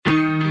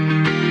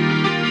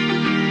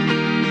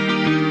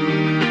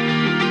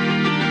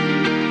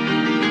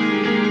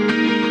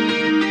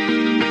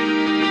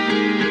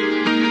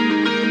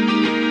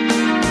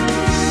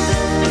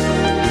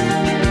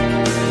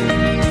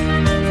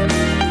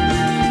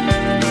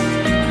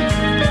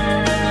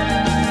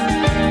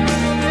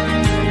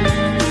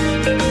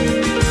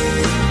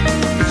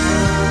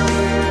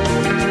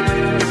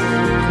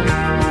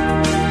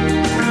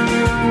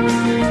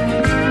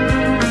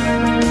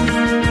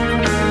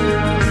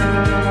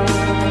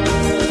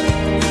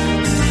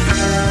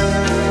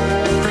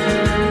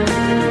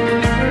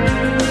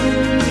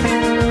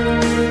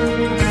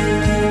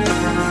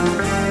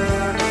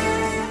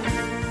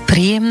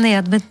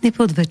adventný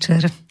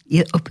podvečer.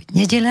 Je opäť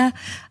nedeľa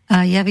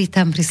a ja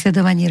vítam pri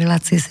sledovaní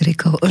relácie s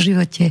Erikou o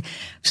živote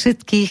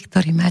všetkých,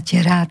 ktorí máte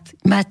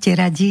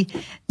radi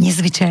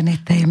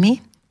nezvyčajné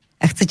témy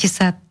a chcete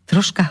sa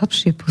troška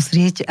hlbšie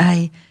pozrieť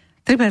aj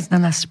treba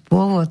na náš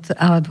pôvod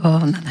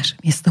alebo na naše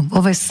miesto vo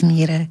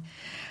vesmíre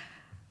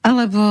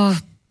alebo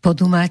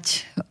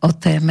podúmať o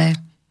téme,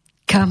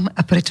 kam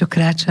a prečo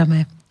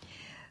kráčame.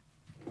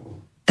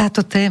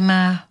 Táto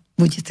téma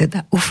bude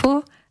teda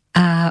UFO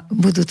a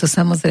budú to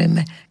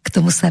samozrejme k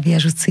tomu sa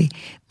viažúci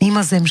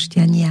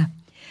mimozemšťania.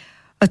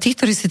 A tí,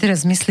 ktorí si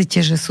teraz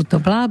myslíte, že sú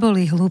to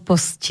bláboli,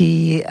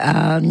 hlúposti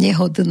a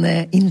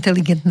nehodné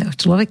inteligentného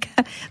človeka,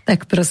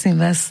 tak prosím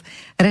vás,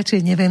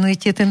 radšej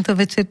nevenujte tento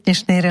večer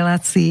dnešnej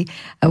relácii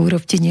a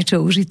urobte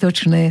niečo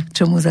užitočné,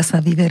 čomu zasa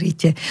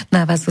vyveríte.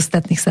 Na vás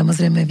ostatných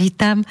samozrejme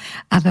vítam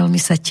a veľmi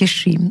sa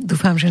teším.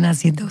 Dúfam, že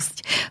nás je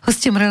dosť.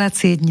 Hosťom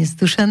relácie je dnes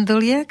Dušan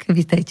Doliak.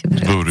 Vítajte v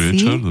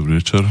relácii. Dobrý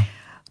večer.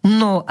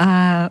 No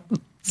a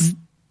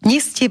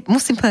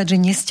musím povedať,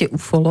 že nie ste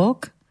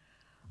ufológ,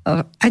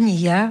 ani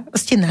ja,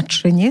 ste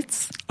nadšenec.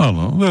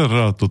 Áno,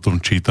 rád o tom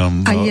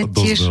čítam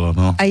dosť veľa.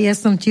 No. A ja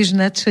som tiež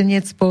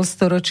nadšenec,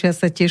 polstoročia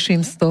sa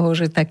teším z toho,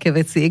 že také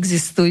veci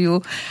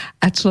existujú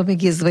a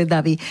človek je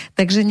zvedavý.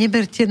 Takže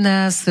neberte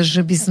nás,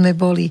 že by sme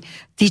boli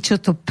tí,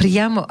 čo to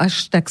priamo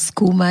až tak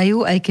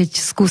skúmajú, aj keď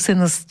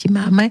skúsenosti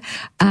máme,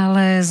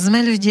 ale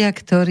sme ľudia,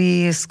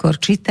 ktorí skôr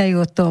čítajú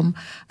o tom,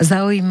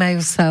 zaujímajú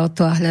sa o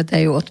to a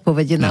hľadajú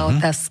odpovede na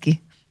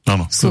otázky.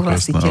 Áno,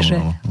 súhlasíte, že?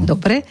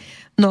 Dobre.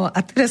 No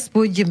a teraz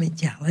pôjdeme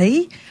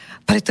ďalej,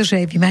 pretože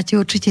aj vy máte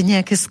určite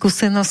nejaké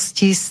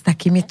skúsenosti s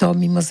takýmito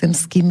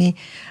mimozemskými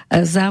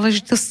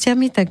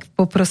záležitosťami, tak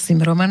poprosím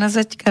Romana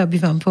Zaďka,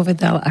 aby vám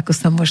povedal, ako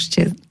sa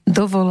môžete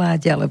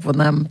dovolať, alebo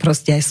nám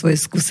proste aj svoju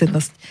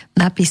skúsenosť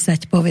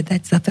napísať,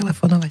 povedať,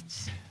 zatelefonovať.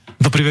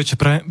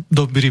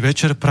 Dobrý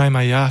večer, prajem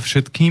aj ja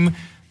všetkým.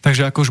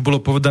 Takže ako už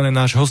bolo povedané,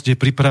 náš host je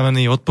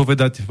pripravený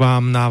odpovedať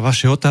vám na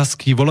vaše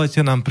otázky.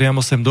 Volajte nám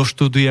priamo sem do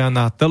štúdia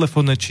na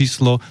telefónne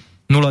číslo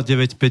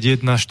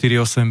 0951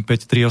 485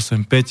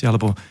 385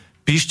 alebo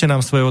píšte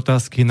nám svoje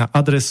otázky na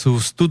adresu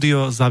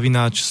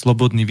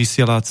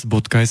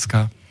studio@slobodnyvysielac.sk.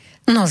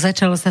 No,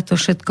 začalo sa to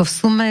všetko v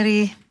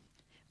Sumeri.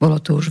 Bolo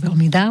to už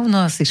veľmi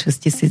dávno, asi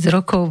 6000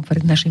 rokov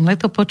pred našim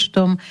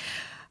letopočtom.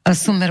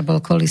 Sumer bol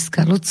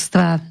kolíska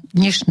ľudstva,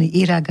 dnešný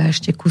Irak a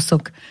ešte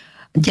kúsok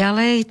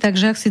ďalej.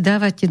 Takže ak si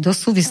dávate do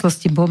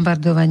súvislosti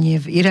bombardovanie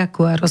v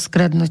Iraku a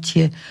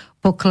rozkradnutie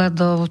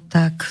pokladov,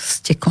 tak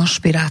ste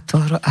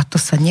konšpirátor a to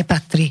sa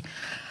nepatrí.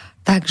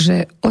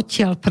 Takže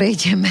odtiaľ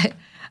prejdeme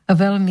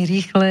veľmi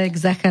rýchle k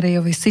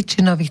Zacharejovi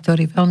Sitchinovi,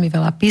 ktorý veľmi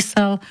veľa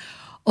písal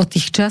o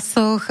tých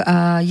časoch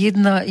a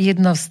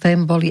jedno z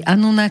tém boli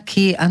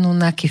Anunnaki.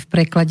 Anunnaki v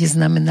preklade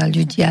znamená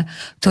ľudia,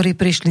 ktorí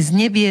prišli z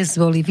nebies,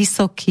 boli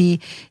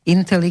vysokí,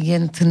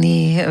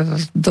 inteligentní,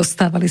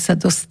 dostávali sa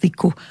do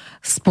styku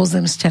s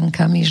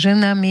pozemšťankami,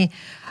 ženami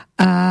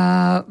a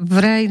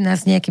vraj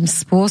nás nejakým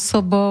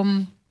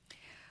spôsobom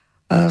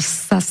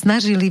sa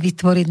snažili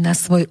vytvoriť na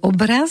svoj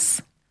obraz.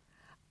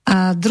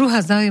 A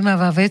druhá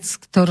zaujímavá vec,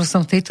 ktorú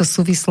som v tejto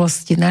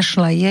súvislosti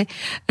našla, je,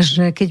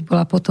 že keď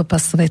bola potopa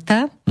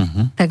sveta,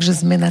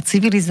 takže zmena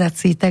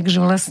civilizácií,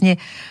 takže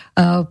vlastne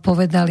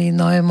povedali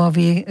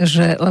Noémovi,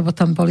 že, lebo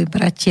tam boli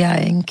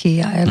bratia Enki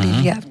a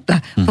Elivia,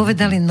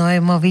 povedali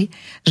Noémovi,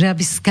 že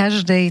aby z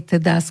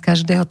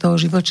každého toho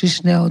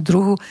živočíšneho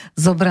druhu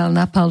zobral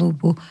na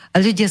palubu. A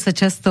ľudia sa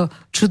často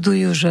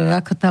čudujú, že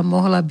ako tam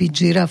mohla byť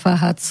žirafa,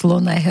 had,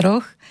 slon aj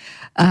hroch.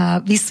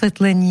 A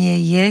vysvetlenie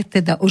je,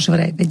 teda už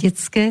vraj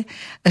vedecké,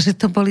 že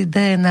to boli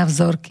DNA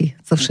vzorky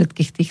zo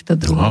všetkých týchto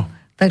druhov.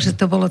 Takže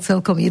to bolo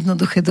celkom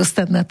jednoduché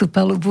dostať na tú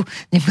palubu,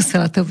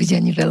 nemusela to byť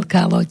ani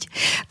veľká loď.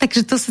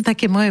 Takže to sú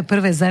také moje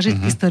prvé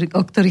zážitky,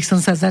 o ktorých som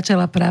sa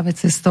začala práve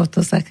cez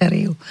tohto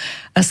Zachariu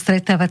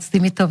stretávať s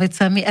týmito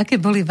vecami. Aké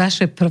boli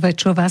vaše prvé,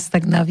 čo vás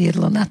tak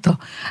naviedlo na to,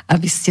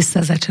 aby ste sa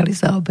začali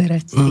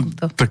zaoberať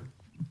týmto?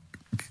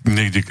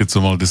 Niekde, keď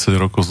som mal 10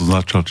 rokov, som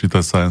začal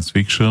čítať science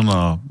fiction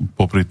a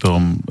popri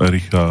tom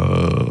Erika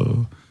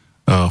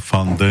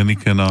van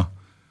Dänikena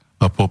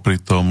a popri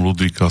tom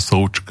Ludvíka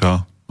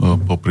Součka,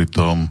 popri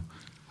tom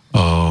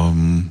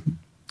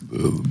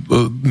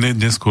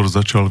neskôr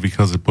začal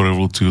vychádzať po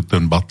revolúciu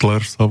ten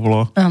Butler sa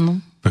volá. Áno.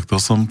 Tak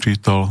to som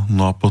čítal.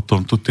 No a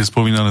potom tu tie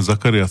spomínané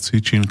Zacharia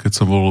Sitchin,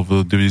 keď som bol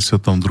v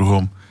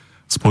 92.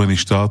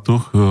 Spojených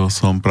štátoch,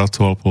 som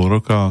pracoval pol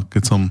roka a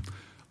keď som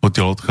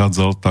odtiaľ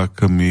odchádzal,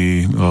 tak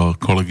mi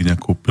kolegyňa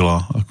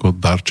kúpila ako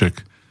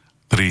darček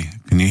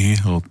 3 knihy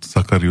od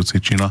Zachariu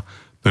Sitchina,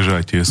 takže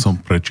aj tie som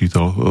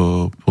prečítal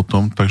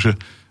potom. Takže,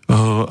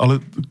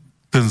 ale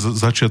ten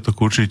začiatok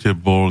určite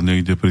bol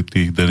niekde pri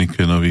tých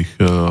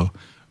Dänikenových,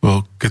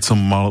 keď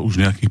som mal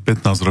už nejakých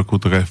 15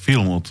 rokov, tak aj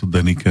film od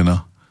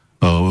Dänikena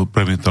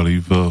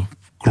premietali v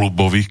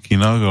klubových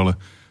kinách, ale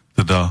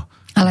teda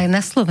A Ale aj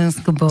na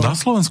Slovensku bol. Na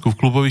Slovensku, v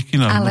klubových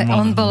kinách. Ale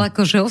on bol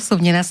akože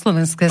osobne na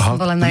Slovensku. Ja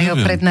som bola na jeho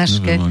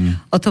prednáške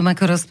o tom,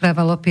 ako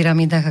rozprával o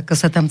pyramidách, ako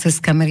sa tam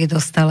cez kamery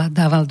dostala,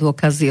 dával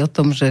dôkazy o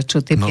tom, že čo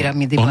tie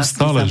pyramidy on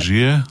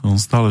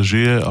stále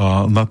žije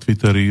a na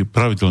Twitteri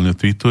pravidelne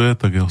tweetuje,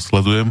 tak ja ho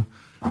sledujem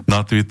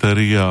na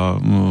Twitteri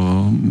a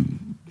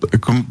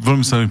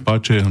veľmi sa mi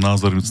páči jeho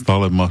názory,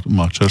 stále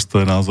má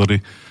čerstvé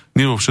názory.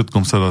 Nie vo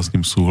všetkom sa dá s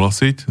ním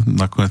súhlasiť.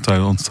 Nakoniec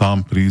aj on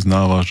sám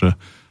priznáva, že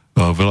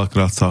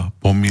veľakrát sa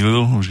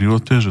pomýlil v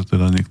živote, že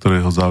teda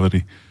niektoré jeho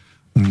závery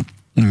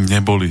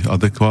neboli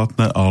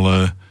adekvátne,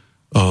 ale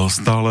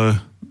stále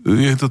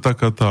je to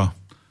taká tá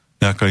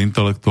nejaká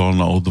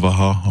intelektuálna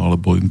odvaha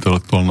alebo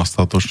intelektuálna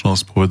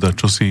statočnosť povedať,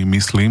 čo si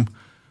myslím,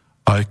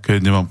 aj keď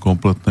nemám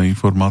kompletné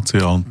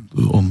informácie a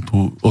on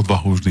tú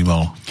odvahu vždy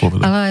mal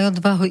povedať. Ale aj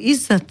odvahu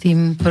ísť za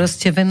tým,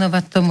 proste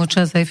venovať tomu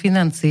čas aj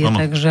financie,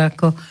 takže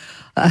ako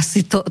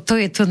asi to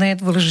je to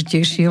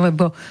najdôležitejšie,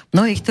 lebo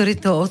mnohí, ktorí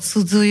to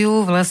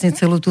odsudzujú, vlastne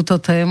celú túto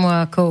tému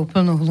ako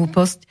úplnú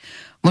hlúposť,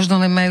 možno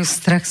len majú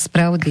strach z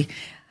pravdy.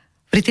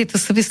 Pri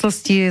tejto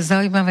súvislosti je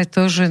zaujímavé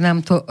to, že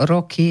nám to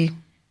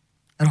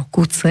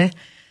rokuce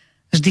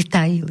vždy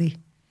tajili.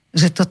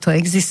 Že toto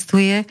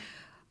existuje,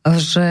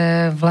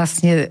 že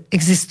vlastne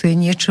existuje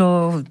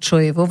niečo,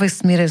 čo je vo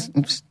vesmíre,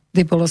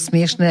 by bolo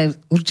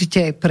smiešné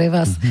určite aj pre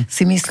vás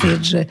si myslieť,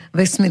 že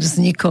vesmír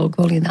vznikol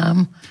kvôli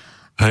nám.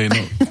 Hej,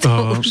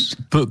 no,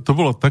 to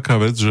bola taká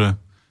vec,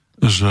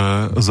 že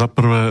za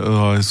prvé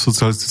aj v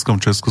socialistickom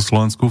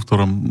Československu, v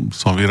ktorom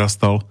som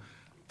vyrastal,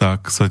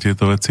 tak sa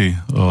tieto veci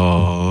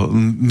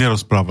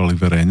nerozprávali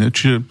verejne.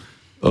 Čiže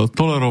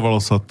tolerovalo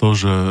sa to,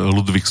 že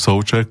Ludvík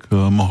Souček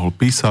mohol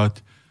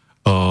písať,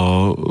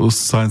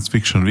 science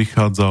fiction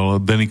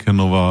vychádzal,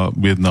 Denikenová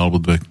 1 alebo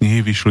 2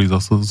 knihy vyšli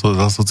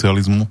za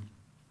socializmu,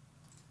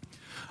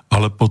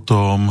 ale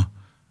potom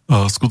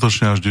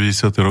skutočne až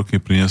 90.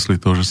 roky priniesli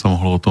to, že sa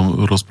mohlo o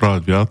tom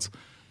rozprávať viac.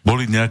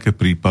 Boli nejaké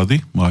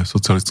prípady, aj v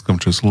socialistickom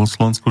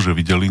Československu, že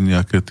videli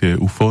nejaké tie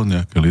UFO,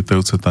 nejaké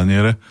lietajúce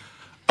taniere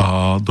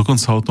a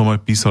dokonca o tom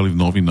aj písali v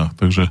novinách.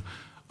 Takže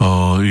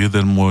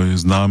jeden môj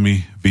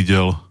známy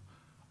videl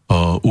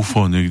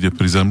UFO niekde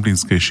pri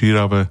Zemplínskej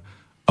šírave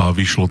a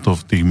vyšlo to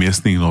v tých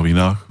miestnych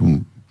novinách.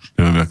 Už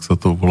neviem, jak sa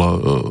to volá,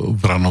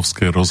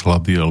 Vranovské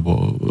rozhľady,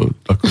 alebo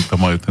ako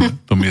tam aj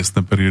to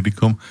miestne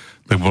periodikum,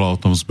 tak bola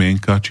o tom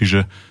zmienka,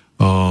 čiže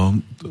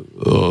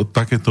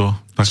takéto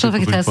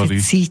človek prípady... Človek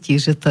asi cíti,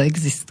 že to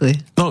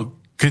existuje. No,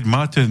 keď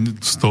máte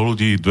 100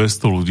 ľudí,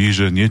 200 ľudí,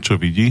 že niečo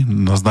vidí,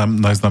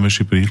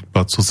 najznámejší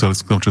prípad v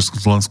socialistickom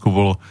Československu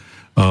bolo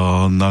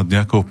nad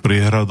nejakou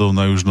priehradou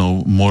na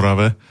Južnou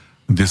Morave,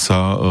 kde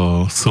sa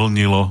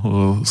slnilo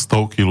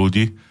stovky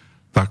ľudí,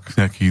 tak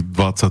nejakých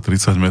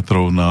 20-30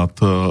 metrov nad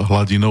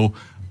hladinou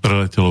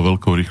preletelo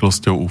veľkou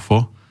rýchlosťou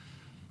UFO.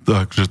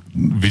 Takže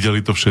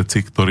videli to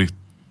všetci, ktorí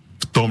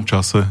v tom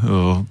čase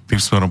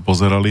tým smerom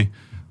pozerali.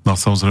 No a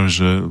samozrejme,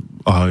 že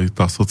aj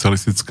tá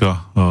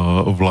socialistická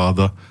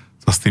vláda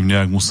sa s tým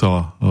nejak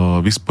musela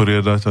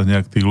vysporiadať a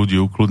nejak tých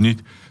ľudí ukludniť.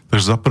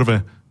 Takže za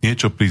prvé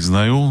niečo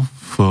priznajú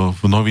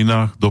v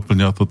novinách,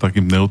 doplňa to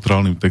takým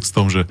neutrálnym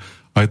textom, že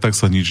aj tak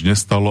sa nič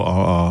nestalo a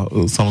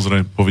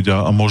samozrejme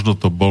povedia, a možno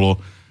to bolo,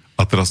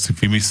 a teraz si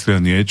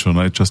vymyslia niečo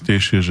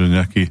najčastejšie, že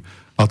nejaký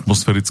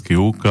atmosférický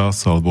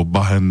úkaz, alebo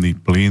bahenný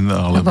plyn,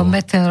 alebo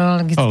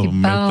meteorologický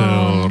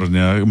balón.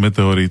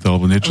 Meteorít,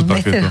 alebo niečo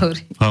takéto.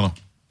 Áno.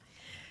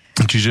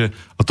 Čiže,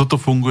 a toto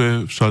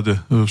funguje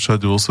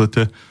všade vo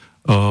svete.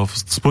 V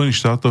Spojených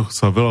štátoch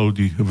sa veľa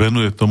ľudí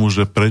venuje tomu,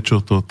 že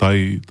prečo to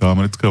tají tá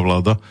americká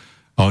vláda.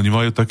 A oni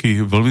majú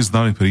taký veľmi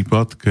známy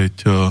prípad, keď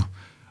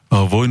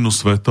Vojnu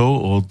svetov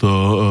od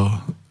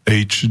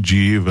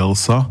H.G.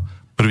 Wellsa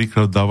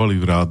prvýkrát dávali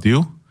v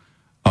rádiu,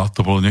 a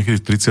to bolo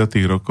niekedy v 30.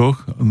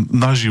 rokoch.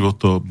 Naživo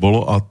to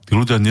bolo a tí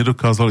ľudia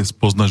nedokázali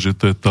spoznať, že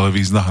to je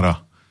televízna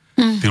hra.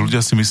 Tí ľudia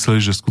si mysleli,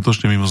 že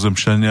skutočne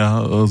mimozemšťania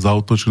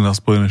zaútočili na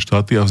Spojené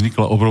štáty a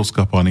vznikla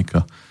obrovská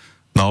panika.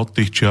 No od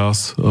tých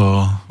čias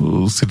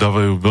si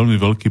dávajú veľmi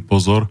veľký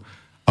pozor,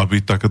 aby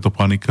takáto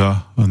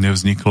panika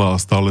nevznikla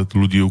a stále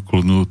ľudí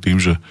ukludňujú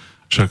tým, že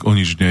však o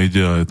nič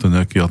nejde a je to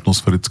nejaký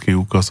atmosférický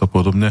úkaz a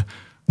podobne.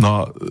 No a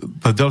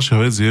tá ďalšia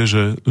vec je,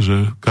 že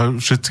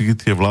všetky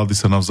tie vlády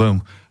sa navzájom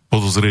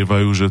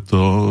podozrievajú, že to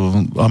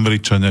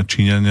Američania,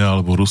 Číňania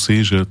alebo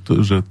Rusi, že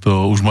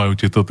to už majú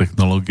tieto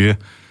technológie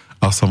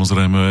a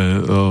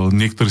samozrejme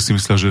niektorí si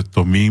myslia, že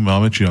to my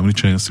máme, či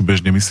Američania si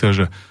bežne myslia,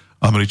 že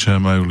Američania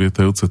majú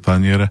lietajúce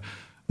taniere.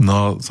 No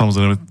a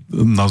samozrejme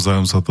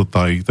navzájom sa to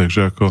tají,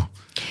 takže ako...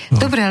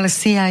 Dobre, ale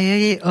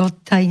CIA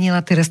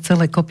odtajnila teraz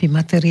celé kopy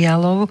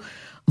materiálov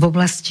v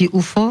oblasti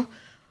UFO,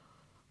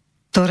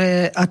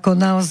 ktoré ako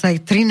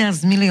naozaj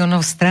 13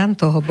 miliónov strán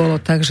toho bolo,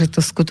 takže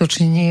to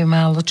skutočne nie je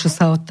málo, čo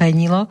sa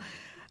odtajnilo.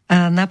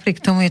 A napriek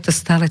tomu je to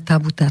stále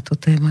tabu, táto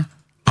téma.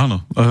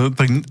 Áno,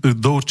 tak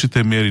do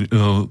určitej miery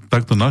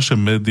takto naše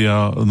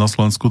médiá na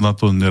Slovensku na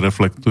to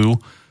nereflektujú,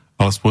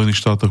 ale v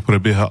Spojených štátoch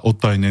prebieha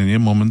odtajnenie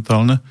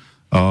momentálne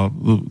a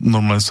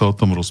normálne sa o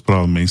tom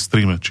rozpráva v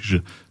mainstreame, čiže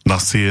na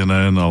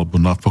CNN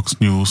alebo na Fox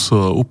News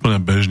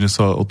úplne bežne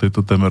sa o tejto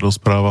téme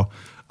rozpráva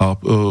a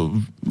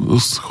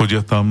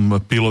chodia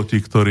tam piloti,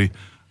 ktorí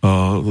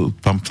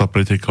tam sa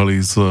pretekali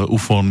s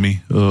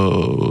ufónmi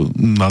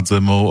nad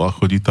zemou a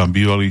chodí tam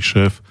bývalý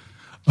šéf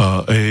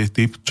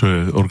EATIP, čo je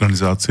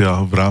organizácia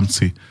v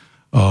rámci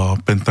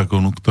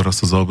Pentagonu, ktorá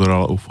sa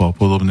zaoberala UFO a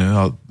podobne.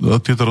 A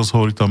tieto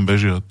rozhovory tam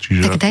bežia.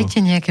 Čiže tak dajte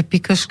nejaké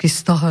pikošky z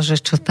toho, že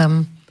čo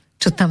tam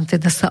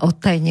teda sa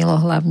odtajnilo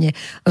hlavne.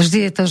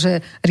 Vždy je to, že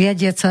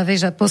riadiaca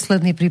väža,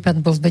 posledný prípad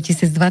bol v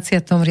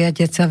 2020,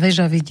 riadiaca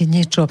väža vidí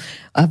niečo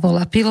a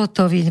volá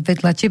pilotovi,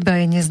 vedľa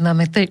teba je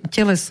neznáme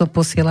teleso,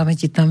 posielame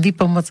ti tam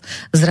výpomoc,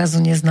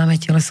 zrazu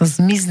neznáme teleso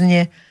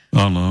zmizne.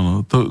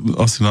 Áno, to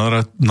asi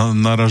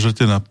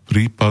narážate na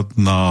prípad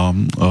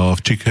v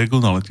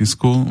Chicagu na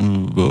letisku,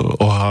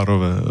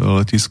 O'Harové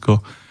letisko,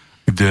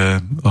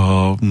 kde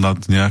nad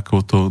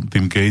nejakou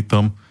tým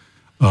gateom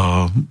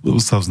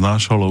sa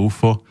vznášalo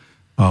UFO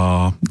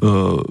a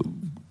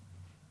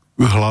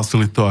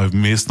hlásili to aj v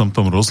miestnom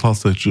tom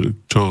rozhlase,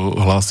 čo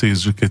hlásí,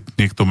 že keď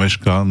niekto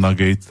mešká na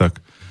gate, tak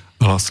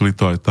hlásili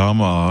to aj tam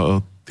a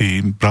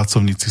tí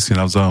pracovníci si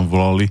navzájom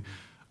volali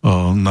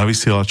na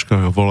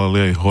vysielačkách,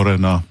 volali aj hore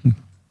na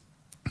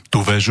tú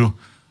väžu,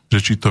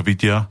 že či to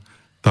vidia,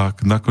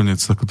 tak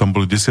nakoniec tam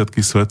boli desiatky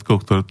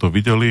svedkov, ktoré to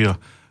videli a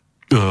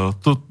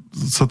to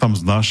sa tam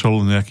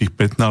znášalo nejakých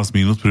 15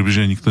 minút,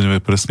 približne nikto nevie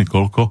presne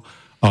koľko,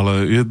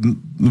 ale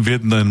v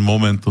jeden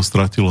moment to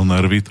stratilo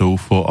nervy, to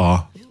UFO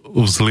a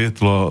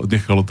vzlietlo,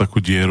 nechalo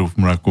takú dieru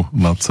v mraku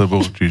nad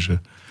sebou,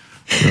 čiže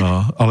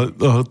ale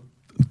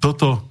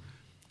toto,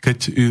 keď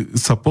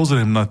sa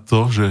pozriem na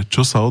to, že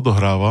čo sa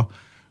odohráva,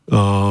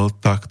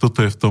 tak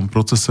toto je v tom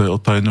procese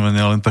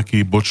otajňovania len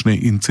taký bočný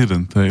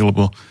incident,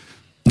 lebo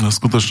v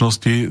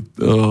skutočnosti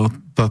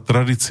tá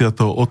tradícia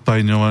toho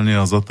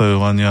otajňovania a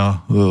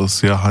zatajovania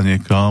siaha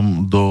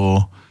niekam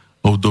do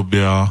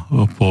obdobia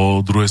po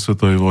druhej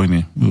svetovej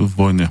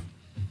vojne.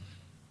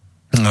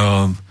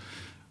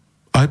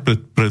 Aj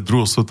pred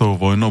druhou svetovou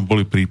vojnou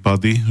boli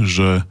prípady,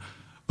 že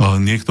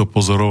niekto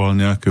pozoroval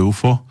nejaké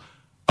UFO,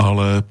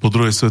 ale po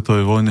druhej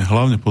svetovej vojne,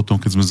 hlavne potom,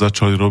 keď sme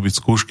začali robiť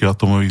skúšky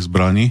atomových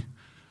zbraní,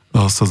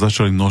 sa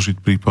začali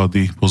množiť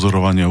prípady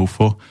pozorovania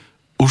UFO.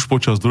 Už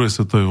počas druhej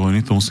svetovej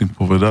vojny, to musím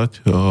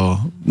povedať,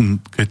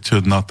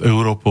 keď nad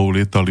Európou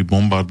lietali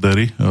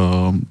bombardéry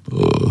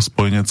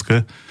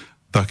spojenecké,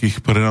 tak ich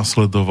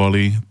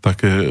prenasledovali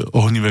také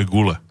ohnivé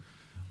gule.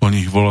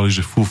 Oni ich volali,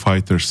 že Foo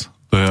Fighters.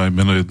 To je aj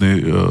meno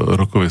jednej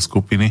rockovej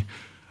skupiny.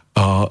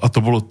 A to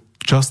bolo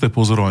časté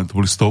pozorovanie. To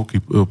boli stovky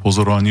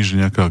pozorovaní, že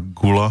nejaká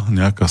gula,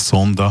 nejaká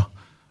sonda,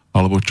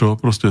 alebo čo,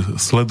 proste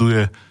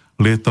sleduje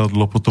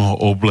lietadlo, potom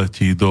ho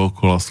obletí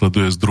dookola,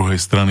 sleduje z druhej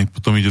strany,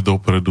 potom ide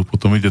dopredu,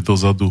 potom ide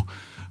dozadu.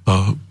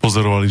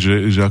 Pozorovali,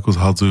 že ako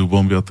zhádzajú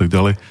bomby a tak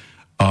ďalej.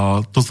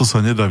 A toto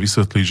sa nedá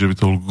vysvetliť, že by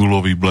to bol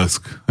gulový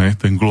blesk.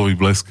 Ten gulový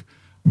blesk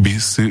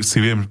by si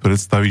viem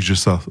predstaviť, že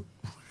sa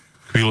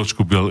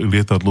chvíľočku by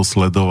lietadlo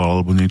sledoval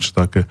alebo niečo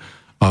také,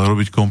 ale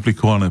robiť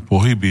komplikované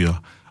pohyby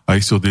a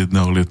ísť od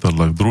jedného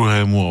lietadla k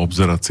druhému a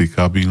obzerať si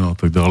kabínu a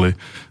tak ďalej,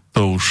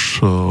 to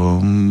už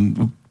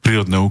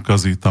prírodné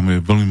úkazy, tam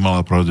je veľmi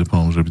malá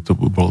pravdepodobnosť, že by to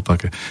bolo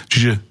také.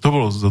 Čiže to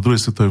bolo za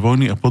druhej svetovej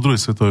vojny a po druhej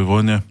svetovej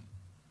vojne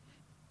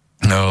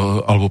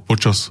alebo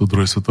počas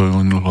druhej svetovej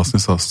vojny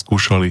vlastne sa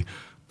skúšali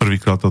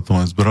prvýkrát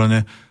atomové zbrane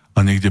a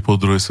niekde po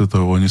druhej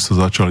svetovej vojne sa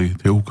začali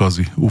tie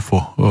úkazy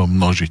UFO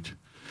množiť.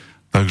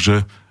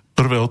 Takže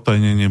prvé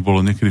odtajnenie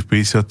bolo niekedy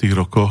v 50.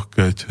 rokoch,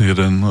 keď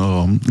jeden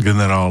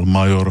generál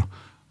major,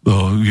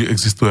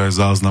 existuje aj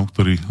záznam,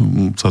 ktorý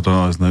sa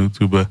dá nájsť na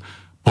YouTube,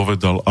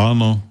 povedal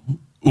áno,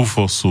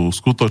 UFO sú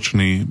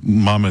skutoční,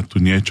 máme tu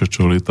niečo,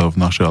 čo lieta v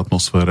našej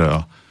atmosfére a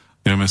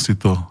nevieme si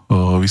to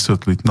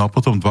vysvetliť. No a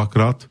potom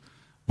dvakrát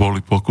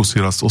boli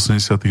pokusy raz v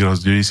 80. raz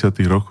v 90.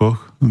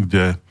 rokoch,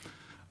 kde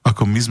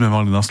ako my sme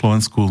mali na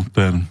Slovensku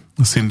ten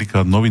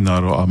syndikát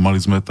novinárov a mali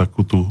sme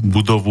takú tú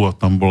budovu a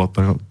tam bola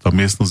tá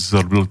miestnosť, kde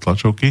sa robili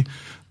tlačovky,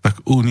 tak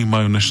u nich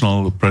majú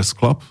National Press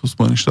Club v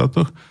Spojených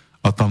štátoch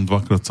a tam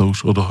dvakrát sa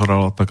už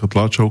odohrala taká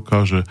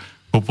tlačovka, že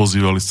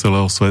popozývali z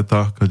celého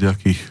sveta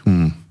kadejakých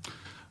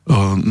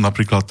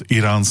napríklad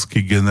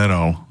iránsky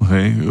generál,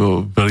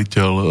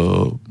 veliteľ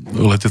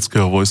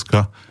leteckého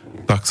vojska,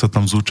 tak sa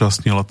tam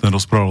zúčastnil a ten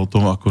rozprával o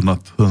tom, ako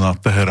nad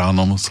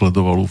Teheránom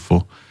sledoval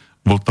UFO.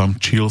 Bol tam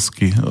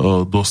čílsky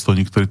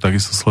dôstojník, ktorý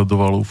takisto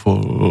sledoval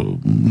UFO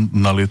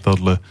na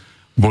lietadle.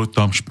 Boli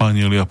tam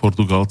Španieli a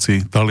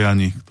Portugalci,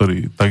 Taliani,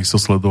 ktorí takisto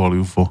sledovali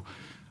UFO.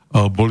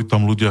 Boli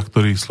tam ľudia,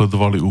 ktorí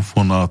sledovali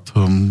UFO nad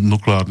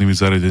nukleárnymi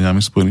zariadeniami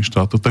Spojených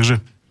štátov.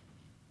 Takže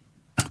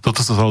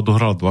toto sa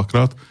odohralo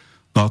dvakrát.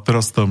 No a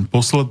teraz tam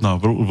posledná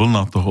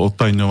vlna toho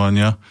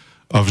odtajňovania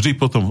a vždy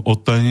potom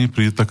odtajní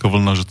príde taká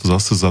vlna, že to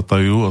zase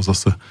zatajú a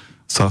zase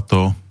sa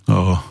to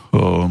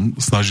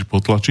snaží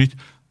potlačiť.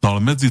 No ale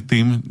medzi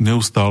tým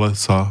neustále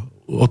sa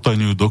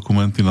odtajňujú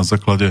dokumenty na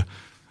základe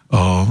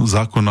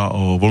zákona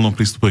o voľnom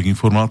prístupe k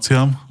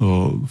informáciám,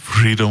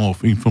 Freedom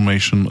of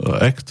Information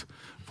Act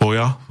v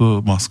POJA,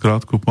 má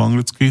skrátku po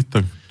anglicky,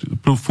 tak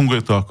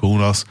funguje to ako u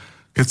nás.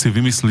 Keď si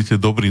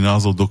vymyslíte dobrý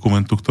názov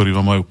dokumentu, ktorý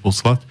vám majú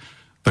poslať,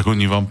 tak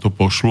oni vám to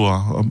pošlu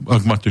a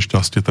ak máte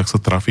šťastie, tak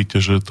sa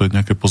trafíte, že to je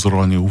nejaké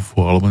pozorovanie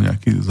UFO alebo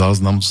nejaký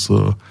záznam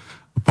z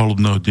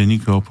palubného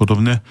denníka a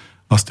podobne.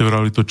 A ste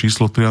vrali to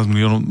číslo 13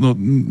 miliónov. No,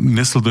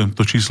 nesledujem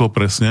to číslo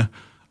presne,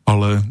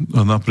 ale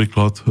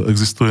napríklad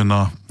existuje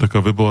taká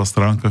webová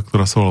stránka,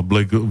 ktorá sa volá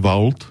Black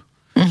Vault,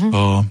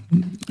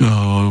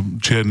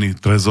 čierny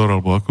trezor,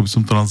 alebo ako by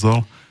som to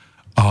nazval.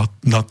 A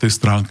na tej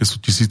stránke sú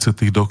tisíce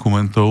tých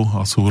dokumentov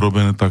a sú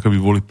urobené tak, aby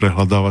boli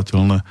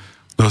prehľadávateľné.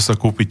 Dá sa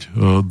kúpiť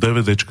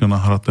DVDčka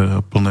nahraté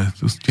a plné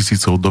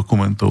tisícov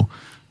dokumentov.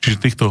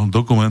 Čiže týchto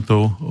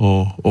dokumentov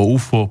o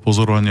UFO,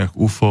 pozorovaniach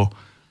UFO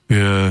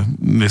je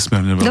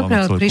nesmierne veľa. Dobre,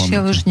 ale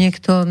prišiel už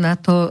niekto na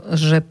to,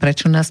 že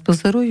prečo nás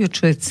pozorujú?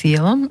 Čo je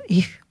cieľom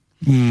ich?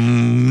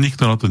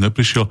 Nikto na to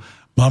neprišiel.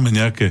 Máme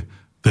nejaké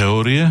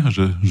teórie,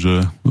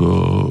 že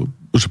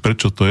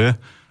prečo to je.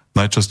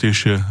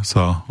 Najčastejšie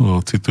sa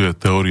cituje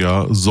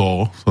teória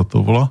zoo, sa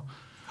to volá.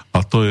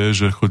 A to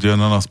je, že chodia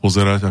na nás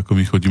pozerať, ako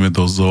my chodíme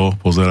do zoo,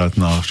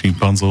 pozerať na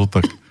šimpanzov,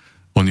 tak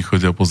oni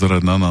chodia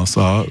pozerať na nás.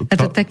 A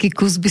to taký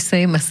kus by sa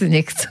im asi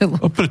nechcelo.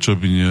 A prečo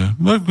by nie?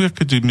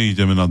 Keď my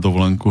ideme na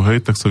dovolenku, hej,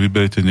 tak sa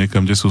vyberete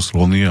niekam, kde sú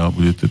slony a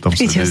budete tam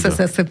sedieť. Idem sa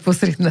zase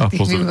pozrieť na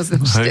tých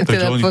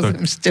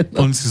mimozemšťanov.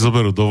 Oni si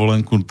zoberú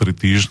dovolenku 3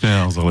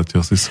 týždne a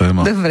zaletia si sem.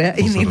 Dobre, a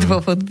iný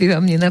dôvod by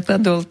vám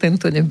nenapadol,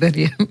 tento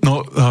neberiem.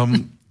 No,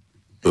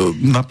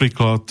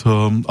 napríklad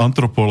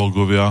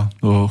antropológovia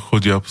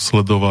chodia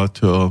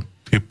sledovať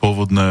tie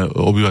pôvodné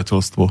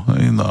obyvateľstvo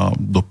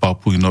do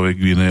Papuji Novej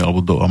Gvineje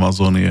alebo do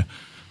Amazónie.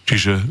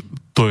 Čiže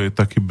to je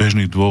taký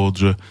bežný dôvod,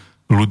 že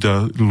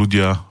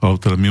ľudia alebo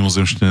teda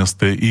mimozemšťania z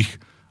tej ich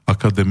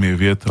akadémie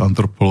vied,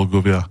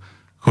 antropológovia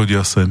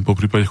chodia sem,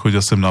 poprípade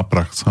chodia sem na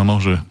prax,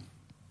 že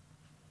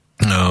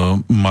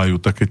majú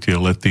také tie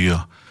lety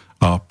a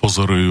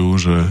pozorujú,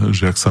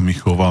 že jak sa my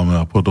chováme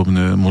a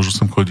podobne. Môžu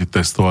sem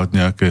chodiť testovať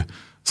nejaké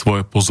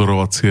svoje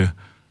pozorovacie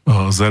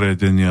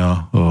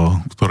zariadenia,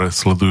 ktoré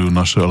sledujú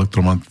naše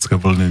elektromagnetické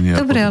vlnenie.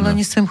 Dobre, ale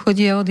oni sem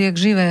chodia odjak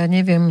živé, ja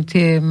neviem,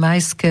 tie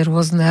majské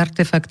rôzne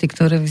artefakty,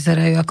 ktoré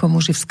vyzerajú ako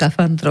muži v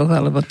skafandroch,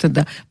 alebo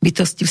teda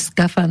bytosti v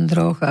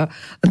skafandroch a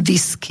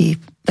disky,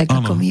 tak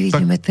ano, ako my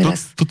vidíme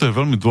teraz. Toto je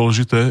veľmi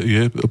dôležité,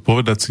 je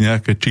povedať si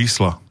nejaké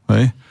čísla,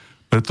 hej?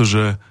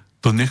 Pretože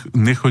to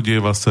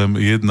nechodieva sem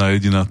jedna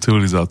jediná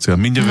civilizácia.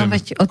 My nevieme,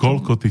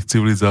 koľko tých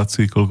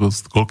civilizácií,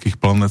 koľkých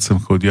planét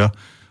sem chodia,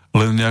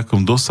 len v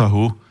nejakom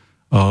dosahu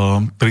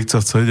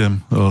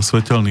 37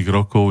 svetelných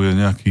rokov je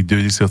nejakých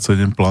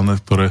 97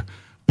 planét, ktoré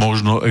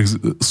možno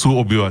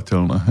sú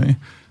obyvateľné. Hej?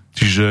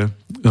 Čiže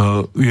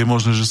je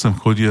možné, že sem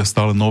chodia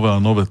stále nové a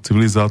nové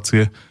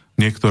civilizácie.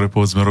 Niektoré,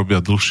 povedzme,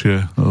 robia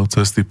dlhšie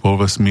cesty po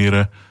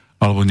vesmíre,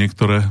 alebo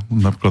niektoré,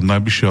 napríklad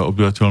najbližšia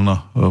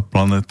obyvateľná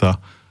planéta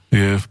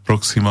je v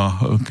Proxima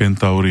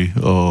Centauri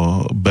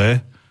B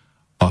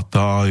a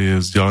tá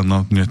je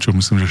vzdialená niečo,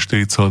 myslím,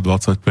 že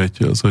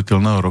 4,25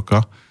 svetelného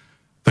roka.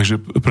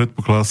 Takže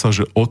predpokladá sa,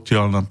 že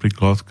odtiaľ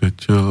napríklad,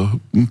 keď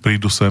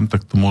prídu sem,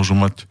 tak to môžu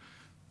mať,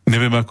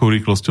 neviem akou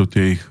rýchlosťou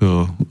tie ich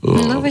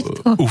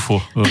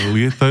UFO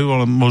lietajú,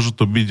 ale môžu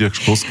to byť jak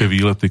školské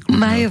výlety.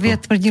 Majovia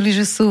tvrdili,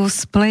 že sú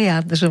z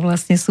Plejad, že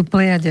vlastne sú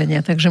Plejadania,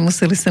 takže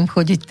museli sem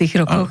chodiť v tých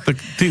rokoch. Tak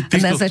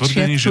týchto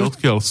tvrdení, že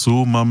odkiaľ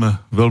sú, máme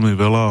veľmi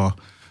veľa a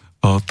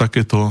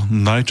takéto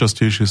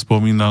najčastejšie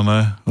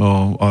spomínané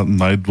a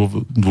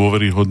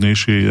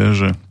najdôveryhodnejšie je,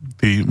 že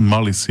tí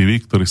mali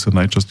sivy, ktorí sa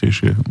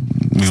najčastejšie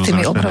s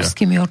tými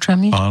obrovskými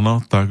očami. Áno,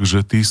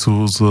 takže tí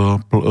sú z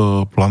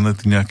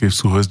planéty nejakej v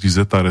súhvezdí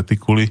Zeta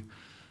Reticuli,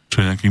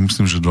 čo je nejakých,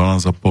 myslím, že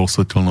 12,5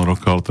 svetelného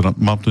roka, ale teda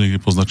mám to niekde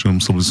poznačené,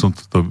 musel by som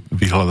to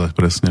vyhľadať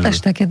presne.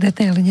 Až také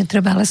detaily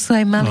netreba, ale sú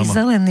aj malí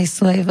zelení,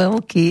 sú aj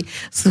veľkí,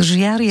 sú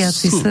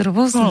žiariaci, sú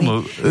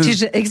rôzni.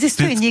 Čiže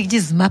existuje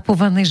niekde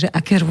zmapované, že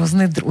aké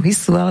rôzne druhy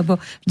sú, alebo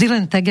vždy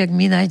len tak, jak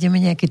my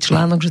nájdeme nejaký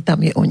článok, že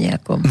tam je o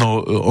nejakom.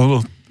 No,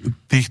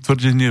 tých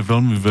tvrdení je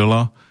veľmi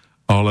veľa,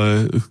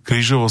 ale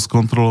krížovo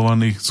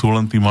skontrolovaných sú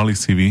len tí malí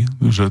siví,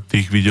 že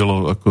tých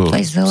videlo ako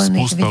aj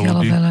zelených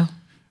videlo ľudí. Veľa.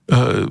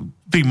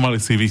 Tých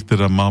malých sivých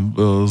teda mám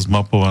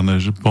zmapované,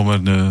 že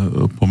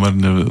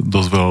pomerne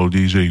dosť veľa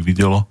ľudí, že ich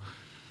videlo.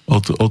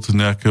 Od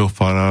nejakého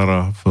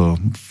farára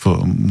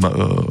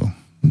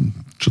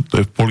čo to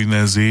je v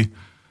Polynézii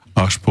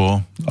až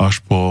po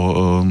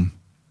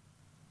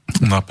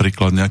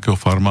napríklad nejakého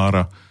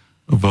farmára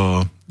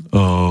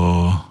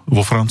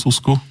vo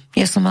Francúzsku.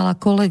 Ja som mala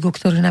kolegu,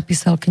 ktorý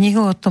napísal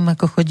knihu o tom,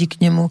 ako chodí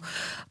k nemu.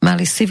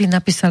 Mali sivy,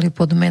 napísali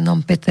pod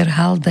menom Peter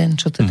Halden,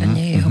 čo teda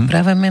nie je jeho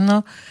pravé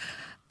meno.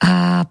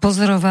 A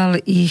pozoroval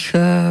ich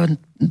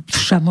v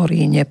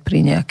Šamoríne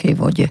pri nejakej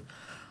vode.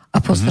 A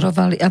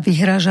pozorovali a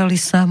vyhrážali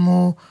sa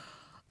mu,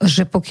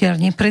 že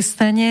pokiaľ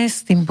neprestane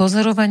s tým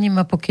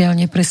pozorovaním a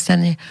pokiaľ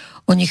neprestane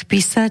o nich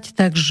písať,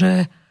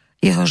 takže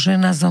jeho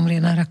žena zomrie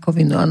na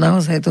rakovinu a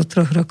naozaj do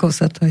 3 rokov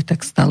sa to aj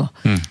tak stalo.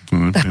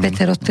 Tak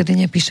Peter odtedy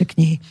nepíše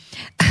knihy.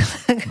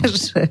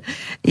 Takže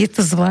je to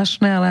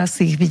zvláštne, ale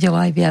asi ich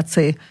videlo aj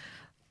viacej.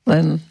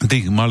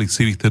 Tých malých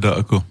sivých, teda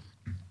ako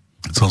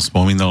som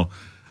spomínal,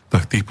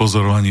 tak tých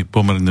pozorovaní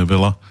pomerne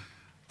veľa.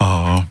 A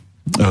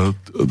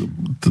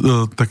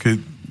také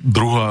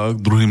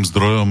druhým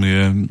zdrojom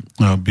je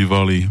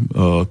bývalý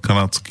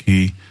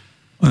kanadský,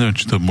 neviem,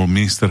 či to bol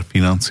minister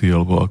financií,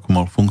 alebo ako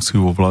mal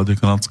funkciu vo vláde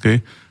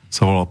kanadskej,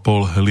 sa volal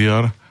Paul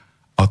Hellyer,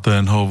 a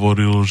ten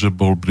hovoril, že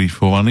bol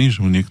briefovaný,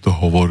 že mu niekto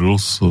hovoril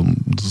s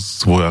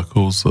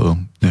vojakov z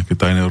nejakej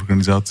tajnej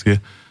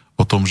organizácie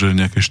o tom, že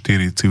nejaké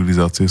 4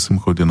 civilizácie sem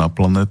chodia na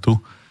planetu.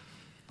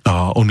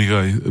 A on ich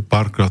aj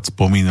párkrát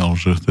spomínal,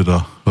 že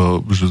teda,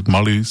 že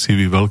malý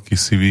sivý, veľký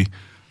sivý,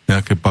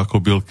 nejaké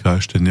pakobilky a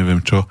ešte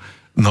neviem čo.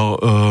 No,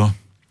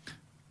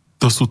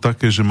 to sú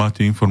také, že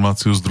máte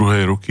informáciu z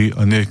druhej ruky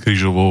a nie je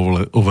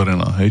krížovo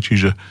overená. Hej?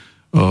 Čiže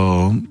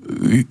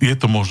je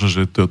to možné,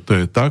 že to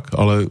je tak,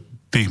 ale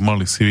tých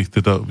malých sivých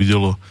teda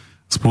videlo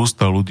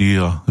spústa ľudí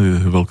a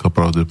je veľká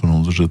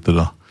pravdepodobnosť,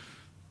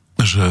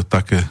 že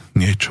také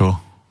niečo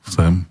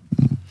sem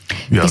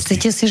jazdí.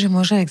 Myslíte si, že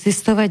môže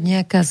existovať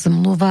nejaká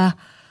zmluva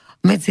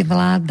medzi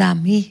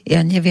vládami,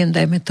 ja neviem,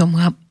 dajme tomu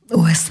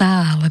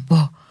USA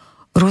alebo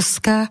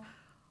Ruska,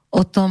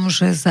 o tom,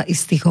 že za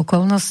istých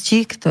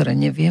okolností, ktoré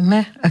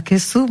nevieme,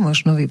 aké sú,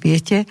 možno vy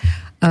viete,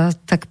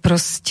 tak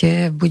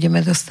proste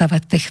budeme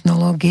dostávať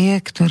technológie,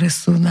 ktoré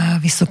sú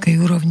na vysokej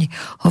úrovni.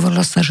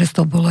 Hovorilo sa, že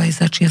to bolo aj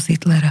za čias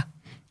Hitlera.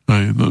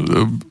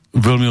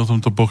 Veľmi o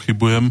tomto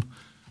pochybujem,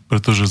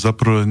 pretože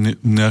zaprvé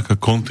nejaká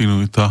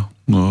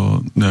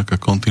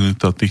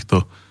kontinuita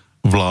týchto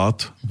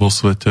vlád vo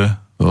svete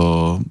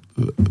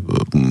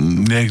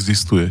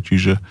neexistuje.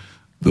 Čiže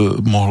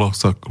mohlo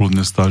sa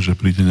kľudne stať, že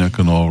príde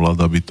nejaká nová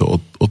vláda, aby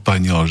to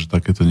odtajnila, že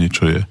takéto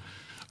niečo je.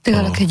 Tak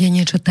ale keď je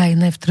niečo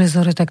tajné v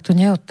trezore, tak to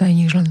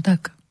neodtajníš len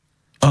tak.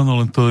 Áno,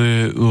 len to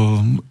je...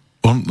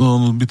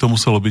 On by to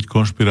muselo byť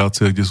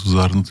konšpirácia, kde sú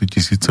zahrnutí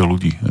tisíce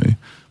ľudí. Hej?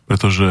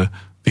 Pretože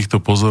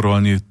týchto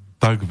pozorovaní je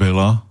tak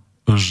veľa,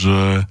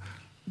 že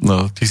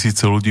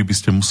tisíce ľudí by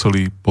ste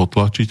museli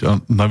potlačiť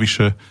a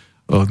navyše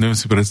neviem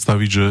si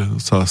predstaviť, že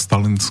sa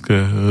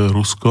stalinské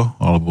Rusko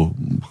alebo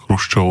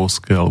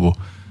chruščovské alebo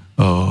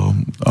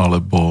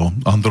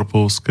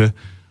andropovské,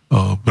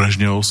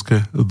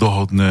 brežnevské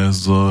dohodne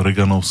s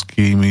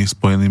reganovskými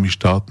Spojenými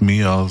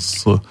štátmi a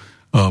s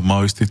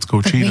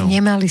maoistickou Čínou. Tak by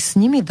nemali s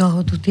nimi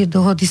dohodu. Tie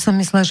dohody som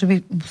myslela,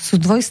 že sú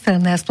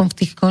dvojstranné, aspoň v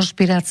tých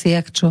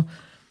konšpiráciách, čo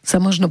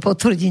sa možno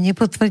potvrdí,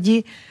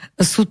 nepotvrdí.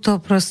 Sú to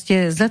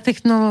proste za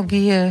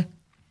technológie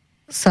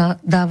sa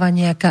dáva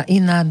nejaká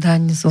iná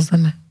daň zo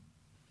zeme.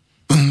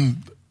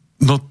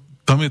 No,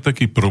 tam je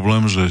taký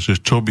problém, že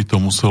čo by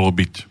to muselo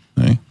byť.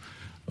 Ne?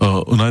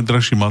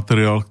 Najdražší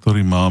materiál,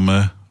 ktorý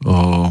máme,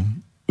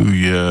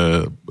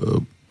 je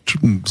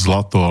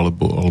zlato,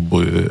 alebo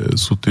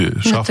sú tie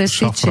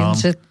šafrán,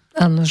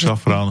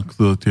 šafrán,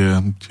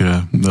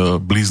 tie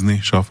blizny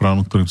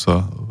šafránu, ktorým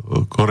sa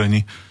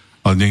korení,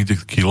 a niekde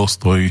kilo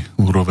stojí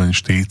úroveň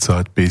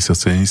 40,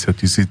 50, 70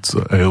 tisíc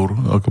eur,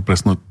 ako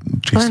presno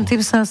číslo. Len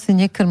tým sa asi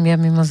nekrmia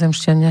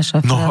mimozemšťania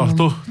šafránom. No, ale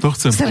to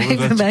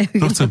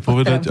chcem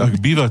povedať, ak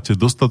bývate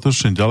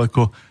dostatočne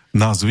ďaleko,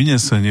 na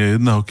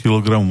vynesenie 1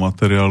 kilogramu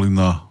materiály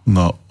na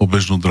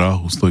obežnú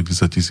dráhu stojí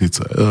 10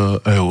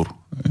 000 eur.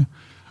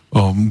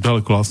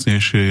 Ďaleko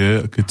lacnejšie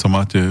je, keď sa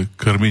máte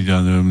krmiť,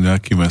 ja neviem,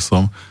 nejakým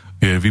mesom,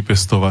 je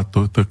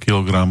vypestovať to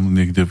kilogram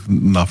niekde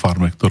na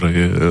farme, ktoré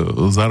je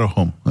za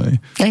rohom.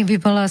 Aj by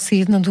bolo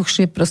asi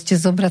jednoduchšie proste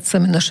zobrať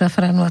semeno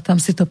šafránu a tam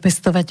si to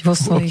pestovať vo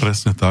svojich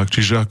presne tak.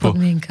 Čiže ako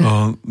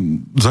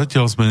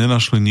zatiaľ sme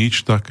nenašli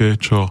nič také,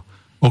 čo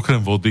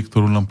okrem vody,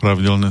 ktorú nám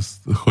pravidelne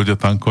chodia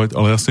tankovať,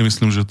 ale ja si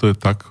myslím, že to je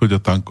tak, chodia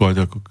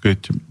tankovať, ako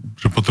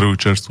že potrebujú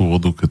čerstvú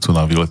vodu, keď sú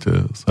na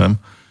výlete sem.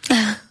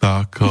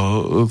 Tak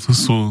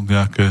sú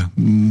nejaké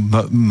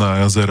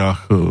na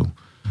jazerách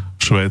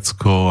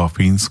Švédsko a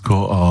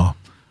Fínsko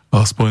a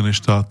Spojené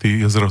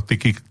štáty, jezero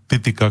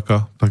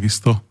Titicaka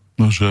takisto,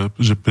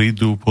 že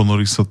prídu,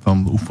 ponorí sa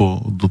tam UFO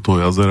do toho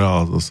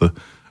jazera a zase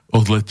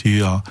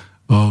odletí a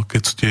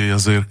keď sú tie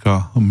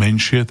jazierka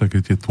menšie,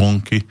 také tie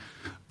tvonky,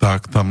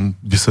 tak tam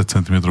 10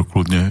 cm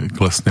kľudne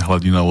klesne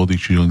hladina vody,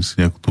 čiže oni si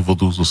nejakú tú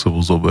vodu zo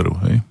sebou zoberú,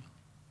 hej?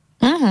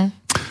 Uh-huh.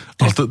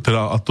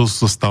 A to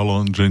sa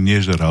stalo, že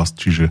nie, že rast,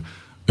 čiže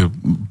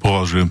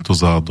považujem to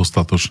za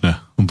dostatočne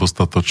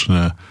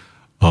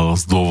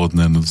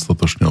zdôvodnené,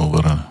 dostatočne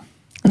overené.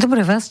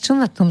 Dobre, vás čo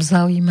na tom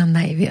zaujíma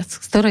najviac?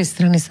 Z ktorej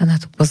strany sa na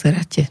to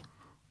pozeráte?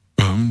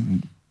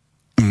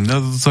 Mňa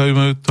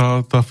zaujíma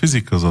tá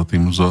fyzika za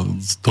tým, za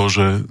to,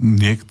 že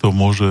niekto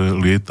môže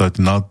lietať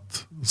nad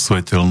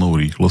svetelnou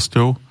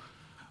rýchlosťou.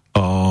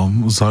 A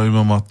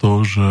zaujíma ma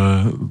to,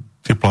 že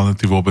tie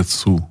planety vôbec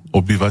sú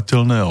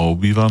obyvateľné a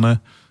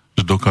obývané,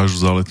 že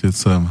dokážu zaletieť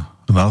sem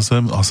na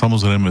Zem a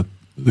samozrejme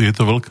je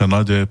to veľká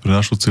nádej pre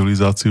našu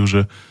civilizáciu,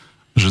 že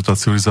tá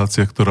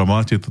civilizácia, ktorá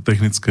má tieto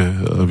technické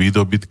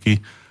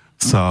výdobytky,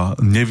 sa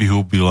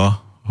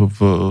nevyhúbila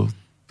v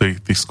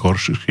tých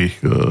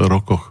skorších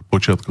rokoch,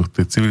 počiatkoch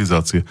tej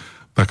civilizácie.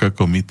 Tak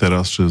ako my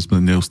teraz, že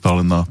sme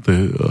neustále na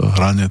tej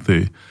hrane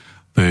tej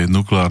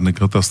nukleárnej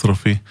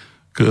katastrofy,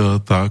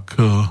 tak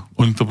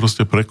oni to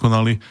proste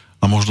prekonali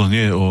a možno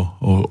nie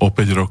o 5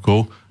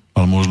 rokov,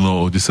 ale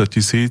možno o 10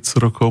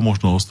 000 rokov,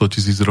 možno o 100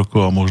 000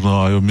 rokov a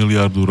možno aj o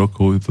miliardu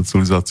rokov je tá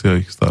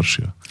civilizácia ich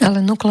staršia.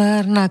 Ale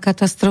nukleárna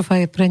katastrofa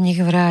je pre nich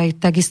vraj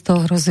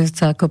takisto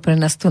ohrozujúca ako pre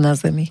nás tu na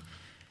Zemi.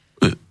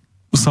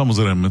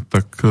 Samozrejme,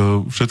 tak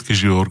všetky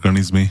živé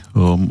organizmy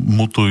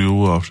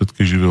mutujú a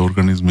všetky živé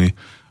organizmy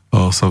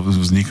sa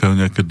vznikajú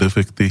nejaké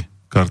defekty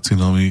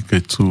karcinómy,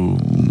 keď sú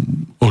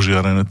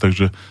ožiarené,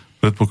 takže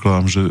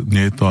predpokladám, že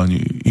nie je to ani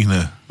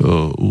iné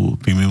u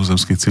tých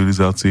mimozemských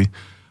civilizácií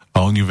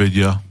a oni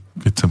vedia,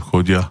 keď sem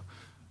chodia,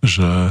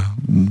 že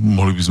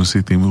mohli by sme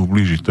si tým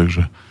ublížiť,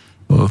 takže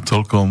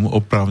celkom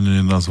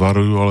oprávnene nás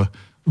varujú, ale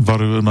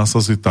varujú nás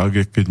asi tak,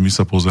 keď my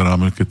sa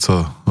pozeráme, keď sa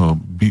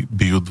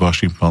bijú dva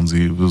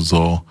šimpanzi v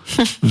zoo,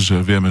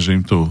 že vieme, že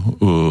im to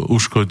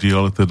uškodí,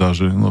 ale teda,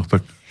 že no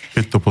tak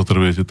keď to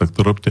potrebujete, tak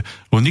to robte.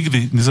 Lebo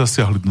nikdy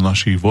nezasiahli do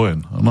našich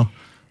vojen, áno?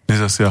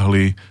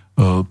 Nezasiahli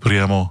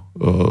priamo,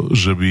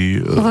 že by...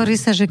 Hovorí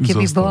sa, že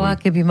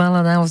keby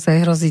mala naozaj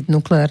hroziť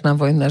nukleárna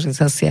vojna, že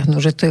zasiahnu,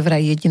 že to je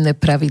vraj jediné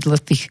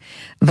pravidlo tých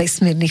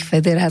vesmírnych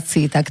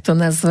federácií, tak to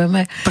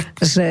nazveme,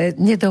 že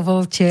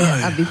nedovolte,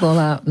 aby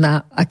bola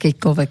na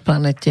akejkoľvek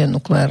planete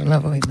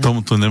nukleárna vojna. K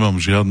tomuto nemám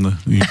žiadne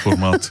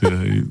informácie.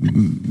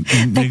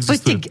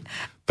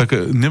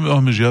 Tak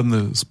nemáme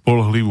žiadne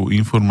spoľahlivú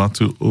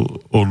informáciu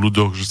o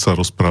ľuďoch, že sa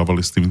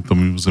rozprávali s týmito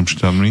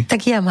mimozemšťanmi.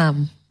 Tak ja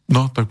mám.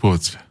 No, tak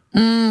povedzte.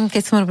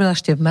 Keď som robila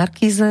ešte v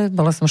Markíze,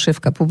 bola som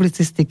šéfka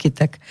publicistiky,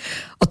 tak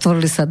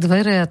otvorili sa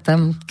dvere a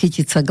tam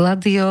kytica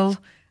gladiol,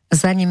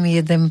 za nimi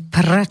jeden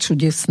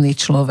pračudesný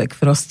človek,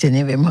 proste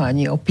neviem ho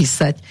ani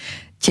opísať,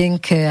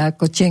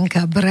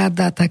 tenká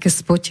brada, také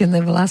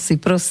spotené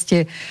vlasy,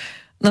 proste,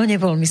 no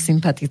nebol mi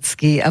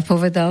sympatický a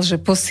povedal, že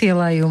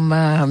posielajú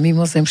ma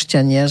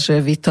mimozemšťania,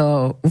 že vy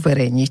to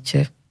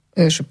uverejníte.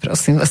 Že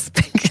prosím vás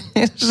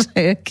pekne,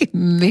 že aký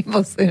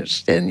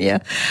mimozemšťania.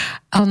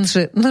 A on,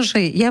 že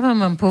ja vám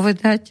mám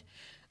povedať,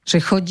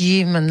 že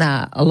chodím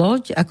na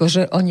loď,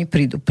 akože oni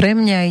prídu pre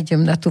mňa,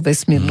 idem na tú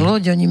vesmírnu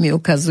loď, oni mi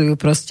ukazujú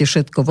proste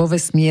všetko vo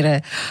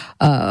vesmíre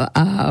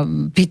a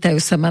pýtajú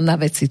sa ma na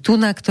veci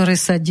tu, na ktoré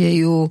sa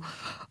dejú.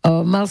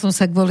 Mal som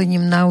sa kvôli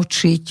nim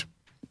naučiť,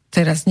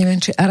 teraz neviem,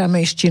 či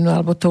aramejštinu,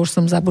 alebo to už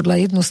som zabudla,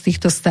 jednu z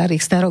týchto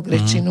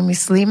starogrečinu,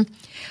 myslím.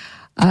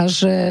 A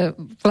že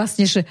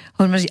vlastne, že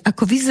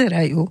ako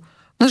vyzerajú.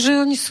 No, že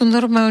oni sú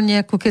normálne,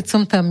 ako keď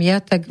som tam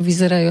ja, tak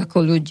vyzerajú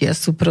ako ľudia.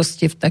 Sú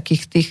proste v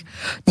takých tých,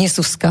 nie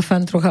sú v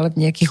skafandroch, ale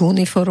v nejakých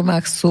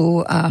uniformách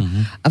sú a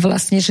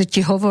vlastne, že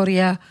ti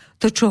hovoria,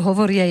 to, čo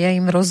hovoria, ja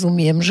im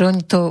rozumiem, že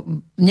oni to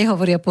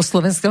nehovoria po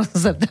slovensky, ale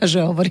sa dá, že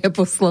hovoria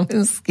po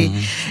slovensky.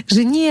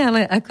 Že nie,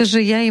 ale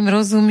akože ja im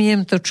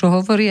rozumiem to, čo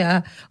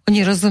hovoria a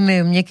oni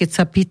rozumejú mne, keď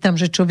sa pýtam,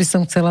 že čo by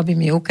som chcela, aby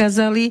mi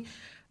ukázali.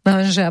 No,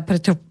 že a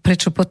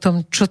prečo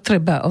potom, čo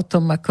treba o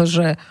tom,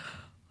 akože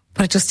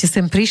prečo ste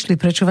sem prišli,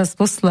 prečo vás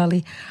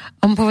poslali.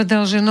 On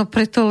povedal, že no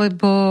preto,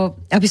 lebo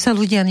aby sa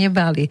ľudia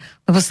nebáli.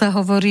 Lebo sa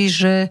hovorí,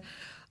 že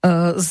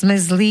sme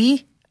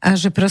zlí a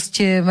že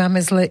proste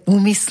máme zlé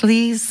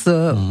úmysly s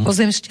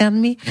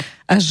pozemšťanmi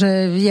a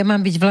že ja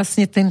mám byť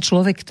vlastne ten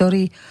človek,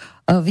 ktorý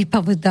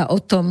vypovedá o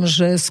tom,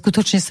 že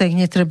skutočne sa ich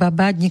netreba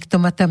báť, nikto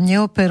ma tam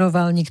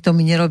neoperoval, nikto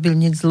mi nerobil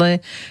nič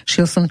zlé,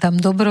 šiel som tam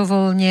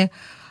dobrovoľne.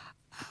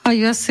 A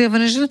ja si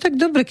hovorím, že no tak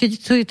dobre, keď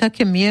to je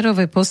také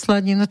mierové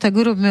poslanie, no tak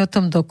urobme o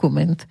tom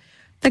dokument.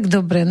 Tak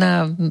dobre,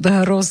 na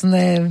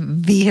hrozné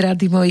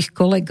výhrady mojich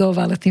kolegov,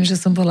 ale tým, že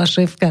som bola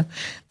šéfka,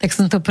 tak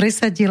som to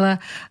presadila,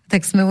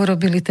 tak sme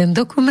urobili ten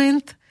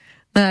dokument.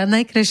 No a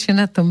najkrajšie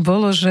na tom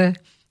bolo, že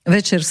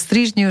večer v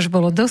strižni už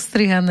bolo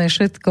dostrihané,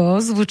 všetko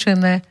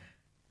ozvučené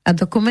a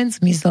dokument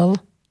zmizol.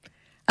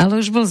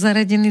 Ale už bol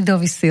zaradený do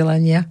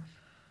vysielania.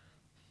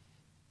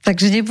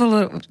 Takže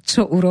nebolo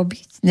čo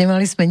urobiť.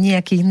 Nemali sme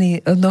nejaký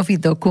iný nový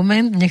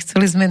dokument,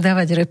 nechceli sme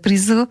dávať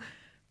reprízu.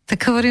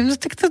 Tak hovorím, no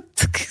tak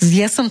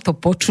ja som to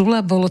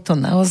počula, bolo to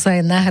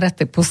naozaj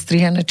nahraté,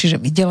 postrihané, čiže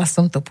videla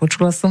som to,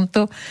 počula som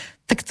to.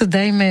 Tak to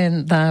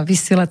dajme na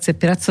vysielacie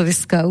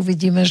pracoviska a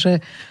uvidíme,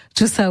 že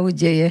čo sa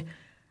udeje.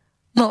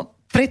 No,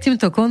 predtým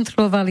to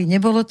kontrolovali,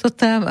 nebolo to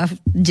tam a v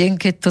deň,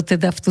 keď to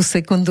teda v tú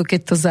sekundu,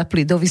 keď to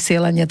zapli do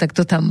vysielania, tak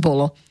to tam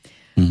bolo.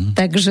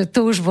 Takže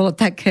to už bolo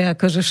také,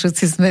 ako že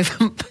všetci sme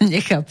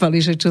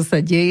nechápali, že čo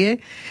sa deje.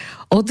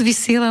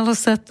 Odvysielalo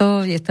sa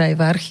to, je to aj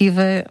v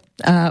archíve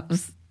a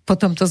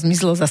potom to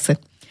zmizlo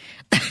zase.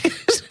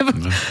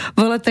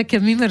 Bolo také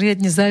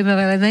mimoriadne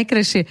zaujímavé, ale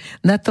najkrajšie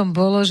na tom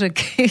bolo, že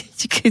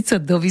keď sa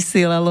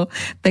dovysielalo,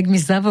 tak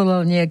mi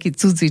zavolal nejaký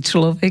cudzí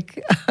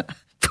človek a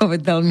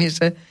povedal mi,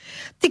 že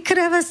ty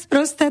kráva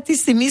sprostá, ty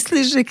si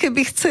myslíš, že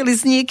keby chceli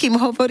s niekým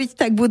hovoriť,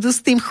 tak budú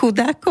s tým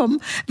chudákom?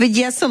 Veď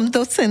ja som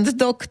docent,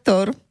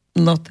 doktor.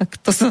 No tak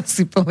to som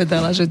si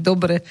povedala, že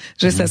dobre,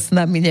 že sa s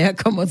nami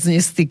nejako moc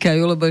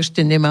nestýkajú, lebo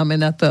ešte nemáme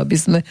na to, aby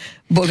sme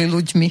boli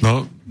ľuďmi.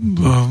 No,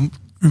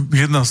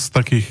 jedna z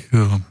takých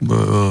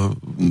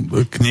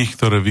kníh,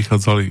 ktoré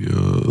vychádzali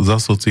za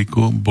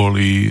socíku,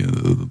 boli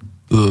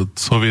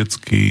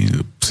sovietský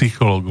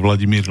psychológ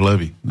Vladimír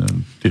Levy.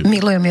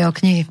 Milujem jeho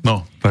knihy.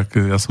 No, tak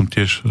ja som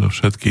tiež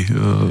všetky,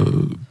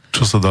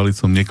 čo sa dali,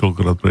 som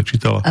niekoľkokrát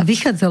prečítala. A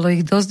vychádzalo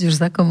ich dosť už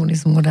za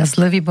komunizmu. Nás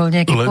Levy bol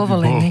nejaký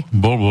povolený.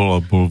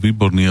 Bol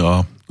výborný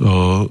a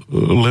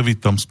Levy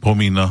tam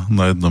spomína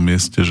na jednom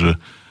mieste,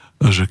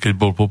 že keď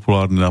bol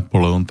populárny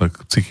Napoleon,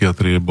 tak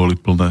psychiatrie boli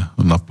plné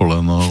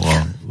Napoleonov a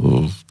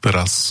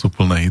teraz sú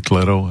plné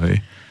Hitlerov,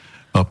 hej,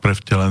 a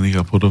prevtelených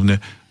a podobne.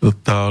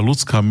 Tá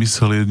ľudská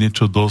myseľ je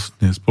niečo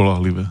dosť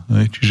nespoľahlivé.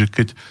 Hej. Čiže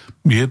keď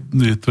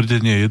je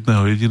tvrdenie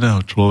jedného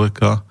jediného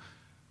človeka,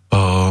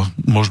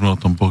 môžeme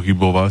o tom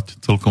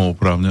pochybovať celkom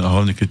oprávne, a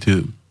hlavne keď tie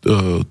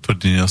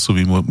tvrdenia sú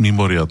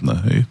mimoriadne.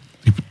 Hej.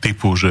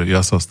 Typu, že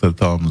ja sa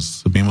stretávam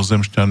s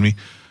mimozemšťanmi.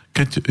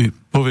 Keď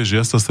povieš, že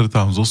ja sa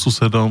stretávam so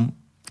susedom,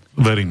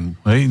 verím,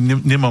 hej,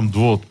 nemám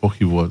dôvod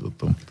pochybovať o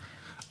tom.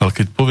 Ale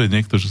keď povie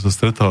niekto, že sa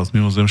stretáva s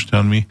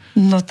mimozemšťanmi...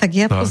 No tak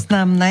ja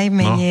poznám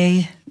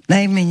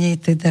najmenej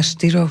teda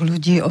 4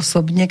 ľudí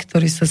osobne,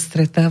 ktorí sa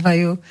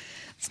stretávajú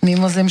s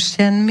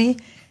mimozemšťanmi.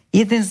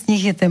 Jeden z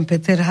nich je ten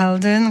Peter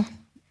Halden,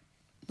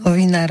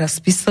 novinár a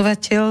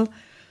spisovateľ.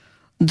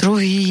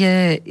 Druhý je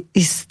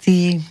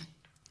istý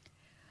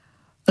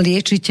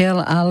liečiteľ,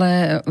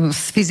 ale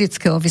z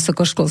fyzického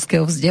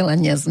vysokoškolského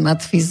vzdelania, z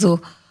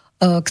matfizu,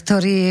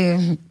 ktorý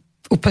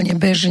úplne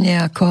bežne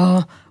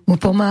ako mu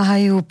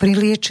pomáhajú pri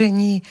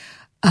liečení,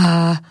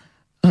 a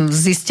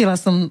zistila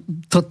som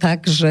to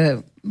tak,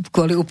 že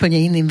kvôli úplne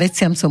iným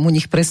veciam som u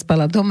nich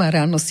prespala doma,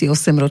 ráno si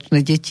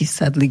 8-ročné deti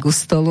sadli ku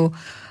stolu,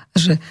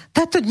 že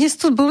táto dnes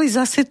tu boli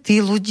zase tí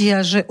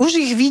ľudia, že už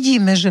ich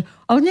vidíme, že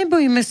ale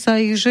nebojíme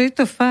sa ich, že je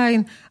to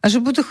fajn a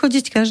že budú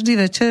chodiť každý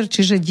večer,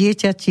 čiže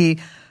dieťa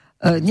ti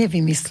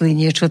nevymyslí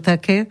niečo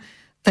také.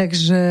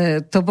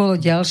 Takže to bolo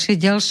ďalšie.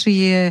 Ďalší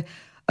je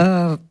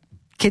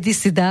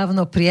kedysi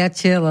dávno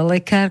priateľ,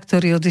 lekár,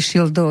 ktorý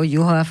odišiel do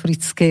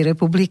Juhoafrickej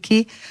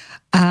republiky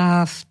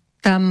a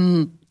tam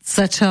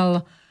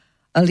začal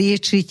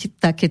liečiť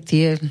také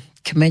tie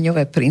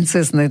kmeňové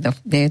princezné, no,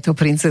 nie je to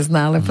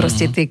princezná, ale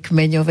proste tie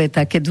kmeňové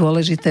také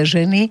dôležité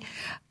ženy,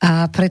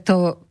 a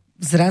preto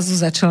zrazu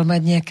začal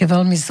mať nejaké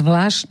veľmi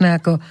zvláštne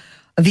ako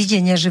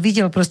videnia, že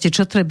videl proste,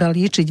 čo treba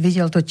liečiť,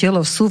 videl to telo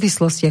v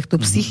súvislostiach, tú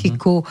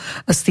psychiku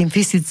s tým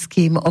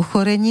fyzickým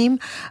ochorením,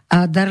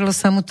 a darilo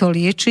sa mu to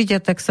liečiť, a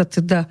tak sa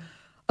teda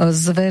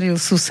zveril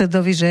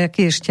susedovi, že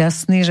aký je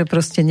šťastný, že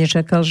proste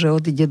nečakal, že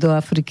odíde do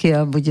Afriky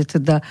a bude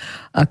teda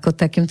ako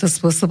takýmto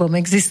spôsobom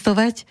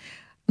existovať.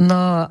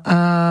 No a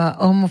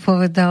on mu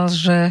povedal,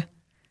 že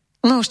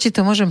no už ti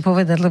to môžem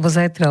povedať, lebo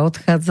zajtra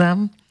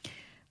odchádzam.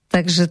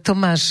 Takže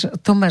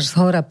to máš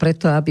zhora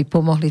preto, aby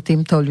pomohli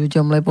týmto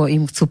ľuďom, lebo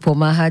im chcú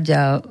pomáhať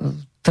a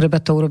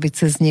treba to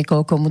urobiť cez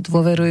niekoho, komu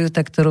dôverujú,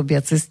 tak to robia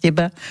cez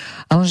teba.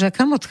 A on že,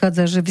 kam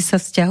odchádza, že vy sa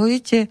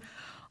sťahujete?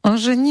 On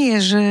že nie,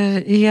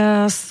 že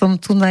ja som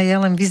tu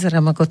ja len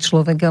vyzerám ako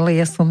človek, ale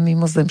ja som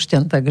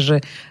mimozemšťan, takže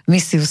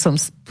misiu som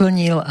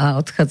splnil a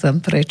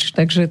odchádzam preč.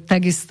 Takže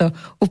takisto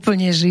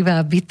úplne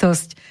živá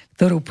bytosť,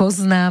 ktorú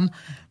poznám.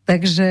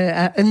 Takže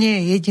a nie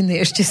je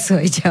jediný, ešte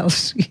sú aj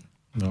ďalší.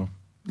 No.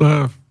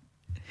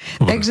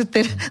 Takže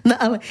no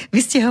ale vy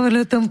ste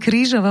hovorili o tom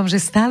krížovom,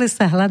 že stále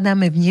sa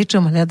hľadáme v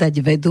niečom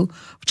hľadať vedu,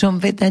 v čom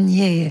veda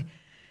nie je.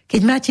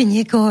 Keď máte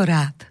niekoho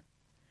rád,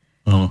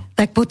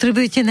 tak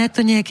potrebujete na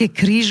to nejaký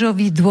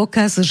krížový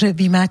dôkaz, že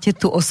vy máte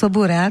tú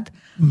osobu rád.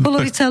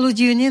 Polovica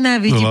ľudí ju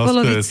nenávidí,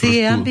 polovica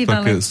je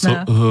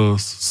ambivalentná.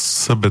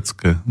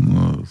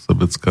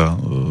 Sebecká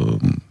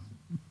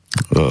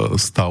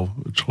stav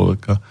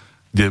človeka,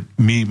 kde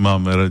my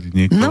máme radi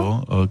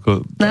niekoho.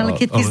 Ale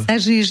keď ty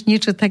zažiješ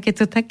niečo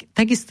takéto,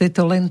 takisto je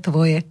to len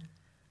tvoje.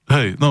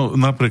 Hej, no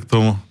napriek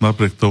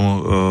tomu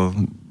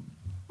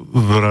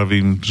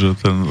vravím, že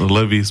ten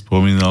Levy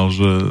spomínal,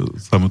 že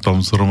sa mu tam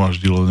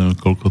zhromaždilo neviem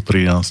koľko,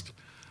 13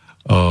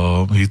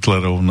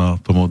 Hitlerov na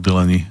tom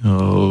oddelení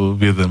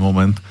v jeden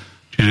moment.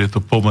 Čiže je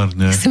to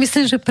pomerne...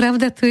 Myslím, že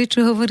pravda to je,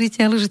 čo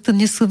hovoríte, ale že to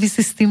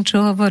nesúvisí s tým,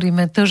 čo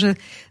hovoríme. To, že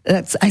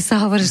aj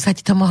sa hovorí, že sa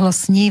ti to mohlo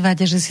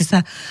snívať a že si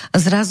sa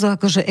zrazu,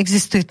 akože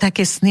existuje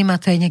také sny,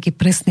 má to aj nejaký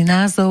presný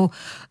názov,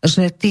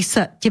 že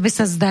tebe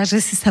sa zdá,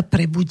 že si sa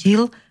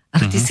prebudil,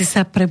 ale ty si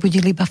sa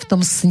prebudil iba v tom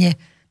sne.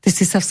 Ty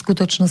si sa v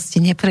skutočnosti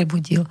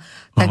neprebudil.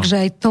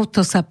 Takže aj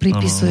toto sa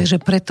pripisuje, že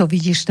preto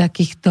vidíš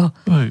takýchto...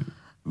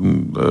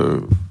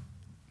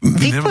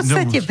 Vy v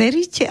podstate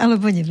veríte,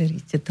 alebo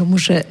neveríte tomu,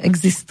 že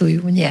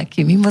existujú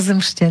nejakí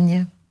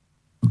mimozemšťania?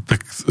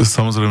 Tak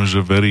samozrejme,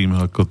 že verím,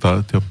 ako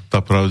tá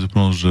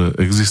pravdepodobnosť, že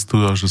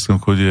existujú a že sem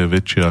chodí je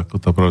väčšia ako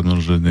tá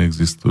pravdepodobnosť, že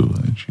neexistujú.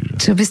 Čiže...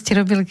 Čo by ste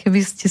robili,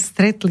 keby ste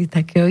stretli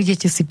takého?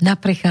 Idete si na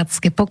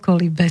prechádzke po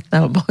Kolibe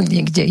alebo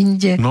niekde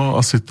inde? No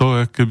asi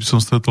to, keby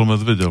som stretol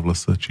medveďa v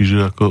lese.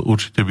 Čiže ako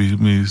určite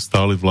by mi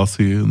stáli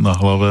vlasy na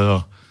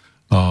hlave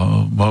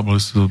a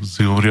mali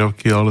si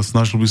omriavky, ale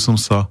snažil by som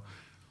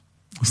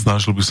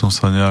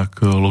sa nejak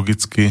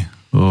logicky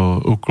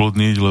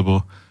uklodniť,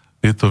 lebo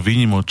je to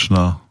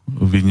výnimočná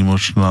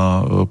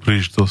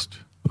príležitosť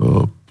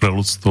pre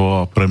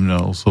ľudstvo a pre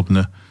mňa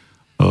osobne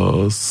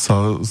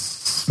sa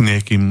s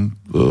niekým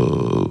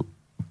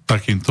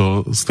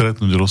takýmto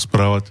stretnúť,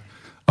 rozprávať,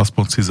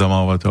 aspoň si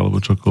zamávať,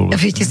 alebo čokoľvek.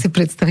 Viete si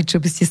predstaviť,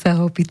 čo by ste sa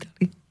ho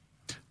opýtali?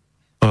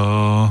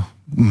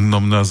 No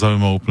mňa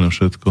zaujíma úplne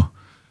všetko.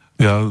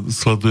 Ja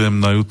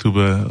sledujem na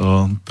YouTube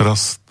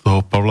teraz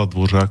toho Pavla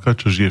Dvořáka,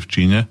 čo žije v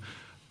Číne,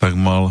 tak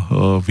mal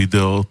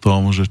video o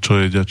tom, že čo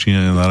jedia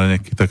Číňania na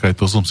raňajky, tak aj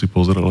to som si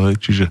pozrel, hej.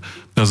 Čiže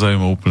mňa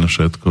zaujíma úplne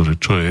všetko, že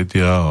čo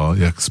jedia a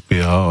jak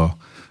spia a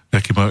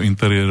aký majú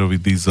interiérový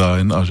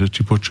dizajn a že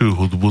či počujú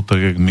hudbu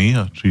tak, jak my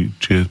a či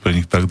je pre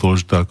nich tak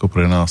dôležitá ako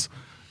pre nás.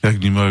 Jak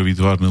vnímajú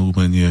výtvarné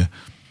umenie,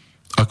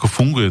 ako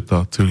funguje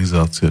tá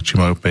civilizácia, či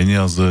majú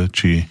peniaze,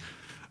 či...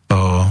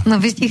 No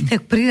vy ich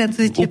tak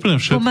priradzujete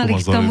pomaly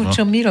k tomu,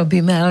 čo my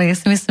robíme, ale ja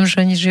si myslím, že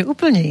oni žijú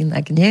úplne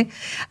inak, nie?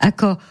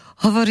 Ako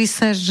hovorí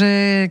sa,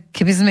 že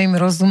keby sme im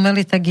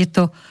rozumeli, tak je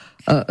to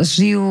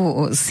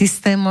žijú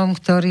systémom,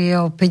 ktorý je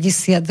o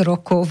 50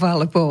 rokov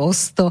alebo o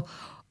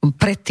 100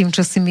 pred tým,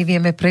 čo si my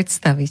vieme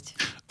predstaviť.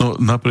 No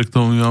napriek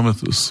tomu my máme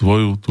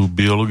svoju tú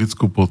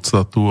biologickú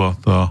podstatu a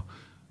tá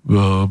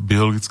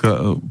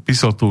biologická,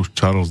 písal to už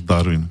Charles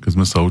Darwin, keď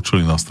sme sa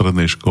učili na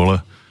strednej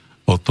škole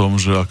o tom,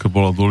 že aká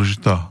bola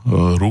dôležitá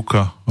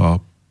ruka a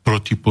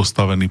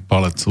protipostavený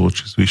palec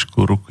voči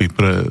zvyšku ruky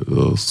pre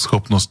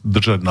schopnosť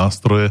držať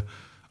nástroje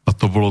a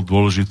to bolo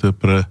dôležité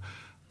pre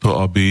to,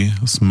 aby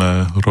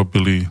sme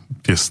robili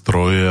tie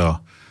stroje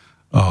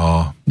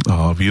a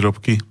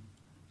výrobky.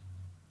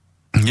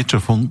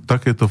 Niečo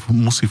takéto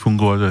musí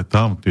fungovať aj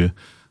tam.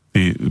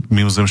 Tí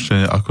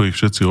mimozemšťania, ako ich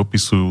všetci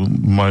opisujú,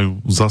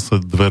 majú zase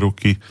dve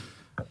ruky.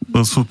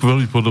 Sú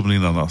veľmi podobní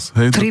na nás.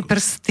 Hej? 3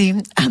 prsty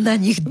a na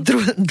nich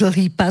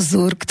dlhý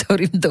pazúr,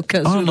 ktorým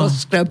dokážu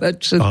rozškrabať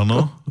všetko.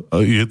 Áno,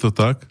 je to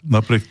tak.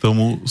 Napriek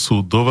tomu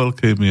sú do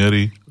veľkej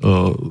miery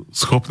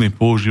schopní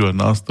používať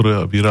nástroje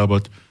a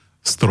vyrábať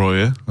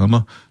stroje,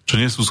 áno, čo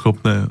nie sú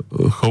schopné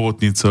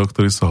chobotnice, o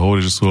ktorých sa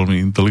hovorí, že sú veľmi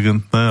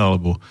inteligentné,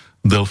 alebo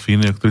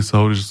delfíny, o ktorých sa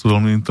hovorí, že sú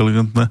veľmi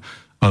inteligentné,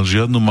 ale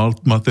žiadnu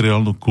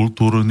materiálnu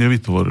kultúru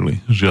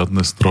nevytvorili.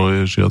 Žiadne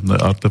stroje, žiadne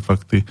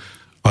artefakty,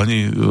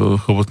 ani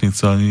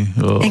chobotnice, ani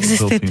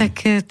existuje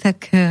také,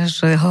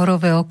 že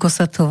Horové oko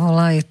sa to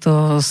volá, je to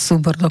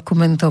súbor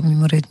dokumentov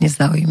mimoriadne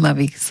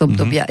zaujímavých z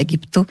obdobia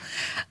Egyptu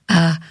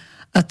a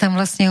tam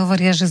vlastne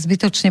hovoria, že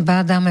zbytočne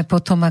bádáme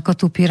potom, ako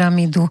tú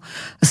pyramídu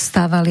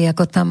stávali,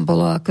 ako tam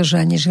bolo,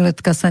 akože ani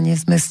žiletka sa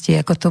nezmestí,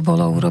 ako to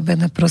bolo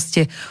urobené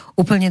proste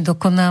úplne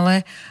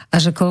dokonale a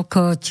že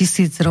koľko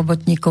 1000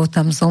 robotníkov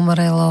tam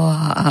zomrelo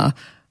a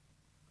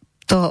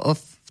to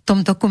v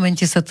tom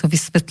dokumente sa to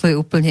vysvetľuje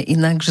úplne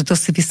inak, že to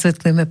si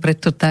vysvetlíme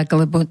preto tak,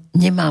 lebo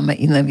nemáme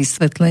iné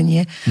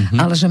vysvetlenie,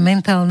 ale že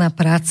mentálna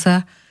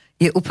práca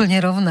je úplne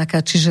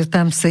rovnaká, čiže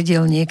tam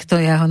sedel niekto,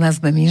 ja ho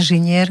nazvem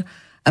inžinier,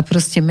 a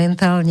proste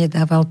mentálne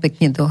dával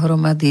pekne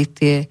dohromady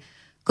tie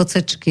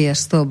kocečky,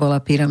 až z toho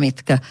bola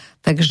pyramidka.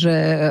 Takže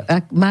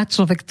ak má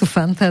človek tú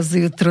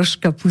fantáziu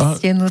troška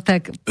pustenú,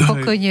 tak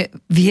pokojne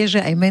vie, že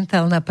aj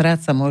mentálna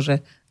práca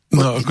môže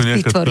ako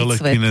nejaká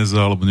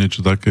telekinéza alebo niečo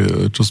také,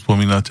 čo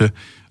spomínate.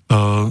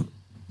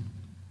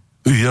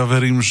 Ja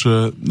verím,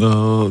 že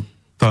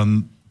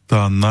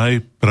tá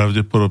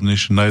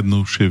najpravdepodobnejšie,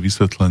 najjednoduchšie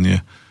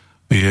vysvetlenie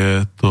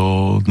je to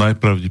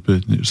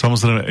najpravdepodobnejšie.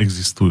 Samozrejme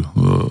existujú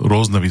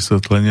rôzne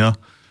vysvetlenia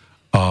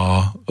a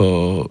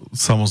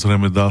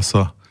samozrejme dá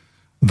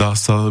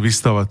sa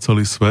vystavať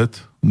celý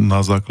svet na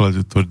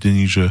základe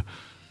tvrdení, že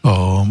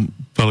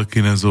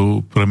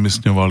telekinézov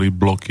premiestňovali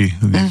bloky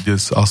niekde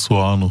z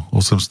Asuánu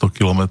 800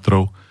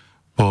 kilometrov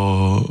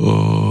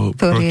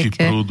proti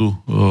prúdu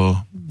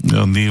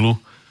Nílu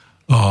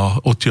a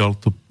odtiaľ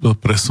to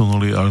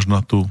presunuli až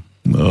na tú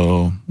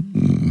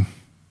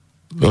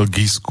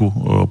Gísku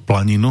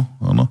planinu,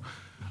 áno.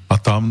 A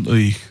tam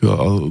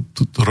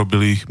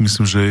robili ich,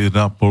 myslím, že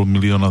 1,5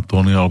 milióna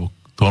tóny, alebo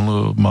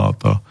tón má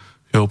tá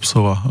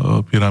Cheopsova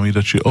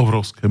pyramída, čiže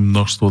obrovské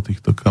množstvo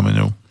týchto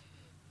kameňov.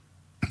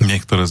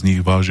 Niektoré z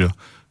nich vážia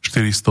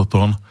 400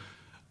 tón,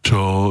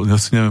 čo ja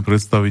si neviem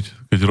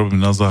predstaviť, keď robím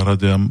na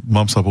záhrade a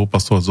mám sa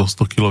popasovať so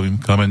 100-kilovým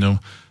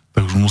kameňom,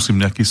 tak už musím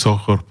nejaký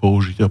sochor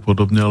použiť a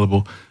podobne,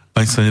 lebo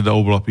ani sa nedá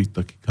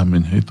oblapiť taký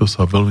kameň. Hej, to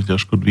sa veľmi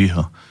ťažko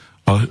dvíha.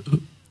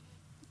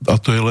 A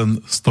to je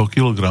len 100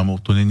 kg,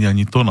 to nie je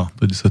ani tona,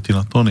 to je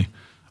 10 tony.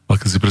 Ale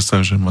keď si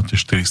predstavím, že máte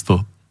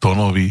 400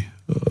 tonový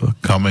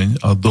kameň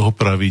a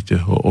dopravíte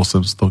ho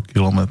 800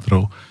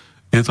 kilometrov,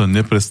 je to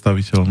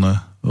nepredstaviteľné.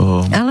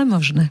 Ale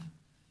možné.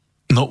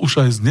 No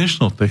už aj s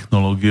dnešnou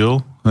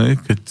technológiou,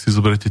 keď si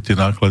zoberiete tie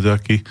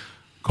náklaďaky,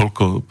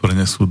 koľko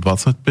prenesú?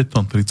 25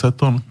 tón, 30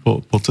 tón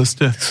po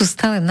ceste? Sú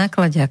stále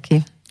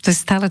náklaďaky. To je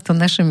stále to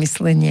naše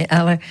myslenie,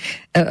 ale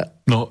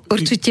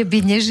určite by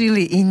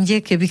nežili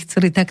inde, keby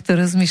chceli takto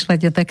rozmýšľať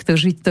a takto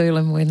žiť, to je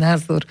len môj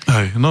názor.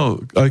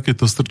 Aj keď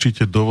to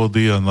strčíte do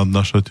vody a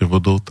nadnášate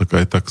vodou, tak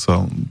aj tak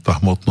sa tá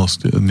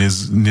hmotnosť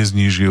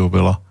nezníži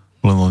oveľa,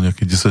 len o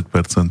nejakých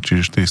 10%,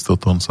 čiže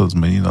 400 tón sa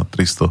zmení na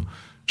 360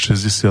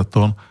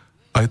 tón.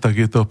 Aj tak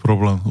je to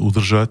problém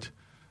udržať.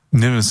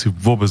 Neviem si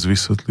vôbec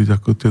vysvetliť,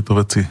 ako tieto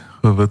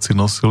veci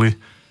nosili.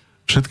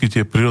 Všetky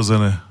tie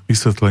prirodzené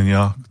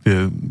vysvetlenia,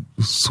 kde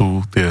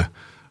sú tie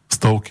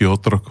stovky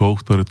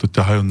otrokov, ktoré to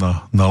ťahajú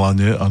na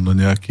lane a na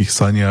nejakých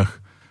saniach,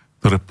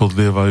 ktoré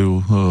podlievajú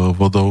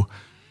vodou,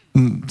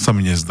 sa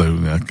mi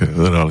nezdajú nejaké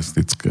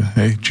realistické.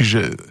 Hej? Čiže,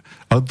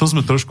 ale to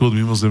sme trošku od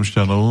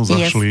mimozemšťanov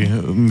zašli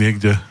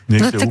niekde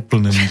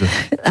úplne inde.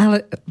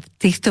 Ale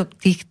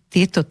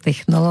tieto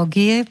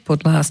technológie,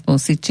 podľa aspoň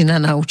Sičina,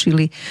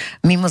 naučili,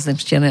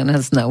 mimozemšťania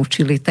nás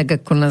naučili,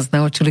 tak ako nás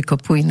naučili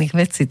kopu iných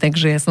vecí,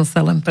 takže ja som sa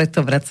len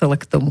preto vracala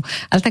k tomu.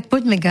 Ale tak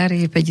poďme k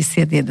Area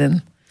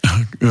 51.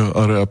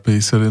 Area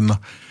 51.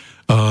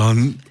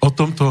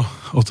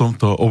 O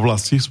tomto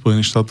oblasti v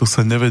Spojených štátoch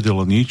sa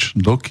nevedelo nič,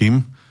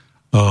 dokým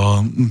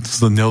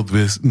sa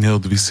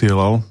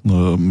neodvysielal,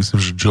 myslím,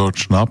 že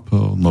George Knapp,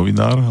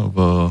 novinár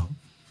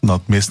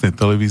na miestnej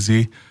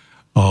televízii,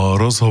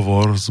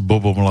 rozhovor s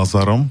Bobom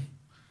Lazarom,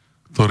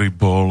 ktorý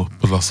bol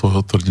podľa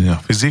svojho tvrdenia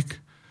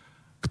fyzik,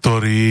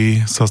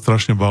 ktorý sa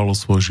strašne bál o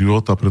svoj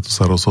život a preto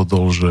sa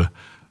rozhodol, že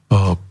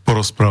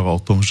porozpráva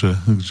o tom, že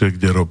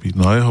kde robí.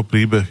 No a jeho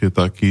príbeh je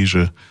taký,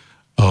 že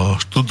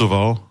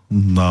študoval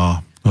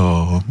na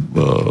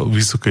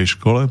vysokej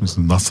škole,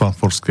 myslím na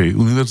Stanfordskej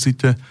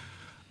univerzite,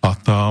 a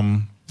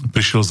tam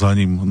prišiel za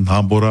ním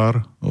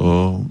náborár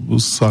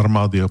z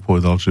armády a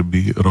povedal, že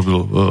by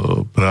robil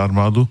pre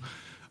armádu.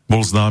 Bol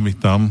známy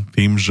tam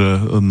tým, že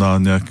na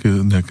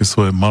nejaké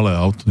svoje malé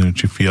auto, neviem,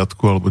 či Fiatku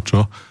alebo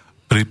čo,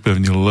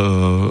 pripevnil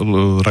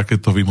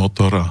raketový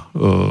motor a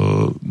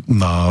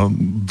na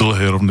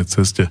dlhej rovnej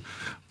ceste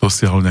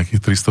dosiahol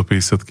nejakých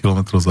 350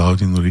 km za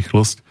hodinu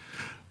rýchlosť.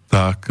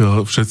 Tak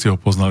všetci ho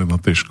poznali na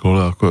tej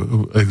škole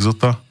ako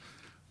exota.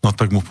 No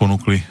tak mu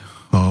ponúkli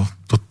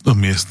to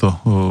miesto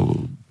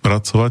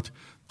pracovať.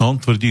 No on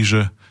tvrdí,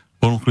 že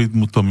ponúkli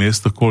mu to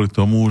miesto kvôli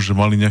tomu, že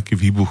mali nejaký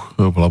výbuch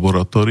v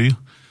laboratóriu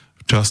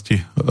v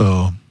časti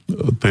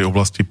tej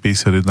oblasti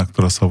 51,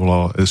 ktorá sa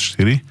volala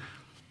S4.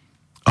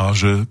 A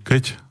že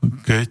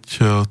keď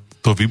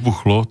to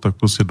vybuchlo, tak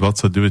proste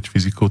 29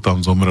 fyzikov tam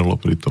zomrelo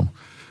pri tom.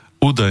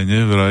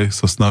 Údajne vraj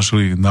sa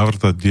snažili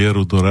navrtať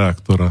dieru do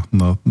reaktora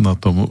na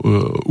tom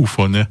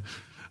ufone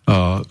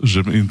a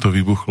že im to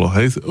vybuchlo.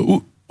 Hej,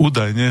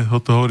 údajne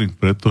ho to hovorím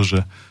preto,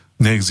 že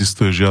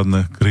neexistuje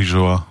žiadne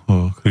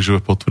krížové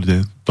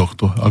potvrdenie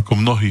tohto, ako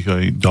mnohých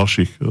aj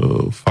ďalších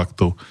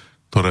faktov,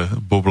 ktoré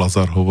Bob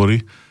Lazar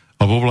hovorí.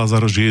 A Bob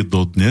Lazar žije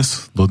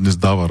dodnes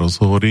dáva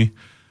rozhovory,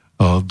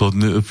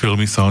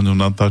 filmy sa o ňom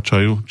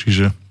natáčajú,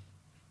 čiže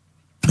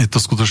je to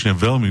skutočne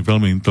veľmi,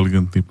 veľmi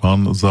inteligentný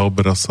pán,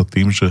 zaoberá sa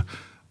tým, že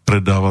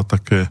predáva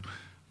také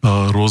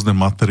rôzne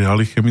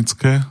materiály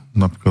chemické,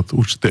 napríklad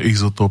určité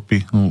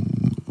izotopy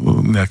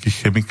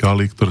nejakých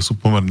chemikálií, ktoré sú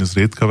pomerne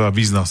zriedkavé a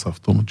vyzná sa v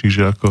tom.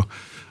 Čiže ako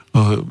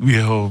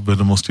jeho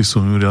vedomosti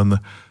sú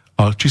mimoriadne.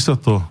 Ale či sa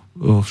to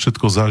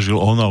všetko zažil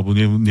on, alebo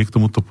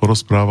niekto mu to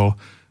porozprával,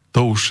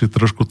 to už je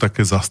trošku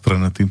také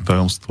zastrené tým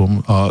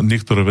tajomstvom a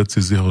niektoré veci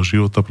z jeho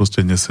života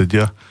proste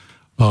nesedia.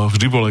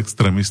 Vždy bol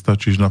extrémista,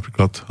 čiže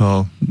napríklad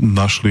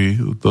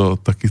našli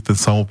taký ten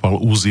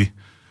samopal Uzi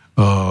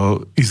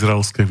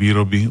izraelské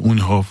výroby u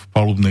ňoho v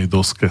palubnej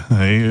doske,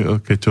 hej,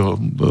 keď ho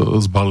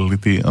zbalili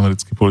tí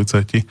americkí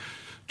policajti.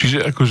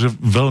 Čiže akože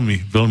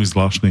veľmi, veľmi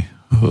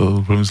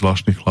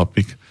zvláštny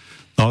chlapík.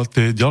 No ale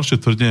tie ďalšie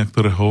tvrdenia,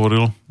 ktoré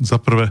hovoril,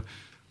 za prvé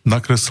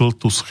nakreslil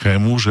tú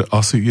schému, že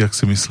asi, jak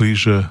si myslí,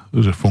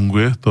 že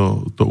funguje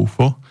to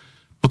UFO.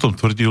 Potom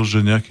tvrdil,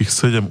 že nejakých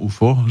 7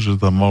 UFO, že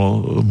tam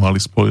mali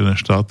Spojené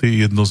štáty,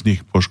 jedno z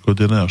nich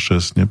poškodené a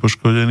 6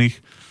 nepoškodených.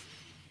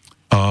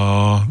 A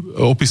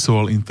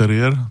opisoval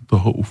interiér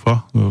toho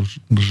UFA,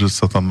 že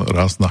sa tam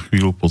raz na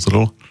chvíľu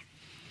pozrel.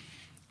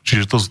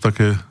 Čiže to sú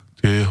také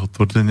tie jeho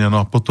tvrdenia. No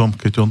a potom,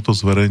 keď on to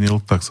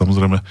zverejnil, tak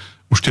samozrejme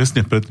už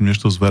tesne predtým,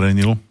 než to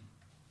zverejnil,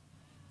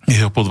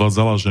 jeho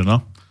podvádzala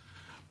žena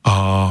a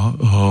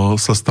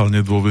sa stal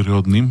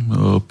nedôveryhodným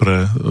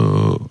pre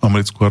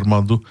americkú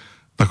armádu,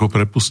 tak ho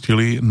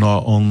prepustili, no a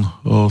on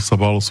sa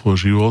bál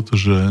svoj život,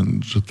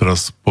 že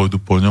teraz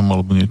pôjdu po ňom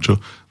alebo niečo,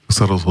 tak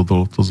sa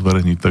rozhodol to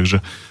zverejniť. Takže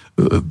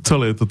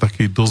celé je to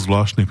taký dosť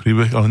zvláštny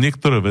príbeh, ale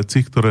niektoré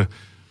veci, ktoré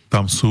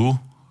tam sú,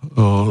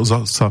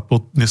 sa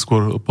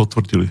neskôr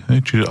potvrdili. Hej?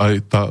 Čiže aj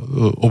tá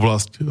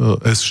oblasť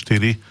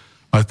S4,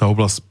 aj tá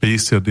oblasť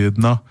 51,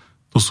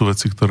 to sú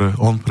veci, ktoré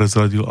on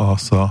prezradil a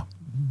sa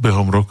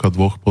behom roka,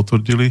 dvoch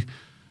potvrdili.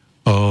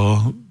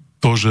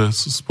 To, že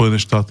Spojené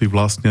štáty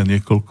vlastnia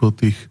niekoľko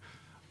tých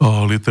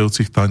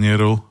lietajúcich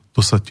tanierov, to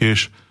sa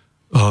tiež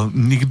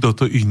nikto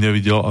to ich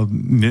nevidel a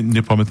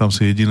nepamätám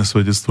si jediné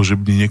svedectvo, že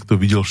by niekto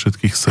videl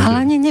všetkých 7.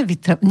 Ale ani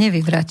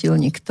nevyvrátil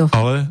nikto.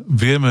 Ale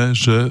vieme,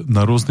 že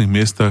na rôznych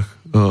miestach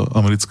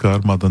americká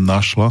armáda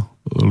našla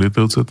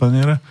lietajúce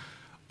taniere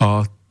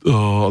a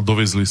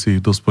dovezli si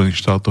ich do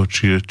Spojených štátov,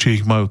 či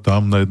ich majú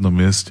tam na jednom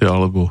mieste,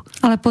 alebo...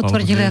 Ale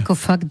potvrdili ako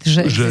fakt,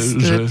 že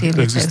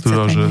existujú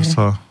a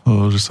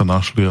že sa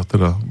našli a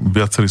teda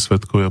viacerí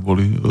svedkovia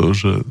boli,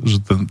 že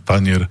ten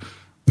tanier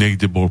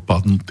niekde bol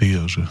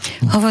padnutý a že...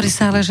 Hovorí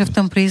sa ale, že v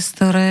tom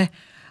priestore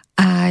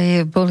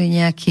aj boli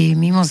nejakí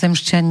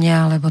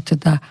mimozemšťania, alebo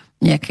teda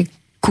nejaké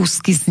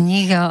kúsky z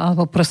nich,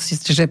 alebo proste,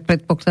 že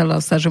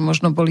predpokladalo sa, že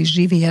možno boli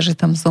živí a že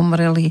tam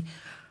zomreli.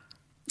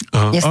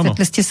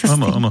 Nestretli ste sa s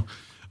tým? Áno.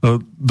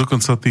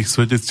 Dokonca tých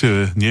svedectiev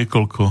je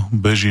niekoľko,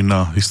 beží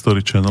na History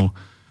Channel,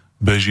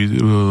 beží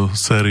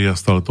séria,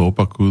 stále to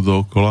opakujú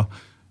dookola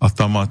a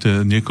tam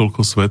máte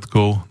niekoľko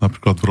svedkov,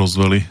 napríklad v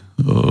Roswelli.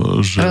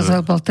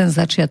 Roswell bol ten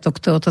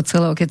začiatok tohoto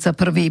celého, keď sa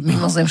prvý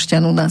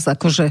mimozemšťan u nás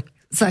akože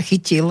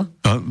zachytil.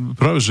 A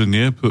práve, že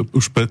nie.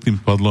 Už predtým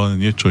padlo aj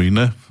niečo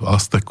iné v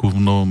Azteku v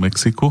Novom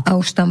Mexiku. A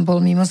už tam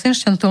bol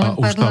mimozemšťan?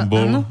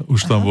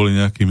 Už tam boli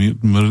nejakí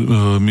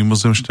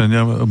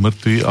mimozemšťania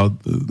mŕtvi a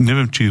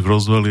neviem, či v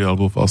Roswelli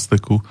alebo v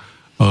Azteku.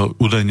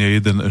 Údajne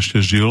jeden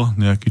ešte žil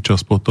nejaký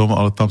čas potom,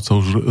 ale tam sa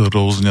už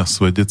rôznia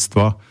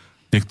svedectva.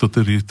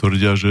 Niektorí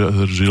tvrdia,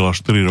 že žil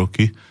až 4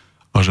 roky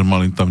a že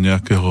mali tam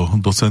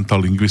nejakého docenta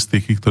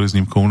lingvistiky, ktorý s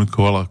ním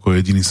komunikoval, ako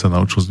jediný sa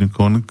naučil s ním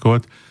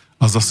komunikovať.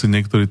 A zase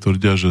niektorí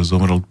tvrdia, že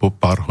zomrel po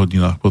pár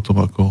hodinách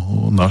potom, ako ho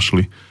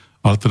našli.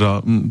 Ale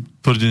teda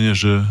tvrdenie,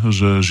 že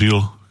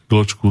žil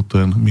chvíľočku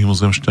ten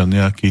mimozemšťan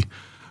nejaký,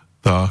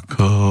 tak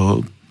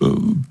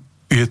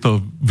je to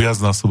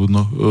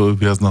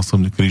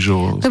viacnásobne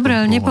krížovo. Dobre,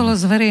 ale nebolo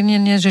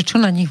zverejnené, že čo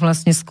na nich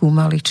vlastne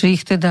skúmali. Či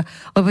ich teda,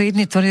 lebo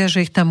jedni tvrdia,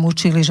 že ich tam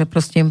mučili, že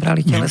proste im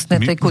brali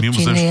telesné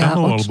tekutiny.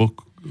 Alebo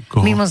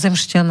koho?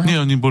 Mimozemšťana. Nie,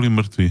 oni boli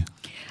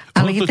mŕtvi.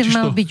 Ale jeden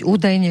mal byť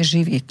údajne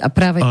živý. A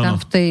práve áno, tam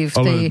v tej...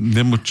 Ale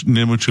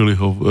nemučili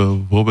ho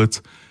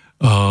vôbec.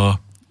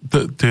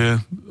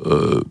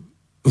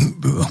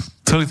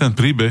 Celý ten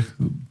príbeh,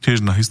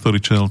 tiež na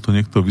History Channel to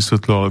niekto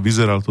vysvetlil, ale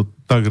vyzeral to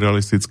tak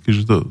realisticky,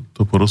 že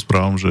to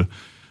porozprávam, že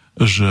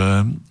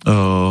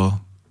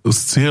s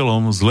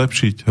cieľom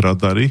zlepšiť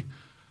radary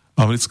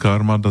americká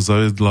armáda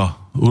zaviedla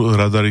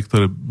radary,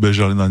 ktoré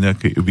bežali na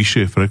nejakej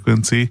vyššej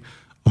frekvencii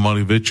a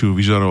mali väčšiu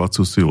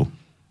vyžarovaciu silu.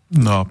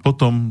 No a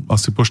potom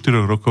asi po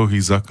 4 rokoch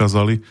ich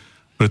zakázali,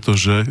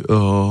 pretože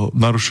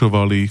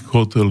narušovali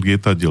chod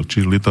lietadiel,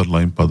 či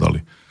lietadla im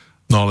padali.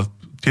 No ale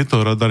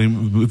tieto radary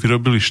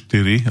vyrobili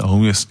 4 a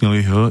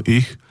umiestnili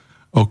ich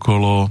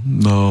okolo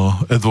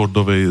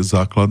Edwardovej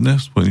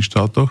základne v Spojených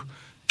štátoch,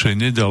 čo je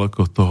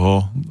nedaleko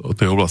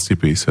tej oblasti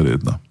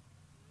 51.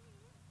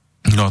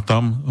 No a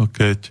tam,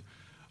 keď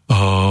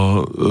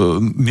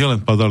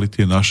nielen padali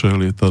tie naše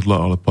lietadla,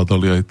 ale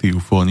padali aj tí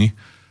ufóni,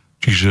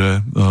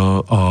 čiže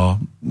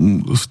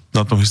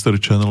na tom History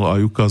Channel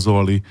aj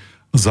ukazovali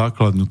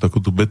základňu, takú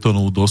tú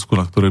betónovú dosku,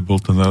 na ktorej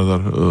bol ten radar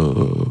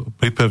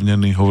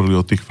pripevnený, hovorili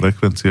o tých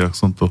frekvenciách,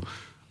 som to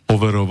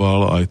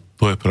overoval, aj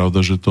to je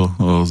pravda, že to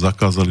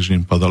zakázali, že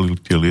im padali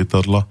tie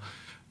lietadla.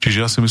 Čiže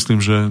ja si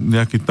myslím, že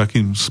nejakým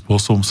takým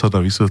spôsobom sa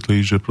dá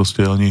vysvetliť, že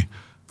proste oni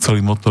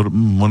chceli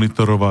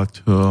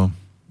monitorovať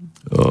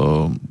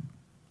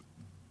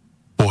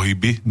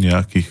pohyby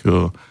nejakých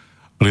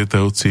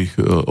lietajúcich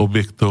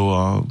objektov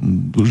a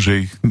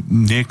že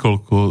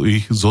niekoľko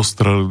ich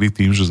zostrelili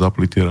tým, že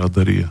zapli tie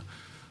radary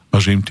a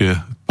že im tie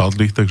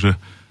padli, takže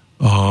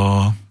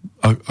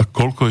a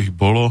koľko ich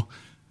bolo,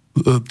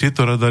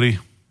 tieto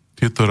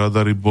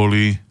radary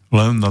boli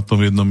len na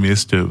tom jednom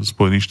mieste v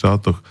Spojených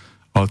štátoch,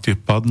 ale tie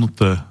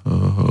padnuté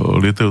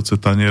lietajúce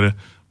taniere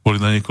boli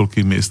na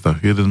niekoľkých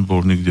miestach. Jeden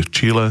bol niekde v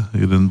Čile,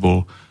 jeden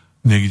bol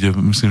niekde,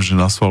 myslím, že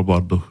na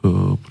Svalbardoch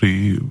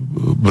pri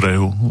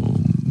brehu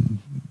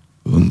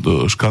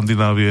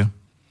Škandinávie.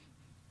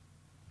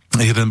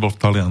 Jeden bol v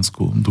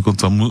Taliansku,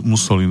 dokonca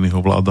Mussolini ho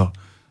vláda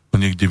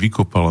niekde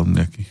vykopal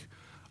nejakých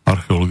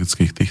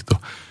archeologických týchto.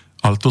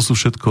 Ale to sú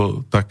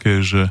všetko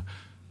také, že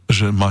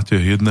máte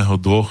jedného,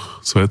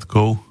 dvoch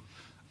svedkov.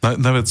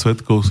 Najviac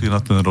svedkov je na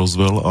ten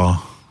Roswell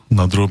a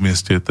na druhom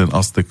mieste je ten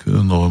Aztek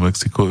Nové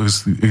Mexiko.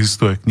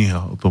 Existuje aj kniha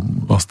o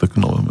tom Aztek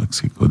Nové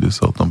Mexiko, kde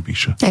sa o tom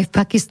píše. Aj v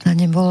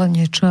Pakistane bolo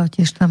niečo a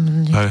tiež tam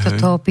niekto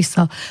to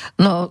opísal.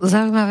 No,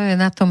 zaujímavé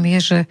na tom je,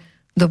 že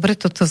dobre,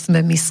 toto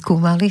sme my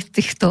skúmali,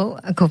 týchto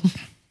ako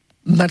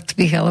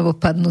mŕtvych alebo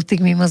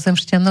padnutých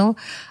mimozemšťanov,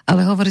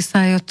 ale hovorí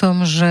sa aj o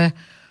tom, že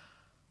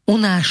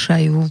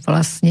unášajú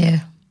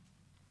vlastne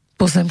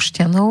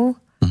pozemšťanov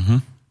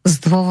z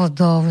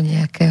dôvodov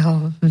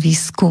nejakého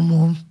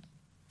výskumu.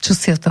 Čo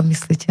si o tom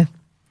myslíte?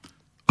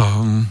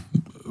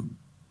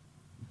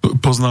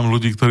 Poznám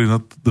ľudí, ktorí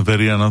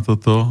veria na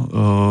toto.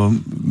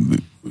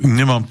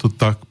 Nemám to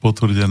tak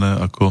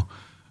potvrdené ako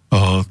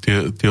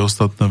tie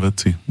ostatné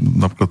veci.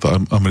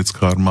 Napríklad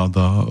americká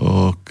armáda,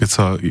 keď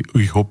sa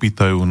ich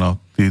opýtajú na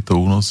tieto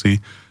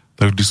únosy,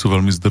 tak vždy sú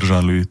veľmi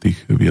zdržanliví v tých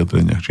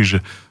vyjadreniach. Čiže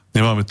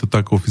nemáme to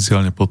tak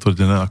oficiálne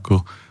potvrdené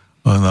ako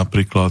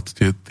napríklad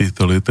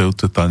tieto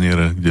lietajúce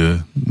taniere, kde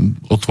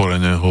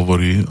otvorene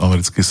hovorí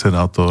americký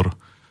senátor,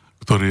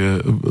 ktorý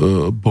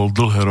bol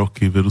dlhé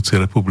roky vedúci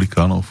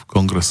republikánov v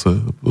kongrese,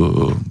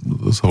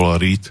 sa volá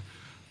Reed,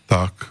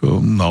 tak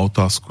na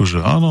otázku,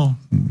 že áno,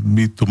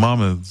 my tu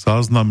máme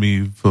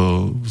záznamy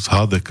z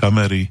HD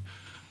kamery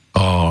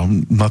a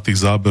na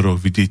tých záberoch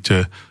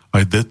vidíte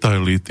aj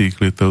detaily tých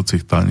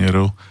lietajúcich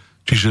tanierov.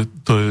 Čiže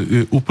to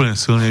je úplne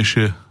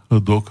silnejšie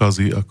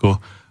dôkazy ako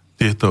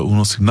tieto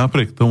únosy.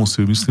 Napriek tomu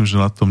si myslím,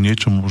 že na tom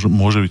niečo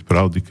môže byť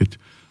pravdy,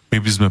 keď my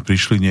by sme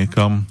prišli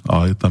niekam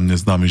a je tam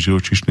neznámy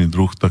živočíšny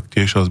druh, tak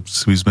tiež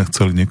by sme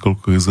chceli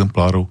niekoľko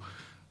exemplárov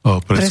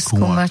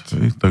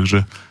preskúmať.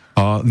 Takže, a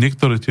A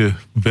niektoré tie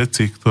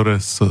veci,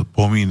 ktoré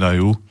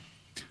spomínajú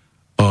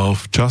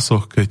v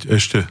časoch, keď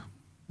ešte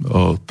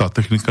tá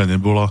technika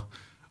nebola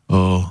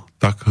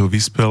tak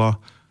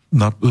vyspelá,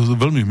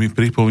 veľmi mi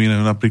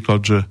pripomínajú napríklad,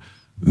 že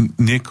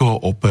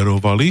niekoho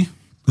operovali,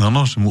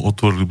 že mu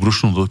otvorili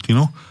brušnú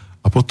dutinu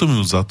a potom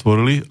ju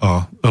zatvorili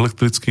a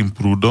elektrickým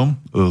prúdom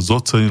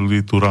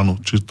zocenili tú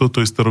ranu. Čiže toto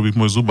isté robí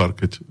môj zubár,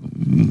 keď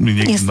mi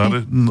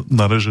niekto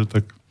nareže,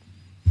 tak...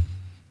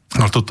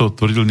 Ale toto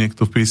tvrdil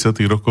niekto v 50.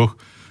 rokoch,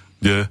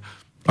 kde,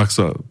 ak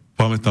sa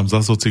pamätám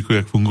za sociku,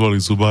 jak fungovali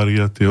zubári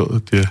a tie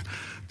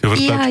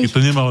vrtačky,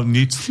 to nemalo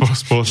nič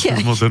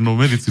spoločné s modernou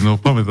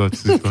medicínou. Pamätáte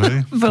si to,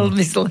 hej?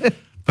 Veľmi zle.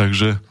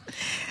 Takže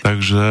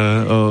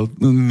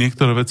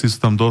niektoré veci sú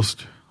tam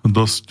dosť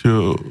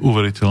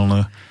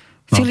uveriteľné.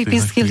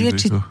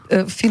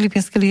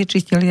 Filipínski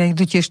liečitelia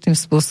idú tiež tým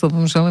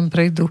spôsobom, že len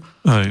prejdú.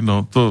 Hej,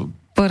 no to...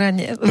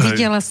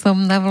 Videla som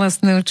na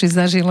vlastné oči,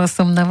 zažila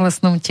som na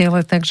vlastnom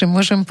tele, takže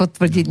môžem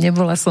potvrdiť,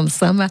 nebola som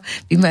sama.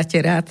 Vy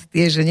máte rád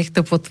tie, že nech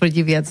to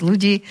potvrdí viac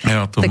ľudí.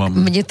 Ja to tak mám.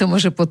 Mne to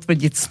môže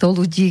potvrdiť 100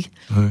 ľudí,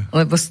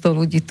 lebo 100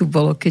 ľudí tu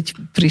bolo, keď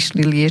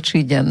prišli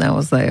liečiť a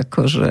naozaj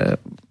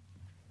akože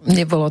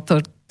nebolo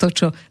to,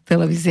 čo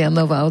televízia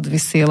Nová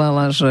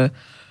odvysielala, že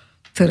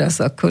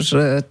teraz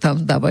akože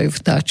tam dávajú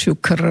vtáčiu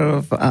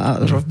krv a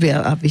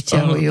robia a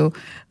vyťahujú.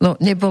 No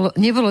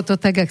nebolo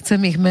to tak, ak chcem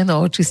ich meno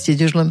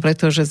očistiť už len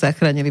preto, že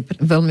zachránili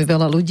veľmi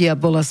veľa ľudí a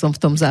bola som v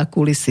tom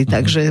zákulisí,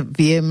 takže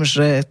viem,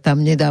 že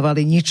tam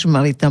nedávali nič,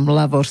 mali tam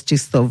lavor s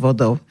čistou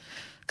vodou,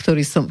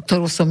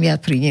 ktorú som ja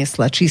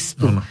priniesla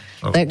čistú.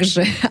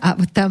 Takže a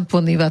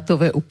tampony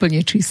vatové úplne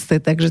čisté,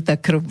 takže tá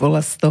krv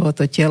bola z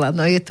tohoto tela.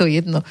 No je to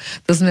jedno,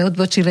 to sme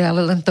odbočili,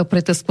 ale len to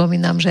preto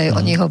spomínam, že aj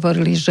oni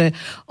hovorili, že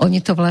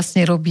oni to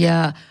vlastne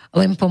robia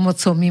len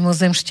pomocou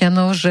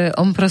mimozemšťanov, že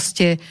on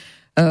proste,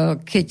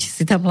 keď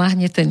si tam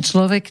láhne ten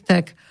človek,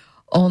 tak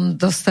on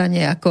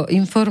dostane ako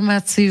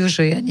informáciu,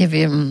 že ja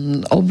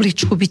neviem,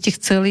 obličku by ti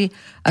chceli,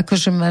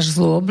 akože máš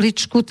zlú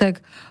obličku, tak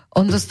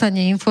on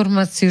dostane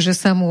informáciu, že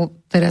sa mu,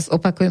 teraz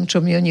opakujem,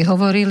 čo mi oni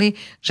hovorili,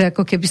 že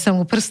ako keby sa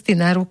mu prsty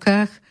na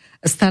rukách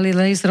stali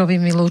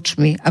laserovými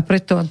lúčmi a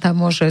preto on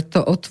tam môže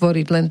to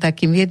otvoriť len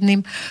takým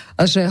jedným,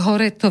 že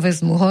hore to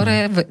vezmu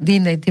hore,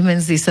 v inej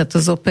dimenzii sa to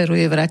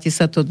zoperuje, vráti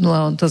sa to dnu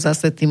a on to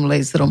zase tým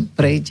laserom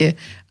prejde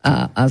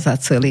a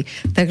zacelí.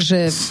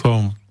 Takže...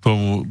 Som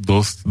tomu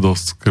dosť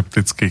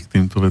skeptický k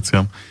týmto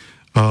veciam.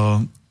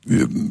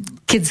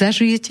 Keď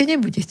zažijete,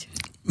 nebudete.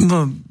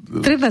 No,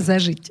 treba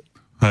zažiť.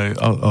 Hej,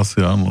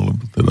 asi áno, lebo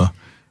teda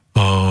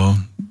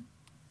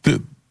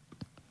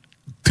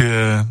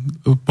tie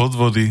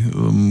podvody,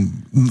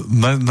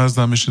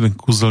 najznámejší ten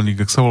kúzelník,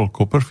 ak sa volal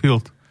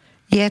Copperfield.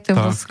 Je to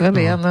bol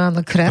skvelý,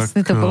 áno,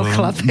 krásny to bol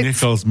chlapec.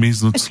 Nechal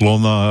zmiznúť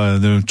slona a ja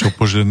neviem čo,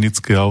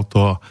 požiarnické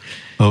auto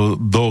a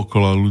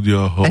dookola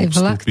ľudia ho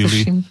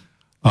obstúpili.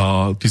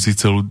 A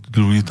tisíce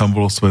ľudí tam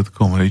bolo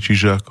svedkom, hej,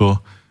 čiže ako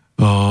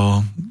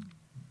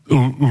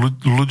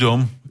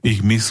ľuďom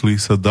ich mysli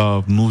sa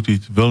dá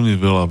vnútiť veľmi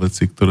veľa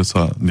vecí, ktoré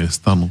sa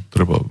nestanú.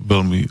 Treba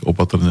veľmi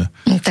opatrne.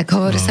 Tak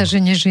hovorí sa,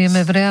 že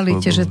nežijeme v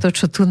realite, že to,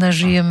 čo tu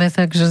nažijeme,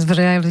 takže v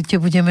realite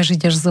budeme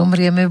žiť, až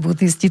zomrieme.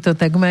 Buddhisti to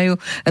tak majú.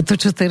 A to,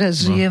 čo teraz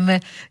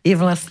žijeme, je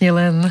vlastne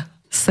len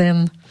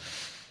sen.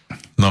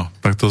 No,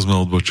 tak to sme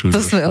odbočili.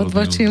 To sme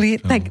odbočili.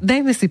 Tak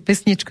dajme si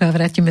pesničku a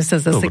vrátime sa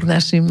zase k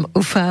našim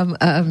ufám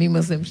a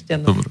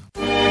mimozemšťanom. Dobre.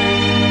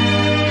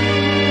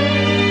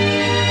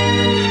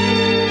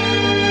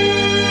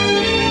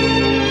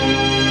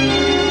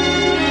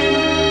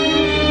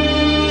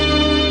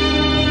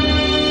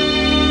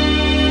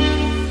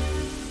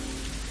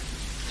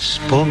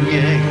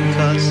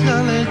 Vzpomnienka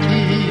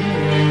zaletí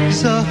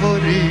za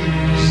hory,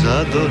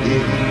 za doly,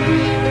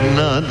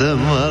 nad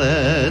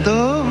malé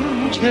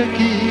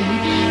domčeky,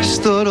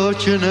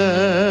 storočné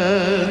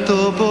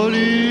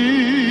topoly,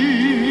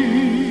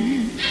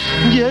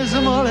 kde z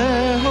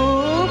malého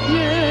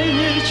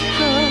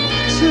pienečka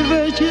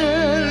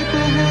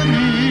svetielko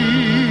horí.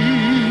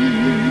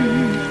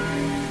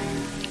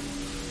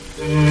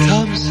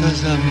 Tam sa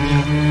za mňa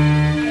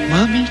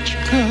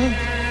mamička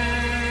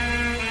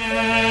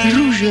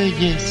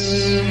rúženec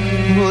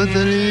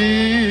modlí.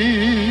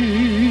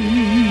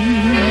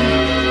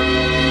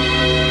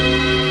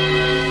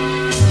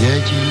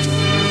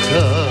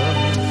 Dedinka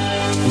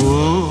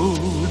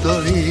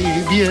údolí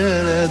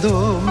biele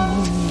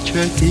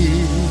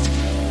domčeky,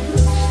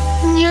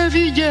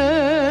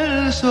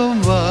 nevidel som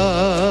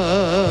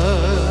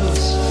vás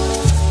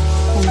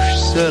už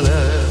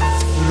celé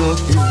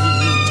roky.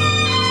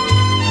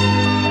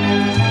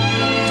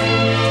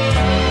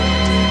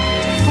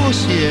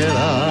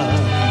 Posielam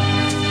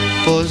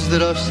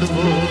pozdrav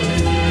svoj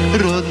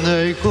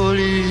rodnej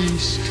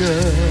kolíske,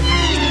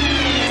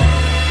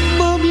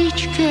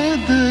 mamičke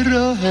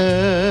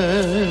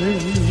drahej,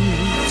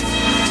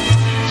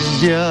 z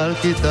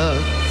diaľky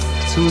tak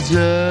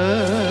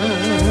cudzej.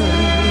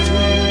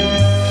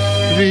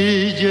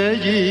 Vy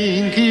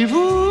dedinky v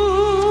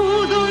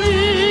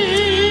údolí,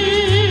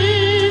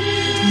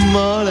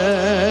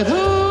 malé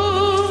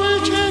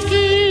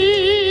domčeky,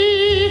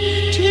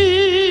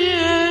 čie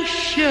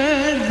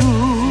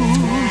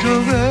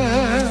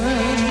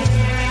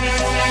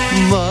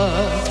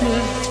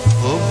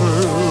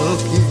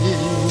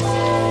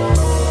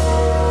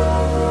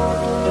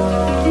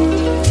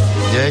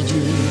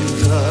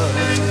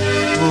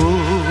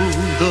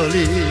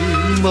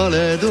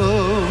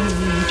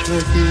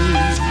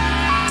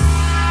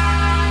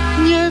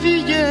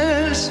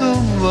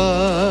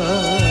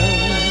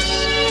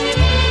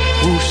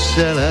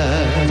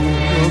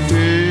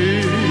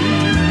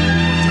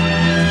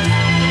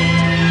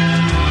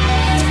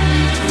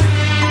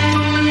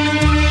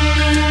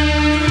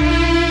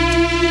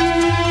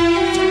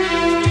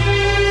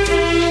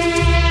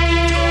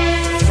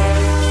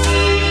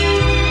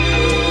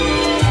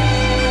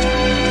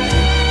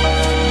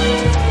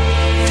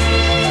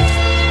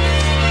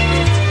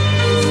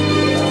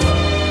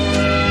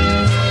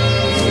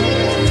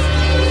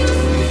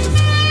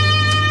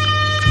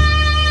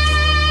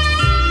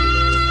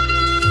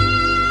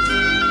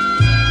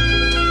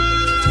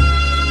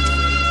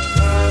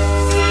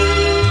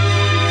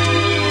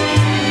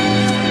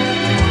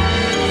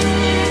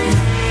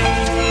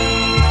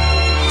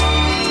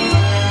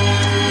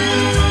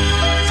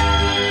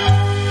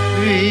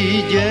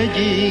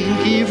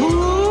Dedinky v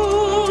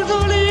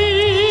údolí,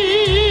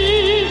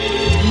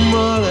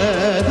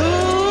 malé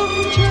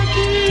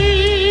domčeky,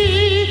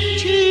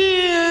 či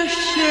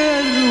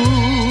ešte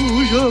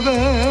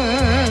rúžové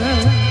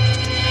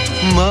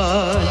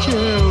máte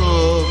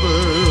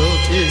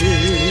obloky.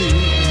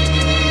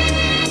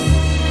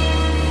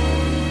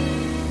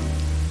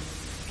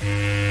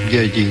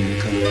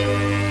 Dedinka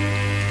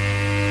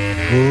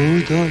v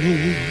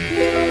údolí,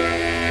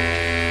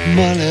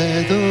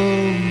 malé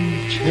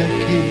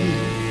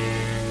domčeky,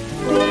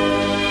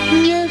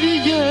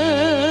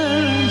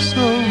 nevidel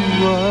som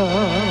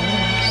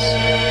vás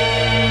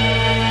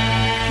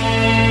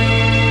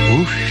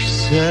už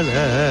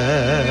celé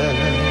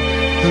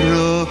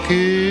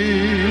roky.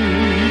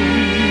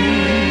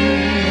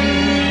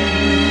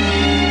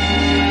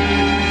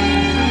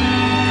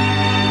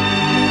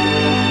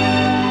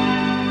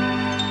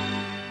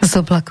 Z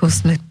oblakov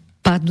sme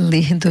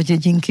padli do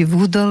dedinky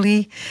v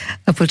údolí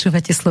a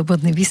počúvate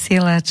Slobodný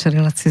vysielač,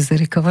 reláciu s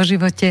Erikou o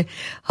živote.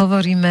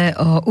 Hovoríme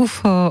o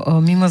UFO,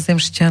 o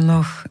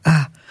mimozemšťanoch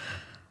a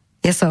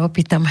ja sa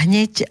opýtam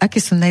hneď,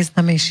 aké sú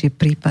najznámejšie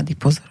prípady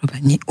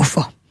pozorovaní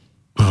UFO?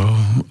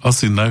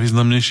 Asi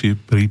najvýznamnejší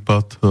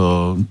prípad,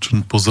 čo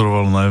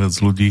pozoroval najviac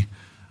ľudí,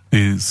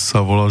 sa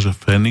volá, že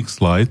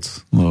Phoenix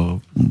Lights,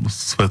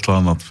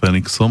 svetlá nad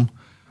Phoenixom.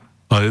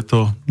 A je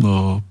to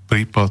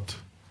prípad,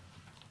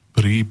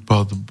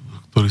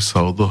 ktorý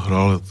sa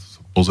odohral, ja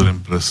pozriem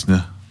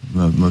presne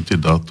na tie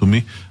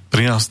dátumy,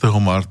 13.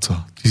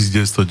 marca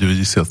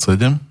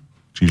 1997,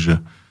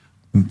 čiže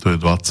to je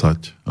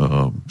 24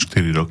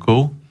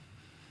 rokov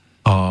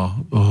a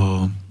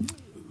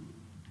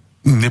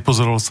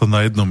nepozoroval sa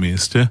na jednom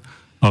mieste,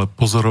 ale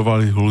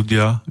pozorovali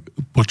ľudia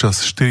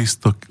počas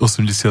 480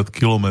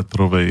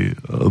 kilometrovej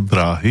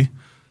dráhy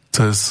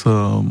cez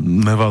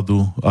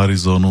Nevadu,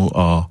 Arizonu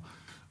a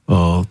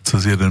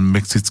cez jeden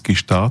mexický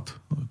štát,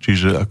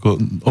 čiže ako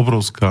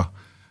obrovská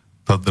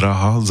tá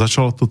dráha.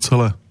 Začalo to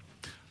celé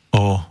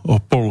o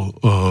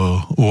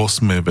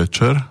 7:30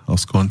 večer a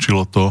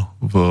skončilo to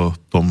v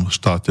tom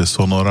štáte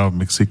Sonora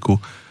v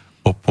Mexiku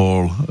o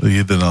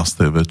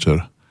 10:30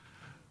 večer.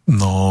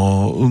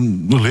 No,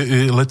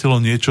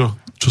 letelo niečo,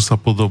 čo sa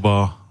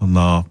podobá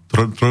na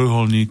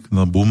trojuholník,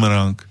 na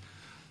boomerang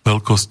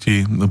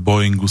veľkosti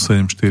Boeingu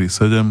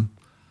 747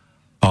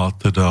 a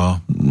teda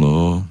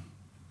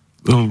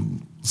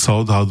sa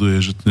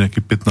odhaduje, že to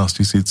nejakých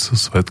 15 000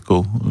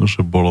 svedkov,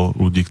 že bolo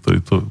ľudí,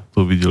 ktorí to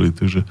videli,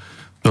 takže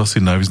to je asi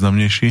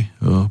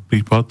najvýznamnejší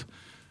prípad.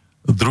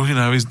 Druhý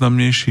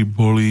najvýznamnejší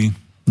boli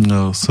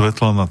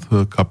svetla nad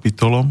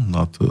Kapitolom,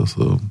 nad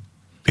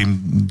tým,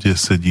 kde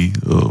sedí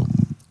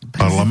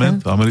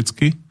parlament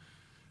americký.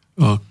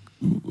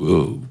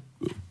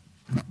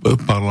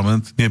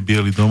 Parlament, nie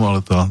Bielý dom,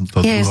 ale tá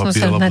druhá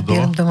biela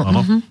budova.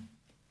 Áno.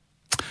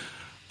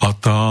 A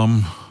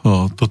tam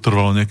to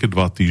trvalo nejaké 2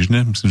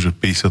 týždne, myslím, že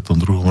v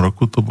 52.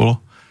 roku to bolo.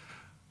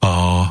 A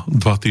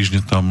 2 týždne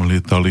tam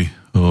lietali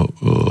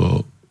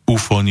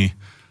ufoni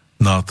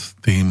nad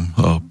tým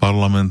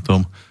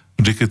parlamentom.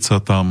 Vždy, keď sa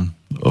tam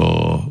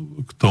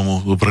k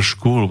tomu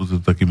vršku, lebo to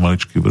je taký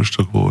maličký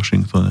vrštok vo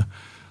Washingtone,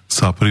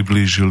 sa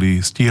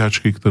priblížili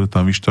stíhačky, ktoré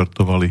tam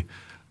vyštartovali,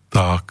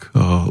 tak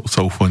sa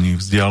ufoni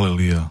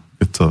vzdialili a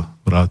keď sa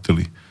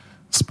vrátili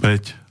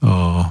späť,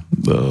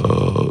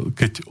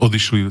 keď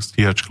odišli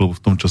stíhačky, lebo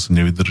v tom čase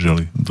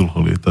nevydržali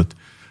dlho lietať,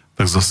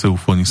 tak zase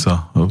ufoni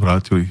sa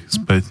vrátili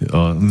späť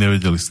a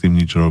nevedeli s tým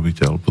nič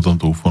robiť, ale potom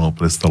to ufonov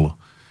prestalo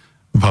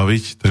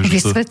baviť.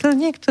 Vysvetlil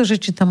niekto,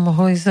 že či tam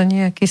mohlo ísť za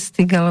nejaký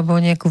styk alebo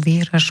nejakú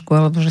výhražku,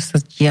 alebo že sa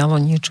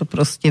dialo niečo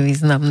proste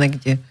významné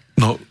kde?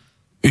 No,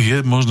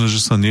 je možné,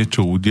 že sa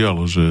niečo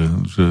udialo, že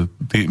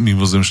tí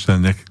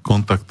mimozemšťania nejaké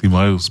kontakty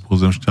majú s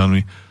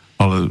pozemšťanmi,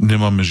 ale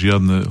nemáme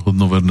žiadne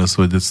hodnoverné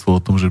svedectvo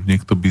o tom, že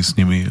niekto by s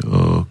nimi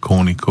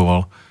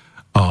komunikoval.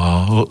 A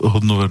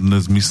hodnoverné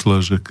v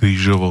zmysle, že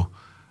krížovo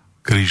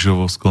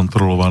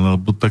skontrolované,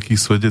 lebo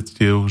takých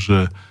svedectiev,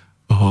 že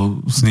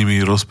s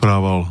nimi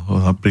rozprával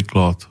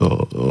napríklad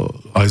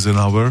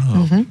Eisenhower,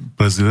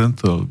 prezident,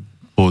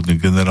 pôvodne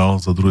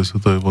generál za druhej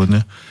svetovej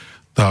vojne,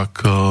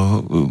 tak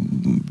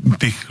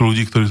tých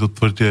ľudí, ktorí to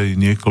tvrdia, je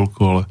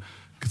niekoľko, ale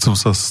keď som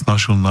sa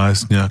snažil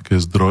nájsť nejaké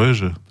zdroje,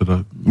 že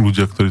teda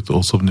ľudia, ktorí to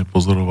osobne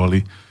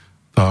pozorovali,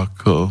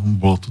 tak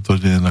bolo to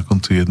tvrdenie na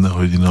konci jedného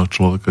jediného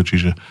človeka,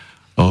 čiže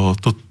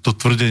to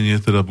tvrdenie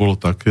teda bolo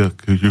také,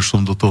 keď už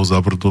som do toho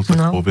zabrdol, tak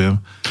poviem,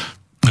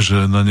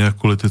 že na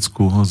nejakú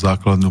leteckú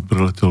základňu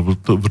priletel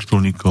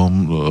vrtuľníkom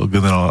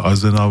generál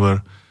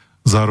Eisenhower,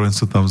 zároveň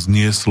sa tam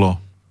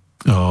znieslo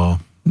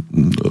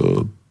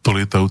to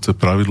lietajúce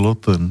pravidlo,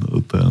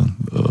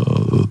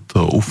 to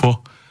UFO,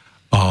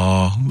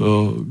 a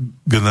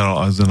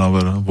generál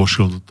Eisenhower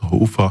vošiel do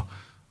toho UFA,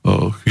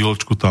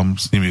 chvíľočku tam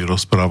s nimi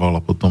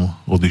rozprával a potom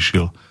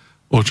odišiel.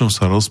 O čom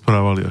sa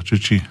rozprávali a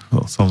či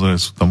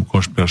samozrejme sú tam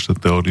konšpiračné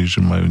teórie,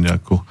 že majú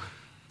nejakú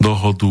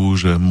dohodu,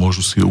 že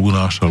môžu si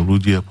unášať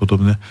ľudí a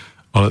podobne,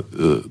 ale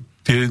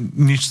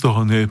nič z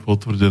toho nie je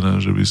potvrdené,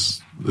 že by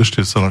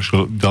ešte sa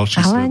našiel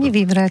ďalší svet. Ale ani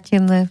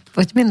vyvrátené.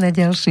 Poďme na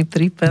ďalší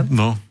prípad.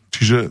 No,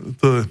 čiže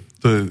to je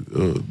to je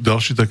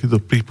ďalší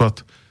takýto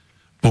prípad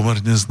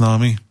pomerne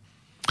známy.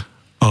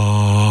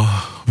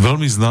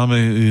 Veľmi známe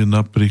je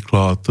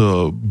napríklad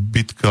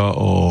bitka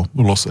o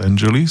Los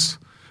Angeles.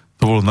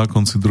 To bolo na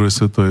konci druhej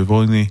svetovej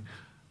vojny,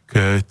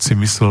 keď si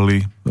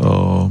mysleli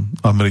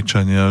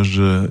Američania,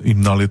 že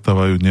im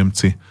nalietávajú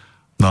Nemci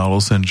na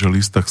Los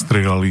Angeles, tak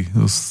strieľali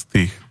z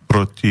tých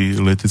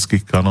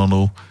protileteckých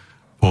kanónov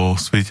po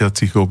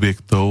svietiacich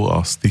objektov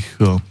a z tých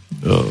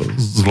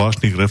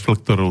zvláštnych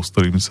reflektorov, s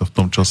ktorými sa v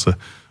tom čase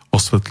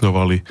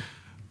osvetľovali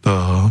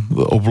tá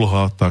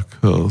obloha, tak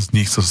z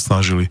nich sa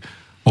snažili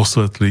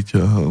osvetliť.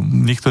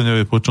 Nikto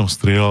nevie, po čom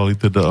strieľali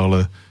teda, ale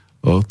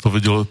to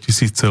vedelo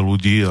tisíce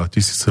ľudí a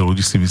tisíce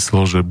ľudí si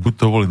myslelo, že buď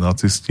to boli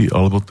nacisti,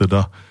 alebo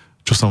teda,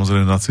 čo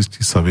samozrejme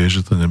nacisti sa vie,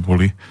 že to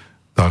neboli,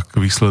 tak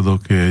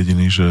výsledok je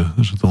jediný,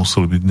 že to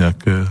museli byť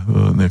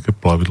nejaké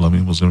plavidla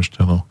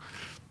mimozemšťanov.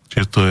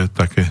 Čiže to je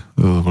také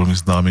veľmi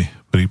známy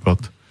prípad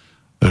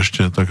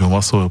ešte takého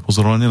masového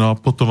pozorovania. No a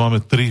potom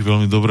máme 3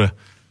 veľmi dobré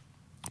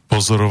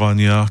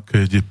pozorovania,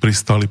 keď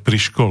pristali pri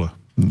škole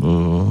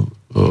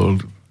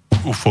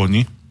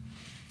ufóni.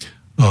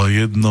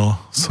 Jedno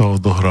sa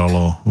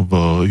odohralo v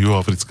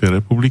Juhoafrickej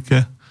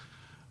republike,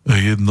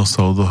 jedno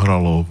sa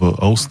odohralo v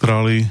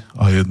Austrálii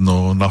a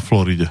jedno na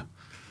Floride.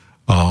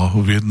 A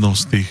v jednom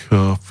z tých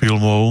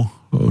filmov,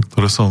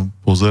 ktoré som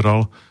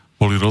pozeral,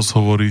 boli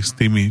rozhovory s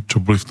tými,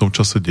 čo boli v tom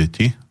čase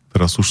deti.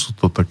 Teraz už sú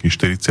to takí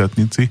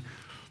 40-tníci.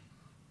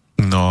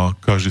 No a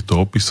každý to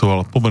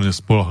opisoval pomerne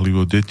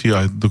spoľahlivo deti,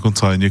 aj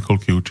dokonca aj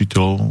niekoľkých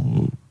učiteľov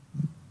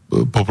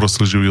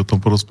poprosili, že by o tom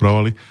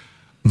porozprávali.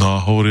 No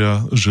a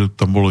hovoria, že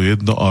tam bolo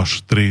 1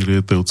 až 3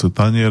 lietajúce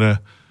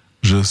taniere,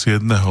 že z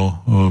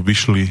jedného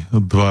vyšli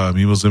 2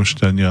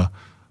 mimozemšťania,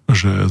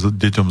 že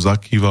deťom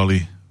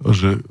zakývali,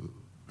 že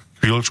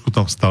chvíľočku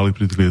tam stáli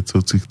pri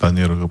lietajúcich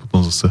tanieroch a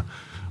potom zase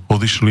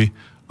odišli.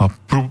 A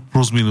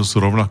plus minus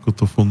rovnako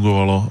to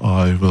fungovalo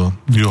aj v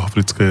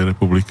Juhoafrickej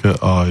republike,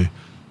 aj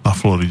na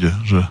Floride,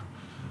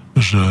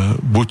 že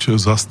buď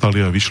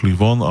zastali a vyšli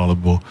von,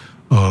 alebo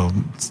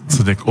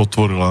sa nejak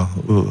otvorila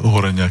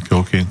hore nejaké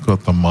okienko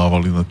a tam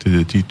mávali na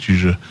tie deti.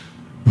 Čiže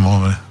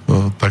máme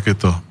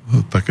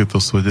takéto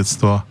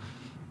svedectvá,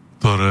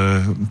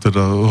 ktoré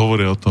teda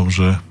hovoria o tom,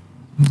 že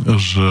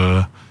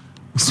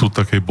sú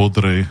takej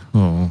bodrej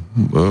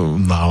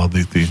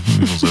nálady tí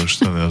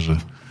mimozemšťania, že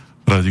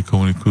radi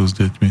komunikujú s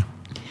deťmi.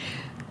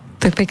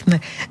 To je pekné.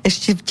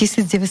 Ešte v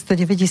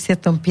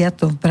 1995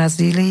 v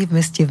Brazílii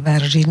v meste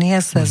Varginha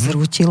sa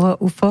zrútilo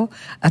UFO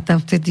a tam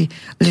vtedy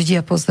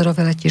ľudia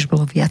pozorovali, tiež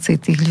bolo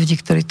viacej tých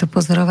ľudí, ktorí to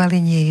pozorovali,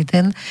 nie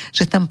jeden,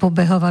 že tam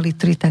pobehovali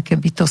 3 také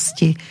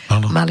bytosti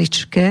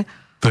maličké.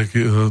 Tak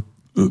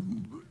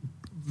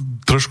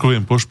trošku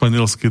viem po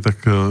španielsky,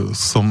 tak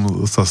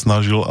som sa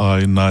snažil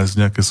aj nájsť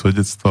nejaké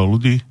svedectvá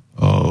ľudí.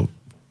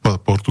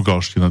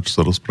 Portugalština, čo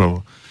sa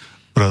rozpráva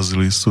v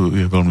Brazílii,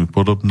 je veľmi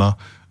podobná.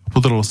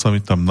 Podarilo sa mi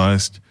tam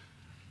nájsť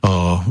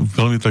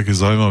veľmi taký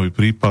zaujímavý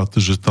prípad,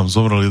 že tam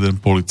zomrel jeden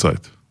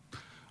policajt.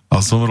 A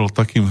zomrel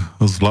takým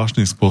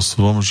zvláštnym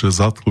spôsobom, že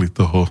zatkli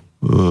toho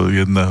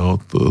jedného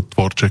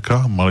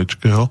tvorčeka,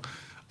 maličkého,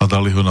 a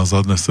dali ho na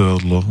zadné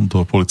sedadlo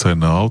do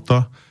policajného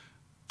auta.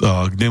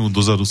 A k nemu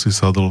dozadu si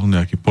sadol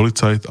nejaký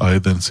policajt a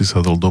jeden si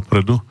sadol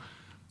dopredu.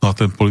 No a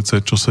ten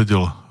policajt, čo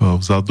sedel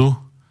vzadu,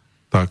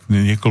 tak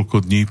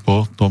niekoľko dní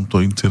po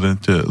tomto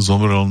incidente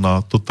zomrel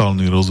na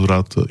totálny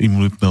rozvrat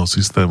imunitného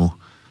systému.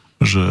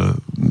 Že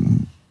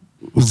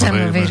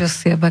zrejme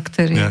vírusy a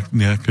baktérie.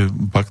 Nejaké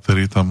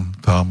baktérie tam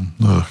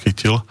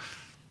chytil.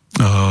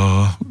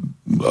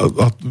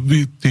 A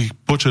tých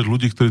počet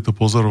ľudí, ktorí to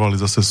pozorovali,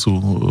 zase sú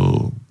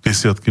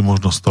desiatky,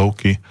 možno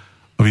stovky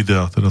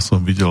videá. Teda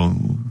som videl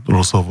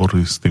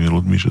rozhovory s tými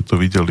ľuďmi, že to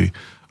videli.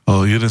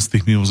 Jeden z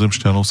tých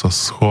mimozemšťanov sa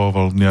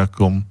schovával v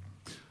nejakom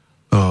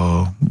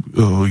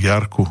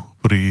jarku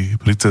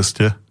pri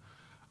ceste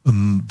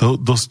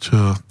dosť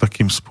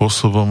takým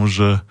spôsobom,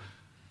 že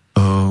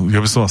ja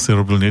by som asi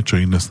robil niečo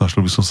iné,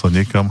 snažil by som sa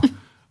niekam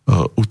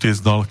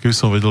utiecť, ale keby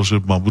som vedel,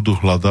 že ma budú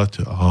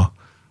hľadať,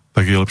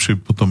 tak je lepšie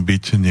potom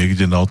byť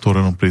niekde na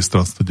otvorenom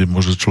priestranstve, kde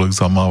môže človek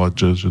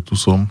zamávať, že tu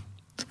som.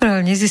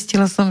 Dobre,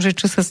 nezistila som, že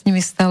čo sa s nimi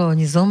stalo.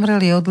 Oni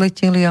zomreli,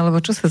 odleteli, alebo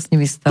čo sa s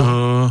nimi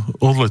stalo?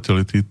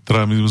 Odleteli. Tí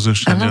 3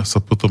 mimozemšťania sa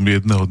potom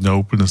jedného dňa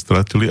úplne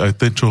stratili. Aj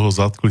ten, čo ho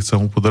zatkli, sa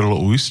mu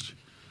podarilo ujsť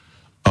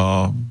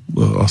a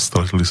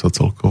stratili sa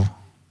celkovo.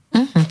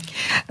 Uh-huh.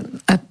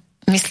 A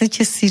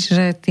myslíte si,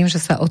 že tým, že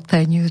sa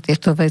odtajňujú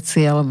tieto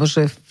veci, alebo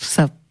že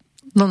sa,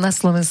 na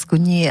Slovensku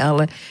nie,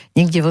 ale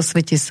niekde vo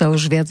svete sa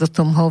už viac o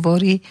tom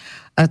hovorí,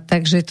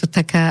 takže je to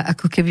taká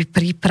ako keby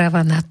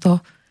príprava na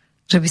to,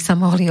 že by sa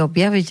mohli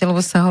objaviť,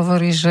 alebo sa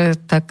hovorí, že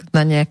tak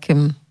na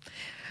nejakém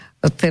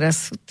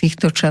teraz v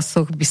týchto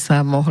časoch by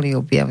sa mohli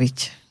objaviť?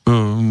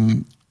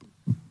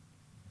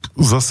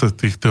 Zase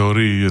tých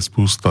teórií je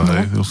spústa.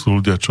 No.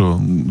 Sú ľudia, čo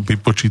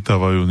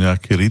vypočítavajú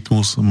nejaký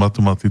rytmus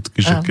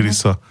matematický, že kedy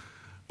sa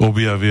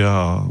objavia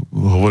a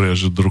hovoria,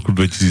 že do roku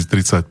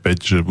 2035,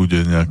 že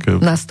bude nejaké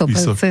na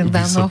 100%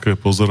 vysoké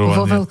pozorovanie.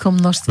 Vo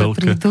veľkom množstve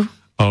prídu.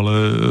 Ale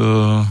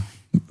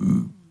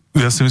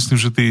Ja si myslím,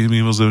 že tí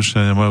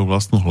mimozemšťania majú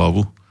vlastnú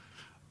hlavu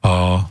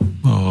a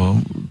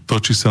to,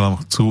 či sa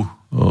nám chcú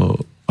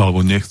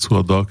alebo nechcú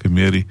a do akej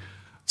miery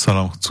sa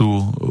nám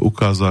chcú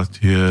ukázať,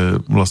 je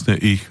vlastne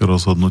ich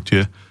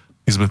rozhodnutie.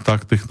 My sme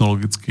tak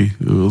technologicky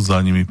za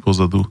nimi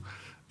pozadu.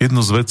 Jedno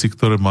z vecí,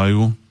 ktoré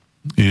majú,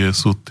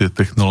 sú tie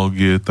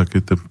technológie,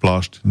 také ten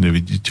plášť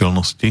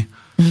neviditeľnosti.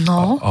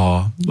 No.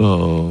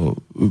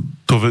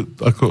 To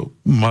ako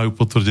majú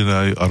potvrdené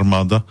aj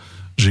armáda,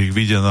 že ich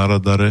vidia na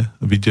radare,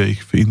 vidia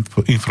ich v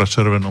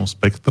infračervenom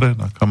spektre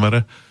na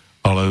kamere,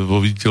 ale vo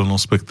viditeľnom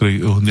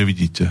spektre ho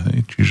nevidíte. Hej.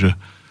 Čiže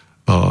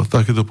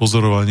takéto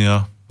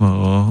pozorovania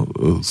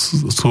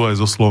sú aj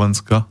zo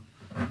Slovenska.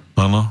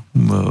 Áno.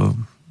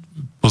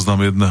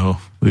 Poznám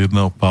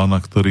jedného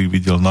pána, ktorý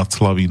videl nad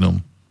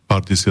Slavínom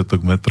pár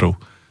desiatok metrov.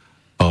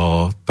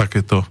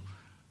 Takéto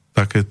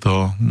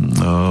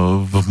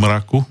v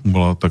mraku,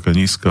 bola taká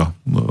nízka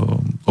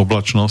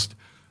oblačnosť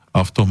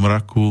a v tom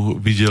mraku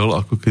videl,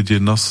 ako keď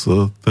je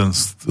ten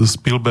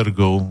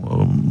Spielbergov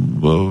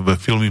ve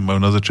filmy majú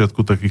na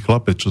začiatku taký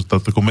chlapec, čo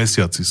tam tako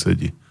mesiaci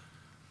sedí.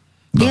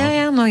 No,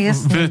 no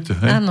jasne. Viete,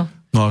 hej? Áno.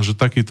 No a že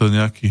takýto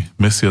nejaký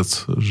mesiac,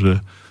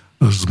 že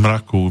z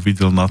mraku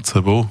videl nad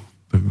sebou,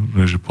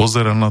 takže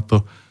pozera na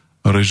to,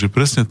 a že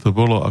presne to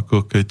bolo,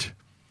 ako keď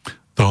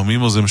toho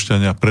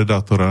mimozemšťania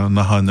Predátora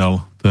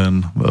naháňal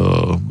ten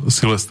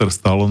Sylvester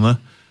Stallone,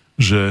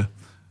 že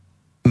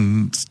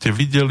ste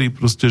videli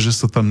proste, že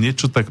sa tam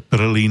niečo tak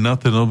prelína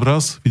ten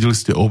obraz, videli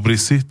ste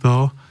obrysy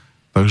toho,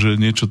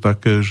 takže niečo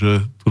také,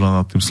 že tu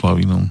nad tým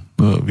Slavínom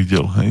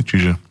videl, hej,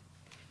 čiže.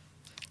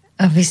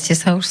 A vy ste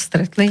sa už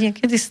stretli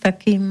niekedy s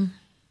takým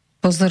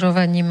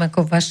pozorovaním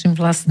ako vašim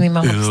vlastným,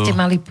 ale ste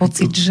mali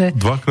pocit, že...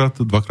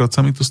 Dvakrát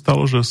sa mi to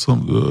stalo, že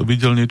som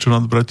videl niečo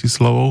nad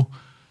Bratislavou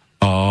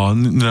a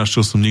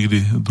nenašiel som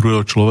nikdy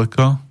druhého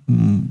človeka.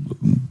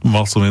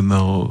 Mal som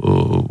jedného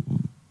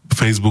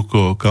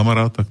Facebookového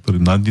kamaráta,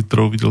 ktorý nad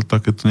Nitrou videl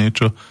takéto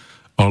niečo,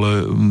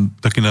 ale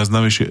taký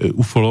najznámejší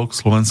ufológ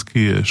slovenský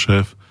je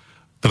šéf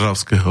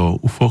Trnavského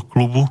UFO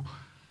klubu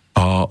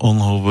a on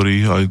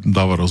hovorí, aj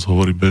dáva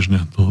rozhovory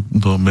bežne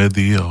do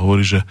médií a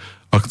hovorí, že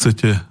ak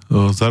chcete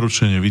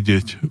zaručene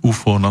vidieť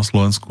UFO na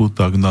Slovensku,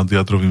 tak nad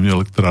jadrovými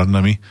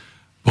elektrárnami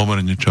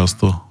pomerne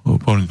často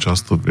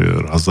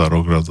raz za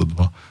rok, raz za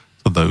dva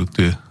sa dajú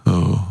tie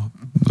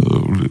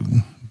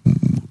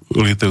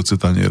lietajúce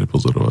taniere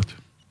pozorovať.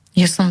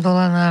 Ja som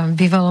bola na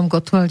bývalom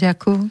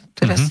Gotwaldiaku,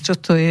 teraz čo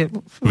to je?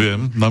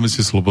 Viem, na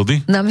meste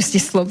Slobody. Na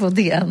meste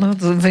Slobody, áno,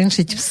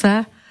 venčiť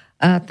psa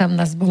a tam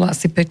nás bolo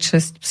asi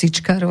 5-6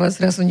 psíčkárov a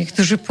zrazu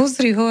niekto, že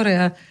pozri hore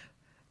a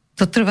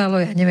to trvalo,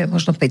 ja neviem,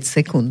 možno 5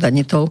 sekúnd a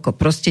nie toľko,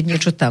 proste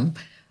niečo tam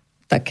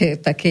také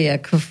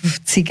jak v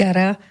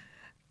cigara,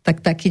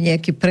 tak taký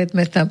nejaký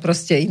predmet tam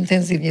proste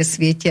intenzívne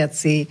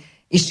svietiaci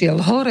išiel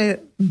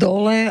hore,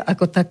 dole,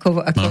 ako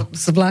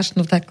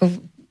zvláštnou takou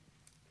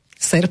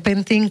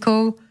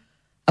serpentinkou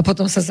a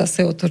potom sa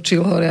zase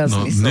otočil hore a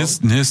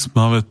zmizol. Dnes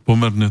máme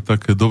pomerne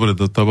také dobré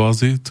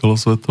databázy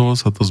celosvetovo,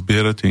 sa to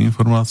zbiera tie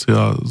informácie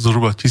a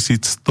zhruba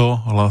 1100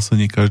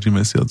 hlásení každý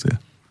mesiac je.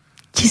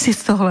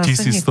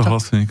 1100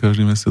 hlásení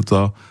každý mesiac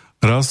a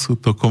raz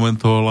to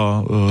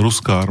komentovala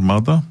ruská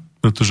armáda,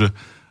 pretože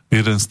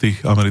jeden z tých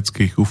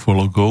amerických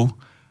ufologov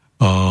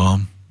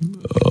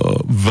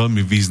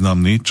veľmi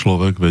významný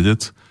človek,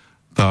 vedec,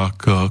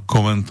 tak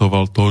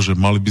komentoval to, že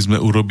mali by sme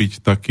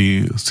urobiť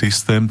taký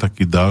systém,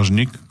 taký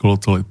dážnik okolo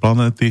celej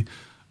planéty,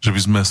 že by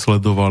sme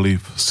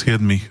sledovali v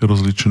 7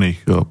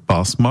 rozličných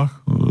pásmach,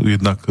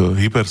 jednak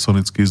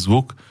hypersonický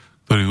zvuk,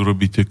 ktorý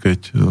urobíte,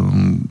 keď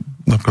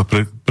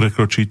napríklad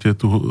prekročíte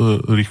tú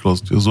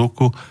rýchlosť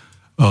zvuku,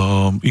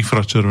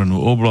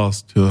 infračervenú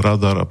oblasť,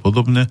 radar a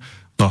podobne.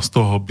 No a z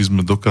toho by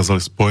sme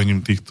dokázali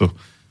spojením týchto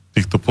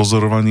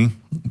pozorovaní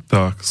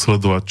tak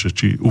sledovať,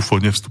 či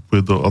UFO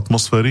nevstupuje do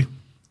atmosféry.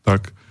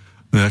 Tak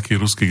nejaký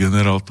ruský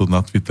generál to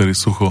na Twitteri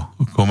sucho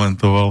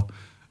komentoval,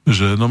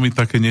 že no my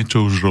také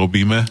niečo už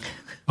robíme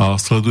a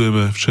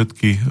sledujeme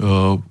všetky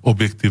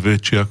objekty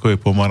väčšie ako je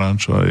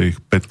pomaranč a je ich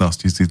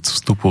 15 000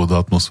 vstupov do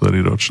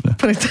atmosféry ročne.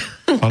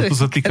 Ale to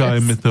sa týka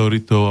aj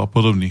meteoritov a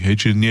podobných, hej,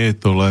 čiže nie je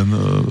to len...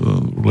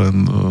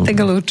 Tak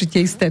ale určite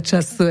istá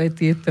časť sú aj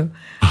tieto.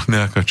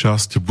 Nejaká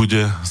časť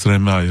bude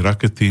zrejme aj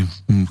rakety,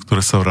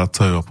 ktoré sa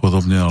vracajú a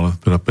podobne, ale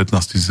teda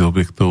 15 000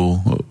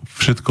 objektov,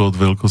 všetko od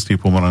veľkosti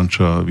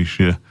pomaranča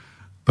vyššie,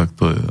 tak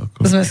to je ako...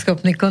 Sme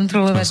schopní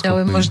kontrolovať,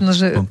 ale možno,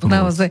 že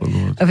naozaj...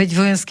 A veď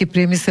vojenský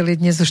priemysel je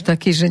dnes už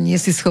taký, že nie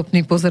si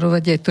schopný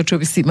pozorovať aj to, čo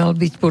by si mal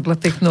byť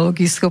podľa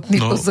technológií schopný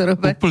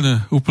pozorovať.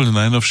 Úplne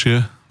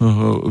najnovšie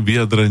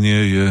vyjadrenie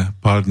je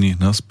pár dní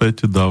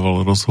naspäť,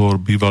 dával rozhovor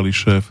bývalý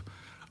šéf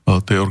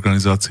tej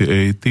organizácie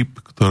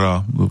AATIP,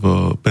 ktorá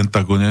v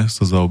Pentagone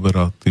sa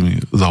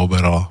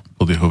zaoberala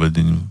pod jeho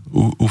vedením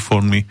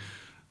UFOnmi,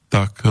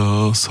 tak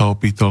sa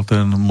opýtal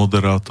ten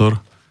moderátor,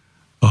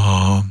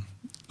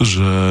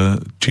 že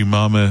či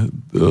máme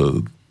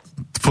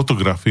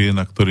fotografie,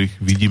 na ktorých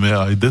vidíme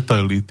aj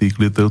detaily tých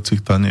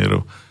lietajúcich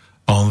tanierov.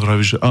 A on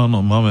vraví, že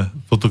áno, máme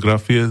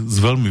fotografie s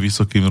veľmi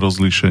vysokým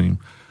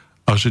rozlíšením.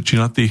 A že či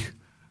na tých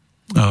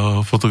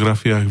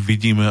fotografiách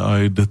vidíme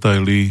aj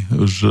detaily,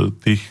 že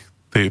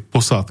tej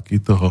posádky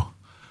toho.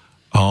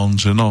 A on,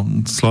 že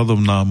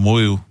sladom na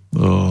moju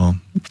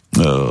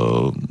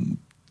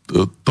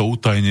to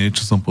utajnie,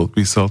 čo som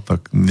podpísal,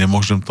 tak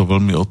nemôžem to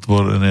veľmi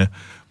otvorene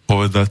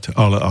povedať,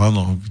 ale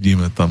áno,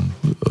 vidíme tam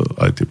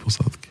aj tie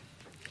posádky.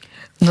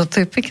 No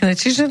to je pekné.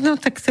 Čiže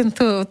tak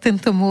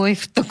tento môj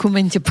v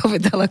dokumente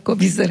povedal, ako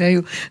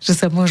vyzerajú, že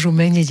sa môžu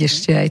meniť,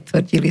 ešte aj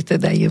tvrdili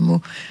teda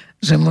jemu,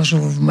 že môžu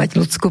mať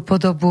ľudskú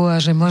podobu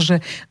a že môže...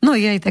 No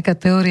je aj taká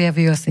teória,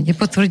 vy ju asi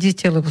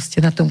nepotvrdíte, lebo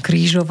ste na tom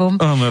krížovom.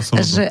 Áno, ja som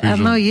že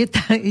áno,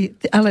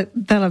 ale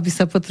dala by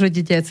sa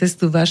potvrdiť aj cez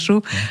tú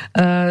vašu,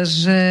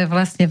 že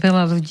vlastne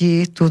veľa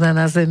ľudí tu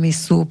na Zemi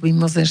sú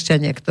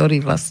mimozemšťania,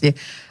 ktorí vlastne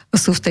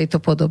sú v tejto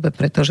podobe,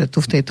 pretože tu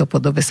v tejto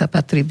podobe sa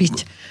patrí byť.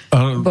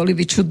 Boli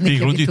by čudní,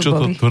 tých ľudí, čo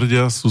to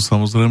tvrdia, sú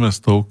samozrejme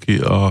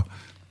stovky a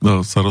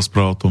sa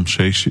rozpráva o tom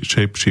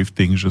shape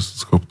shifting, že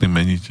sú schopní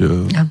meniť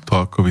to,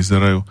 ako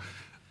vyzerajú.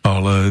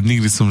 Ale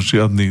nikdy som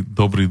žiadny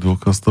dobrý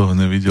dôkaz toho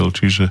nevidel,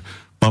 čiže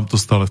mám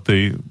to stále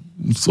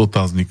s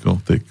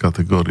otáznikom v tej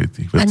kategórii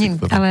tých vecí.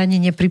 Ale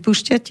ani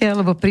nepripúšťate,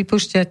 alebo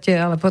pripúšťate,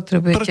 ale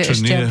potrebujete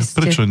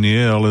Prečo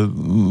nie, ale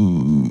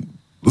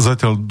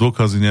zatiaľ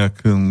dôkazy nejak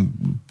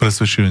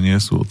presvedčivé nie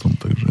sú o tom,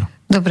 takže...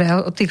 Dobre,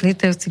 a o tých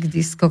lietajúcich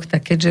diskoch,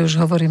 tak keďže už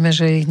hovoríme,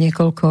 že ich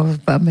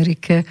niekoľko v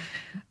Amerike...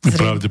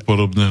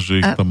 Pravdepodobne,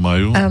 že ich tam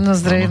majú. Áno,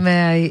 zrejme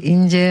aj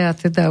inde, a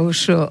teda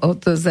už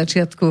od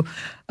začiatku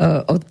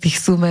od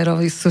tých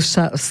sumerov sú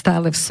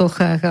stále v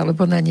sochách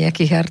alebo na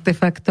nejakých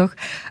artefaktoch,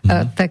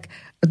 tak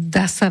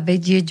dá sa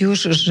vedieť už,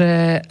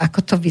 že ako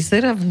to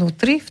vyzerá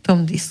vnútri v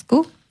tom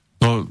disku?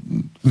 No,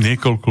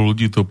 niekoľko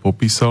ľudí to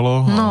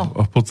popísalo a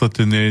v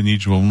podstate nie je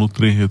nič vo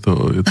vnútri, je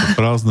to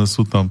prázdne,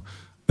 sú tam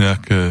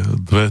nejaké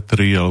 2,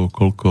 3 alebo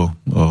koľko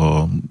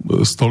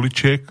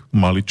stoličiek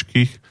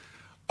maličkých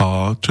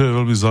a čo je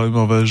veľmi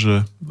zaujímavé,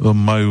 že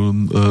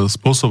majú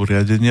spôsob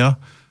riadenia,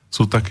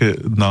 sú také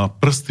na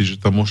prsty, že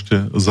tam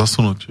môžete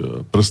zasunúť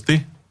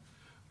prsty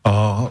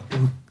a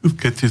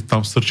keď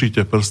tam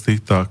strčíte prsty,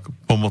 tak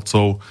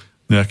pomocou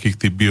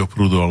nejakých tých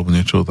bioprúdov alebo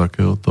niečo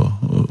takého to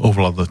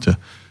ovládate.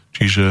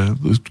 Čiže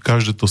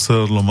každé to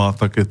sedadlo má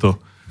takéto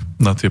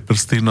na tie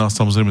prsty, no a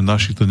samozrejme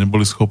naši to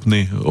neboli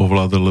schopní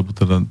ovládať, lebo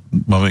teda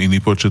máme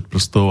iný počet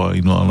prstov a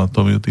inú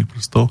anatómiu tých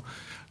prstov.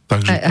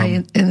 Takže aj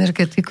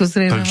energetiku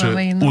zrejme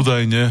máme inú.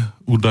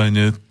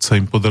 Údajne sa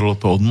im podarilo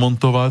to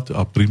odmontovať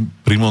a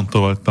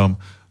primontovať tam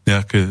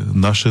nejaké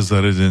naše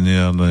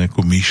zariadenia na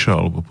nejakú myša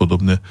alebo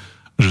podobne,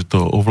 že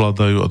to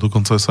ovládajú a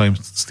dokonca sa im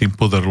s tým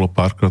podarilo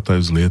párkrát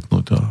aj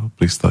vzlietnúť a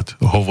pristať.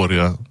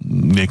 Hovoria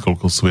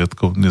niekoľko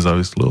sviatkov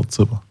nezávisle od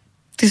seba.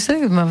 To je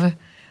zaujímavé.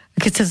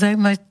 Keď sa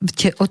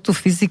zaujímate o tú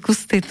fyziku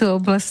z tejto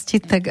oblasti,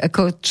 tak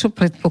ako čo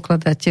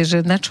predpokladáte, že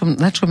na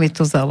čom je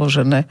to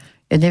založené?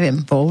 Ja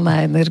neviem,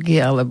 voľná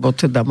energia, alebo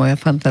teda moja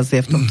fantázia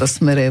v tomto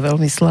smere je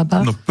veľmi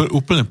slabá? No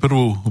úplne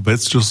prvú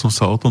vec, čo som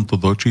sa o tomto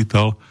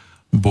dočítal,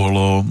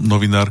 bolo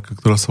novinárka,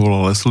 ktorá sa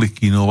volá Leslie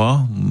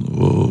Keenová,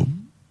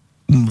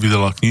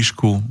 vydala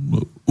knižku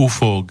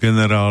UFO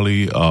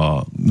generáli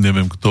a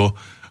neviem kto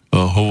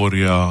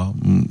hovoria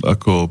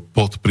ako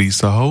pod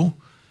prísahou.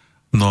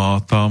 No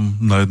a tam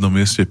na jednom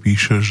mieste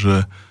píše,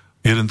 že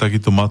jeden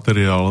takýto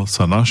materiál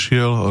sa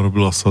našiel,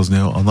 robila sa z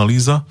neho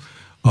analýza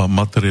a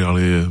materiál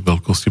je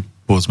veľkosti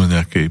povedzme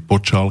nejakej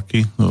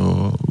počálky,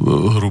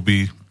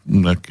 hrubý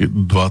nejaké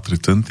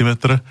 2-3 cm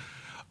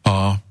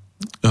a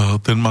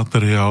ten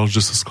materiál,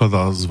 že sa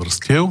skladá z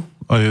vrstiev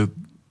a je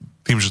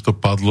tým, že to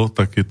padlo,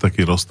 tak je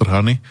taký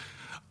roztrhaný,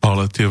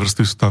 ale tie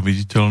vrstvy sú tam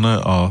viditeľné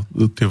a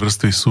tie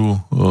vrstvy sú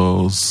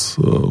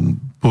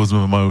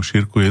povedzme majú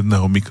šírku 1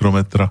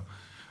 mikrometra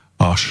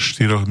až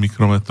 4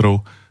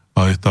 mikrometrov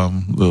a je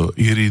tam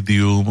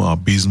iridium a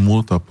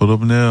bizmut a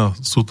podobne a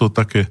sú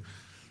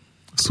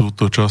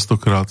to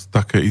častokrát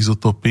také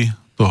izotopy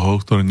toho,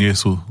 ktoré nie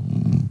sú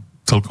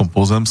celkom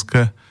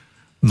pozemské.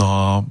 No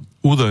a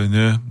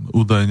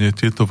údajne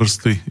tieto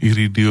vrstvy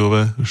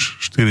iridiové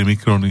 4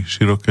 mikrony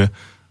široké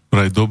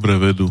vraj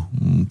dobre vedú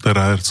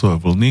terahertzové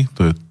vlny,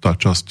 to je tá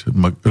časť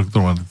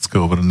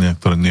elektromagnetického vlnenia,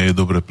 ktorá nie je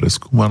dobre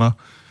preskúmaná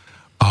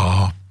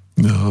a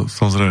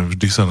samozrejme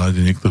vždy sa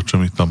nájde niekto,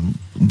 čo mi tam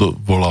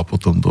volá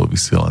potom do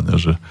vysielania,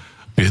 že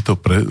je to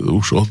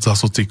už od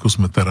zasocíku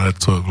sme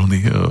terahertzové vlny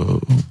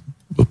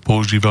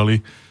používali.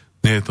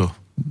 Nie je to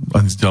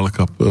ani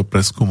zďaleka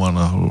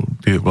preskúmaná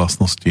tie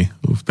vlastnosti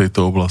v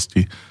tejto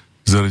oblasti.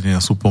 Zariadenia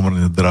sú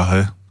pomerne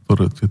drahé,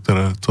 ktoré tie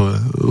terahertzové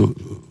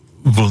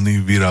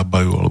vlny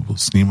vyrábajú alebo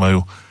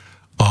snímajú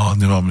a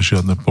nemáme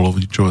žiadne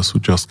polovodičové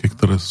súčiastky,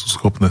 ktoré sú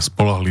schopné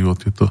spoľahlivo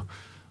tieto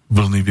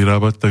vlny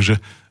vyrábať. Takže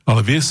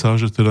ale vie sa,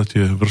 že teda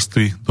tie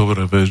vrstvy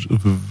dobre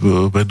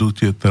vedú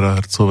tie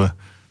terahertzové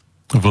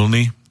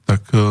vlny,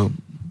 tak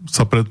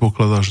sa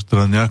predpokladá, že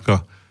teda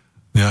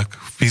nejak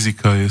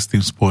fyzika je s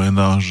tým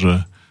spojená,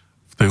 že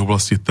v tej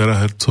oblasti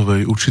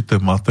terahertzovej určité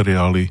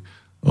materiály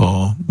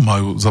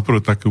majú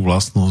zaprvé takú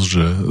vlastnosť,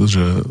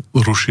 že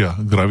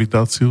rušia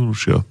gravitáciu,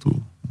 rušia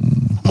tú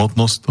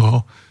hmotnosť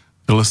toho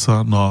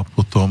telesa, no a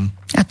potom...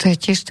 A to je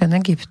tiež ten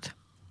Egypt.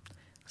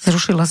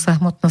 Zrušila sa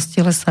hmotnosť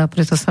telesa a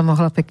preto sa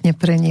mohla pekne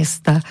preniesť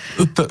tá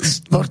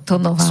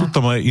štvortonová. Sú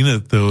tam aj iné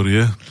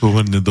teórie,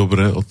 pomerne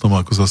dobré, o tom,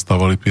 ako sa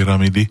stávali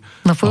pyramídy.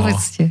 No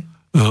povedzte.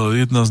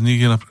 Jedna z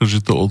nich je napríklad, že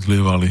to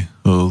odlievali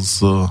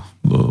z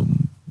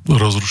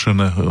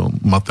rozrušeného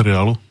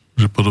materiálu,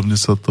 že podobne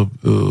sa to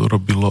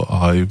robilo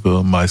aj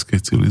v majskej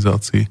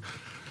civilizácii.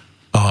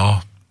 A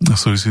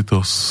súvisí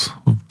to s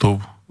tou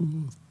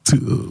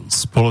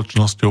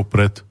spoločnosťou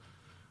pred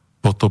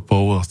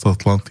potopou a s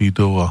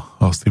Atlantídou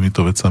a s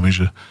týmito vecami,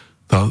 že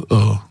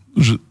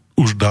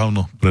už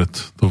dávno pred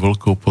tou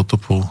veľkou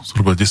potopou,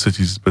 zhruba 10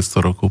 500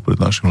 rokov pred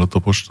našim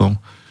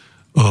letopočtom,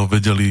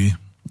 vedeli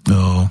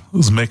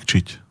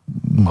zmäkčiť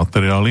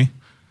materiály,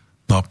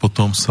 no a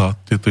potom sa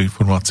tieto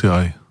informácie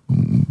aj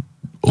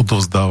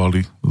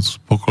odovzdávali z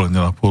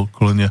pokolenia na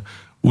pokolenie.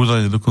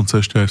 Údajne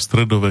dokonca ešte aj v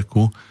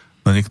stredoveku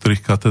na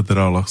niektorých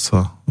katedrálach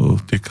sa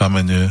tie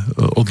kamene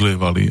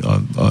odlievali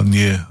a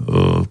nie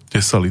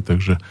tesali,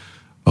 takže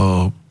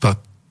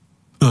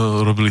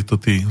robili to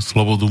tí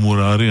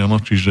slobodomurári, áno,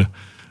 čiže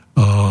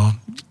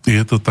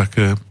je to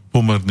také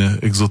pomerne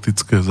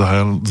exotické,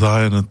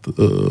 zahalené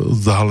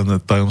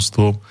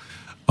tajomstvo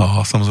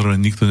a samozrejme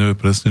nikto nevie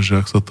presne, že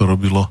ak sa to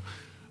robilo,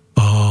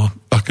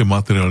 aké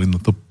materiály na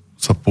to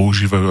sa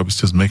používajú, aby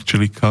ste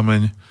zmäkčili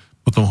kameň,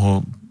 potom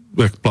ho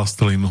jak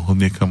plastelínu ho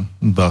niekam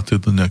dáte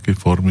do nejakej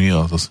formy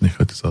a zase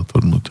necháte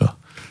zatvrnúť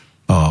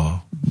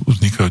a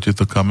vznikajú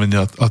tieto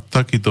kamene a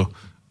takýto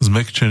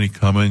zmäkčený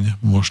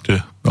kameň môžete,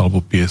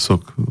 alebo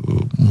piesok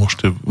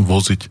môžete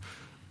voziť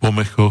po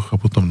mechoch a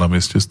potom na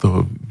mieste z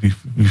toho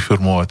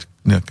vyformovať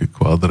nejaké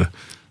kvádre.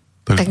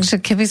 Takže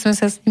keby sme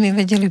sa s nimi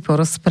vedeli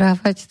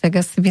porozprávať,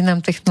 tak asi by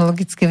nám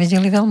technologicky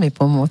vedeli veľmi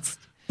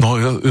pomôcť. No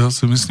ja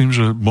si myslím,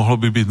 že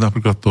mohlo by byť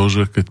napríklad to,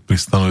 že keď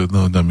pristanú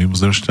jedného dňa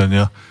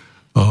mimozemšťania,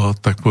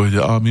 tak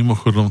povedia, a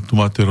mimochodom tu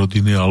máte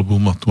rodinný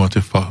album a tu máte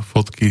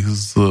fotky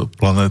z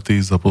planéty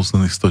za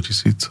posledných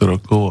 100 000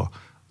 rokov a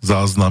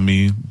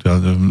záznamy, ja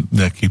neviem,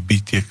 nejakých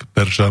bytiek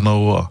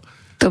Peržanov a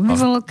to by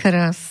bolo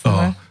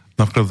krásne.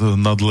 Napríklad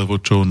nad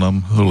Levočou nám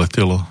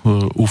letelo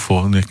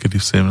UFO niekedy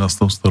v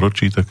 17.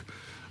 storočí, tak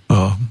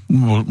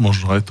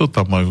možno aj to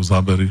tam majú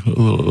zábery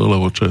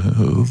Levoče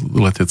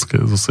letecké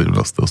zo 17.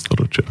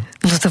 storočia.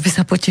 No to by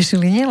sa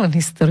potešili nielen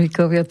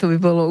historikovia, to by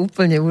bolo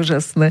úplne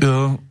úžasné.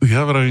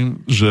 Ja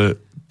vravím,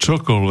 že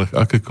čokoľvek,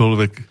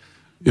 akékoľvek,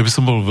 ja by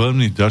som bol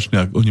veľmi vďačný,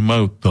 ak oni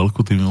majú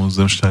toľko tým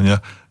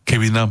zemšťania,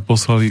 keby nám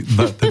poslali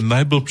ten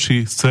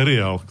najblbší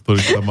seriál,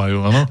 ktorý tam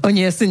majú, áno?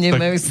 Oni asi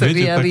nemajú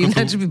seriály,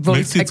 ináč by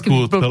boli takí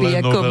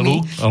blbí ako my.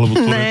 Alebo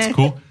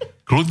tureckú.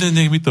 Kľudne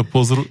nech mi to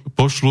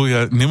pošlu,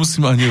 ja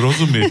nemusím ani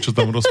rozumieť, čo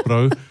tam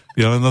rozprávajú,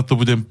 ja len na to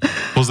budem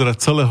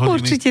pozerať celé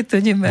hodiny. Určite to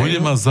nemajú. Bude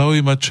ma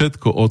zaujímať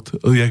všetko od,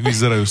 jak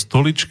vyzerajú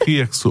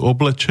stoličky, jak sú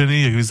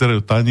oblečení, jak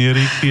vyzerajú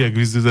tanieriky, jak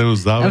vyzerajú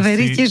závesy. A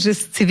veríte, že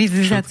s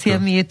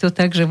civilizáciami je to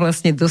tak, že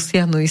vlastne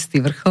dosiahnu istý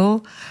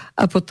vrchol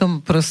a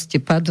potom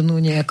proste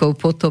padnú nejakou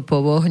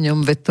potopou,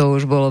 ohňom, veď to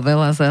už bolo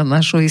veľa za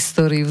našu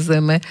históriu v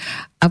Zeme.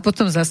 A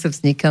potom zase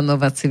vzniká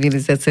nová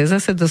civilizácia.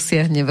 Zase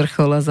dosiahne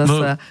vrchol a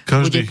zase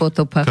bude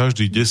potopa.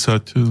 Každý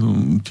 10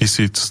 000,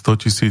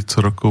 100 000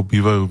 rokov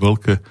bývajú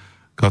veľké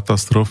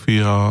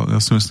katastrofy a ja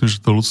si myslím,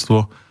 že to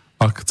ľudstvo,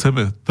 ak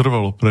chceme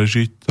trvalo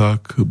prežiť,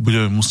 tak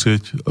budeme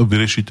musieť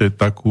vyriešiť aj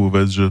takú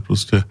vec, že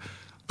proste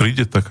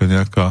príde taká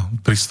nejaká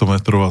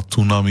 300-metrová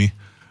tsunami,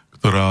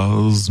 ktorá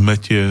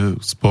zmetie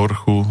z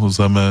povrchu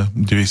Zeme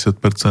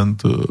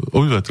 90%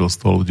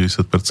 obyvateľstva, alebo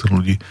 90%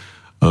 ľudí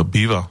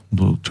býva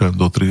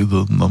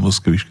na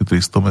morskej výške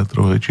 300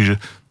 metrov, čiže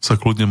sa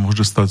kľudne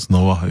môže stať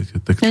znova.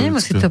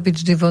 Nemusí to byť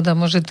vždy voda,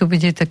 môže to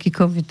byť aj taký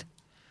COVID.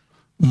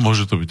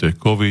 Môže to byť aj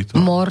COVID.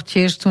 Mor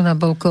tiež tu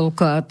nabol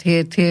koľko a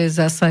tie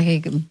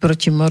zásahy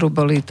proti moru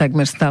boli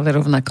takmer stále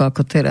rovnako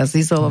ako teraz.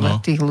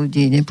 Izolovať tých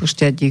ľudí,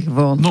 nepúšťať ich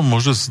von. No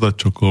môže sa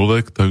dať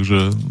čokoľvek,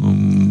 takže...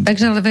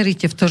 Takže ale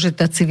veríte v to, že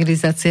tá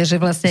civilizácia, že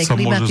vlastne aj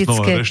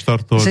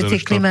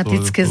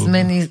klimatické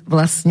zmeny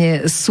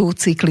vlastne sú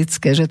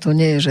cyklické, že to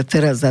nie je, že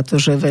teraz za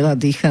to, že veľa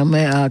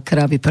dýchame a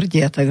krávy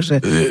prdia, takže...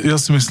 Ja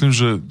si myslím,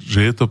 že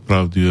je to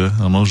pravdivé,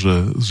 áno,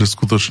 že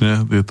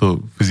skutočne je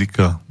to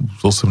fyzika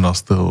z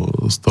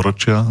 18.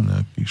 storočia,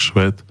 nejaký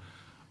Švéd.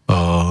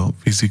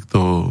 Fyzik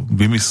to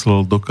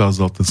vymyslel,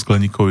 dokázal, ten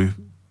skleníkový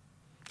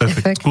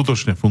efekt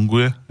skutočne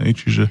funguje,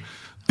 čiže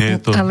nie je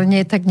to... Ale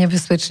nie je tak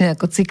nebezpečné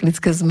ako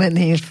cyklické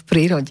zmeny v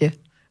prírode.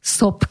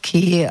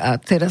 Sopky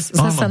a teraz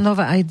zasa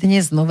aj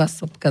dnes nová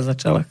sopka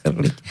začala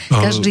chrliť.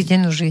 Každý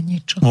deň už je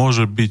niečo.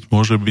 Môže byť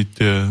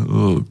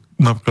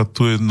napríklad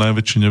tu je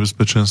najväčšie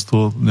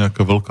nebezpečenstvo,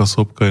 nejaká veľká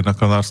sopka je na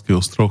Kanárskych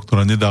ostrovoch,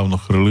 ktorá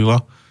nedávno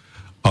chrlila.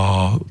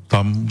 A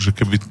tam, že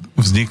keby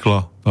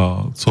vznikla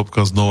tá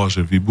sopka znova,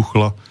 že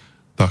vybuchla,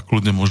 tak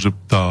kľudne môže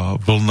tá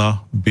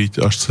vlna byť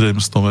až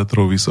 700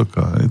 metrov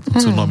vysoká. Je to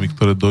tsunami,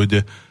 ktoré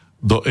dojde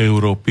do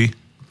Európy,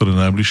 ktoré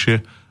je najbližšie,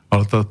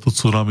 ale táto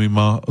tsunami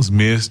má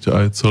zmiesť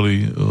aj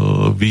celý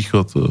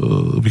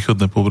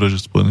východné pobrežie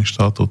Spojených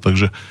štátov.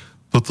 Takže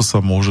toto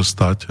sa môže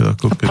stať.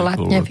 Ako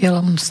platne v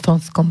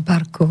Yellowstonskom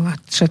parku a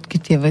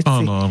všetky tie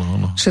veci.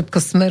 Áno.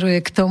 Všetko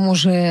smeruje k tomu,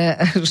 že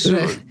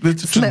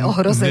sme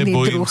ohrozený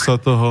druh.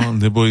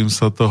 Nebojím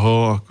sa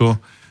toho, ako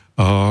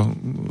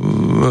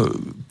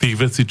tých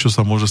vecí, čo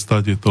sa môže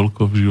stať, je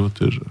toľko v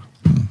živote, že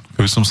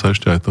keby som sa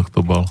ešte aj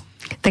tohto bal.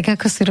 Tak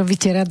ako si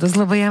robíte radosť?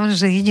 Lebo ja viem,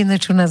 že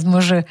jediné, čo nás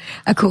môže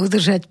ako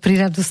udržať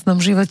pri radostnom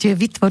živote, je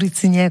vytvoriť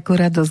si nejakú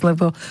radosť,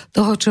 lebo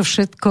toho, čo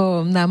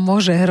všetko nám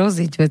môže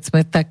hroziť, veď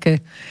sme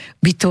také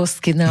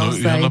bytostky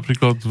naozaj. No, ja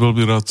napríklad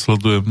veľmi rád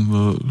sledujem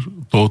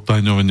to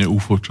otajňovanie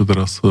UFO, čo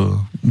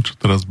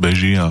teraz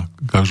beží a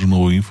každú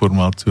novú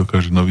informáciu,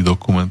 každý nový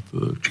dokument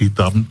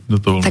čítam.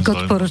 Tak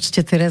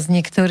odporúčte teraz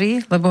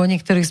niektorí, lebo o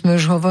niektorých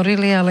sme už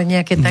hovorili, ale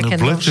nejaké také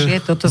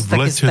novšie, toto sú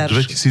také staršie. V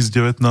lete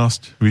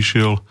 2019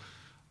 vyšiel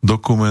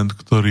dokument,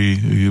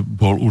 ktorý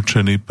bol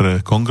určený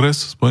pre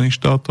Kongres Spojených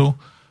štátov,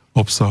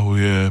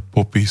 obsahuje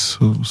popis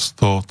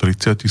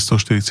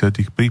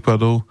 130-140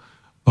 prípadov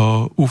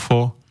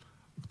UFO,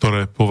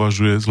 ktoré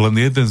len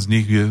jeden z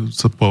nich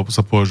sa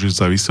považuje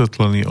za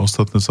vysvetlený,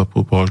 ostatné sa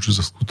považujú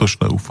za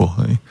skutočné UFO.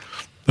 Hej.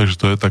 Takže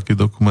to je taký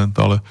dokument,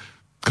 ale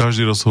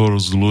každý rozhovor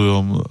s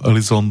Louisom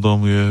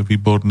Elizondom je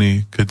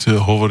výborný, keď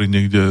hovorí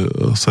niekde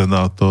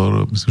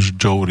senátor, myslím, že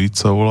Joe Reed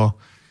sa volá,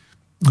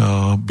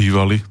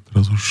 bývalý,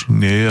 teraz už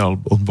nie je, ale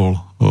on bol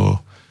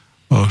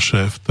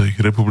šéf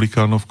tých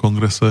republikánov v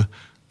kongrese,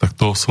 tak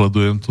to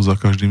sledujem, to za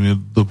každým je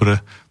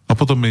dobre. A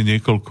potom je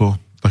niekoľko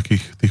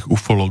takých tých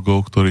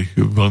ufologov, ktorých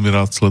veľmi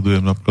rád sledujem,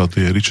 napríklad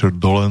je Richard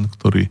Dolan,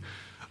 ktorý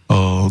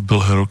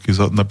dlhé roky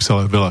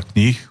napísal aj veľa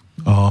kníh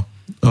a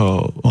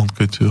on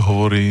keď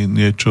hovorí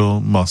niečo,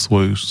 má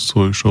svoj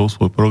show,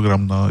 svoj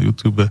program na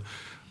YouTube,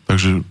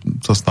 takže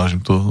sa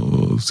snažím to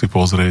si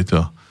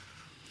pozrieť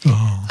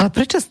Ale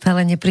prečo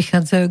stále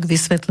neprichádzajú k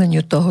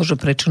vysvetleniu toho, že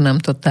prečo nám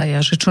to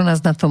taja, že čo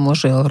nás na to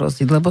môže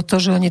ohroziť? Lebo to,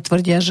 že oni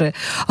tvrdia, že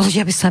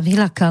ľudia by sa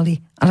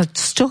vylakali. Ale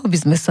z čoho by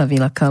sme sa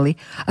vylakali?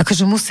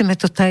 Akože musíme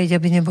to tajiť,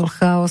 aby nebol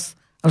chaos.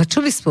 Ale čo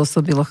by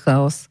spôsobilo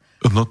chaos?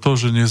 No to,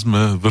 že nie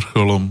sme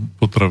vrcholom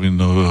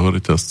potravinového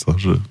reťazca.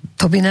 Že...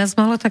 To by nás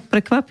malo tak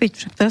prekvapiť,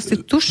 však to asi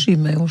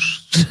tušíme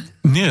už.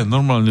 Nie,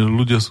 normálne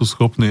ľudia sú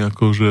schopní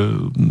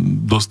akože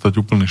dostať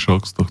úplný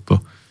šok z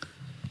tohto.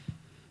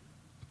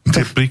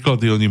 Tie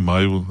príklady oni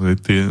majú.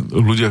 Tí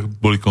ľudia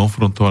boli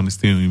konfrontovaní s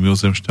tými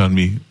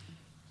mimozemšťanmi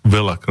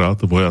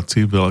veľakrát,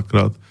 vojaci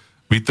veľakrát,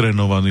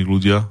 vytrénovaní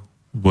ľudia,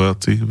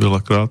 vojaci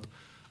veľakrát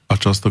a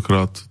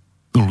častokrát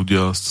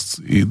ľudia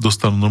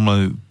dostanú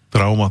normálne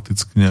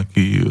traumatický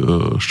nejaký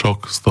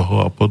šok z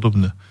toho a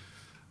podobne.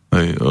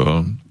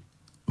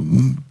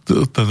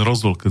 Ten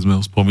rozdiel, keď sme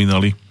ho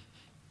spomínali,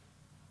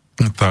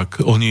 tak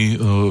oni,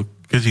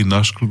 keď ich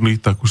naškli,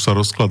 tak už sa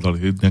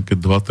rozkladali. Nejaké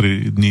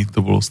 2-3 dní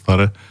to bolo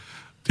staré,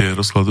 tie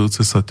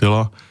rozkladujúce sa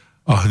tela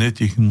a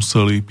hneď ich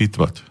museli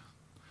pitvať.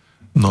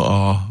 No a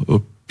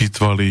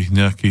pitvali ich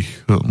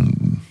nejakých,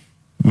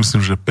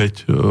 myslím, že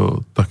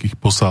 5 takých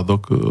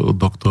posádok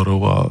doktorov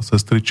a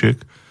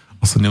sestričiek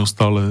a sa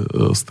neustále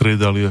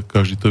striedali a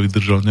každý to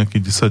vydržal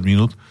nejakých 10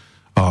 minút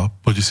a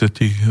po 10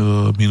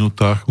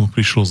 minútach mu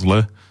prišlo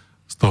zle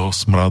z toho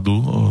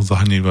smradu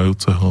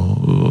zahnívajúceho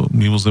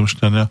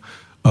mimozemšťania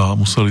a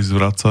museli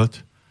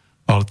zvracať.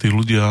 Ale tí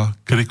ľudia,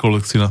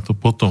 kedykoľvek si na to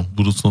potom v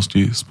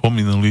budúcnosti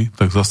spomínali,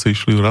 tak zase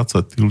išli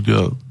vracať. Tí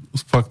ľudia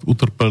fakt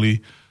utrpeli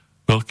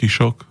veľký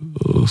šok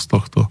z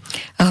tohto.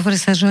 A hovorí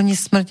sa, že oni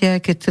smrtia,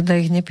 keď teda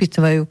ich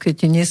nepýtvajú,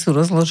 keď nie sú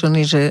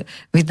rozložení, že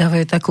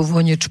vydávajú takú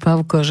vôňu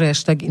čpavku, že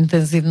až tak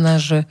intenzívna,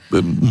 že...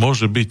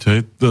 Môže byť,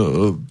 hej.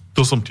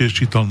 To som tiež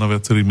čítal na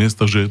viacerých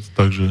miestach, že je to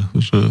tak, že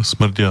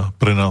smrtia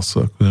pre nás.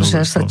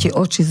 Že až sa ti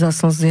oči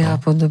zaslzia a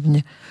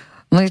podobne.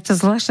 No je to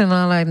zvláštne,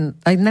 no ale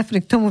aj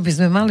napriek tomu by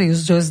sme mali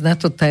už dojsť na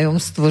to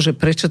tajomstvo, že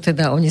prečo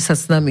teda oni sa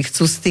s nami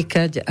chcú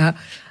stýkať a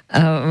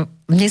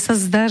mne sa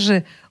zdá,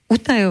 že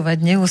utajovať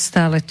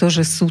neustále to,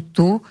 že sú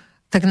tu,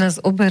 tak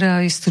nás oberá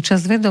istú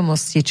časť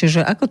vedomosti.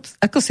 Čiže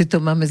ako si to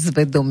máme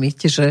zvedomiť,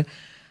 že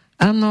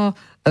áno,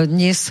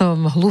 nie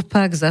som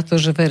hlupák za to,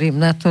 že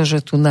verím na to,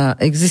 že tu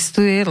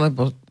existuje,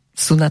 lebo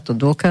sú na to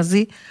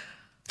dôkazy.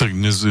 Tak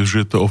dnes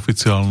je to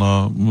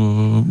oficiálna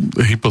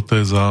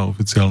hypotéza,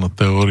 oficiálna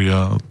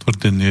teória,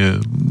 tvrdenie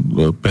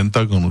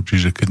Pentagonu.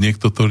 Čiže keď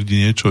niekto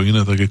tvrdí niečo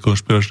iné, tak je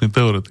konšpiračný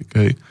teoretik.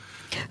 Hej.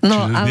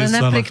 No, ale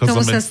napriek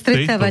tomu sa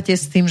stretávate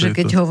s tým, že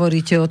keď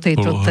hovoríte o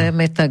tejto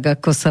téme, tak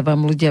ako sa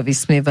vám ľudia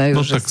vysmievajú.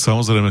 No tak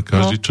samozrejme,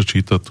 každý, čo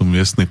číta tu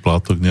miestny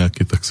plátok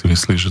nejaký, tak si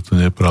myslí, že to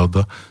nie je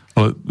pravda.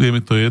 Ale je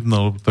mi to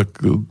jedno, lebo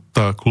tak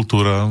tá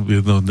kultúra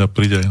jedného dňa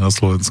príde aj na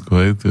Slovensku.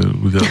 Hej.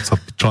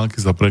 Články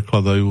sa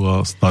prekladajú a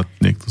snad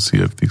niekto si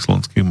aj v tých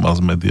slovenských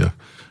mass médiách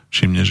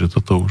všimne, že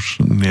toto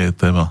už nie je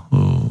téma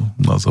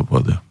na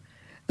západe.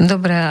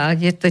 Dobré, a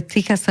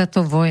týka sa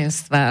to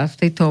vojenstva a v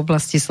tejto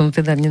oblasti som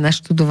teda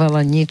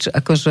nenaštudovala nič,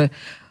 akože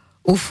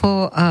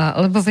UFO,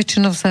 lebo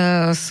väčšinou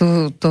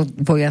sú to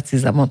vojaci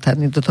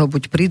zamotaní. Do toho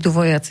buď prídu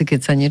vojaci, keď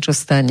sa niečo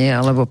stane,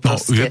 alebo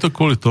proste... No, je to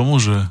kvôli tomu,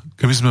 že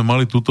keby sme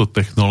mali túto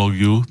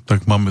technológiu,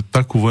 tak máme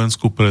takú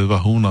vojenskú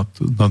predvahu nad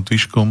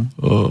výškom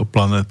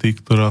planéty,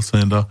 ktorá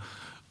sa nedá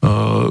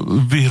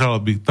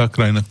vyhrala by tá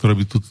krajina, ktorá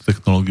by túto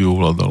technológiu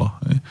ovládala.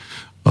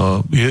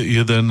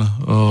 Jeden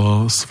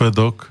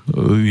svedok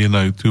je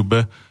na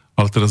YouTube,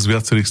 ale teraz z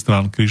viacerých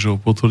strán krížov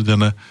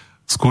potvrdené,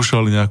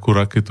 skúšali nejakú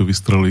raketu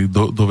vystreliť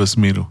do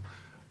vesmíru.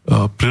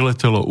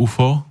 Priletelo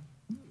UFO,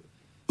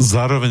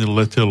 zároveň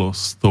letelo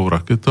s tou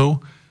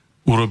raketou,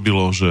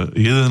 urobilo, že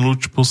jeden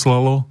lúč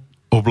poslalo,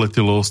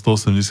 obletelo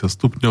 180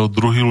 stupňov,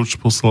 druhý lúč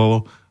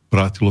poslalo,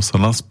 vrátilo sa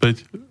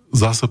naspäť,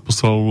 zase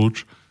poslalo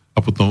lúč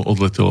a potom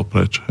odletelo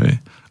preč. Hej.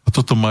 A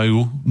toto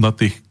majú na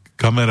tých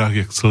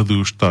kamerách, jak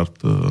sledujú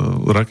štart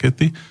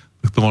rakety,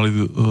 tak to mali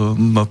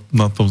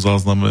na tom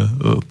zázname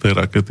tej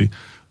rakety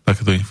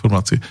takéto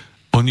informácie.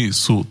 Oni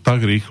sú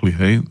tak rýchli,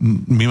 hej.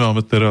 My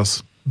máme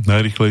teraz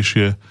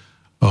najrýchlejšie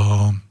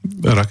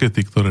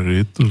rakety,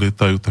 ktoré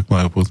lietajú, tak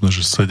majú povedzme,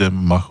 že 7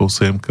 machov,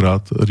 7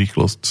 krát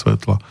rýchlosť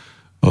svetla.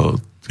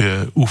 Tie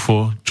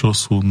UFO, čo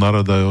sú na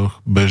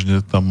radajoch, bežne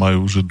tam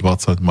majú, že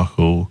 20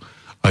 machov,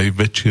 aj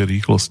väčšie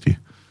rýchlosti.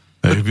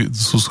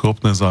 Sú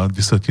schopné za 10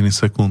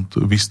 sekúnd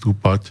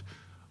vystúpať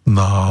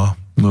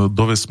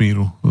do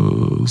vesmíru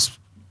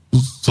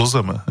zo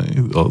Zeme.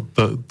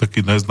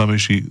 Taký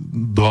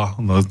dva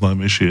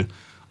najznámejšie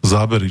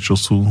zábery, čo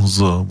sú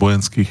z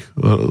vojenských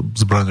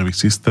zbraňových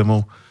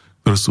systémov,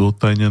 ktoré sú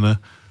odtajnené,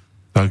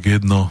 tak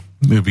jedno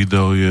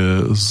video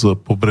je z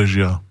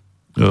pobrežia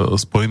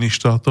Spojených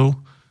štátov,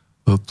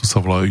 to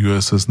sa volá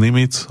USS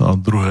Nimitz, a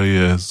druhé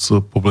je z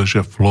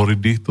pobrežia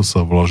Floridy, to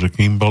sa volá, že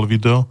Kimball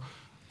video.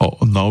 A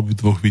na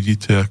obidvoch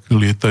vidíte, jak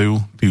lietajú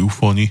tí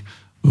ufóni.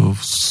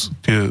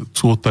 Tie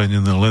sú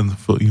odtajnené len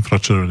v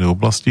infračervenej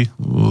oblasti,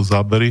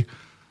 zábery,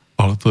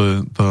 ale to je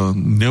tá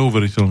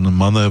neuveriteľné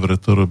manévre,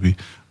 to robí.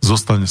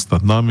 Zostane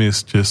stať na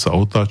mieste, sa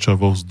otáča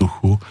vo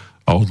vzduchu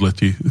a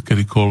odletí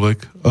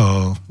kedykoľvek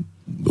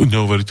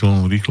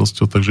neuveriteľnou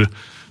rýchlosťou. Takže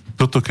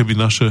toto, keby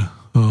naše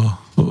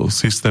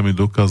systémy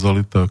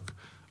dokázali, tak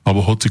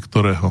alebo hoci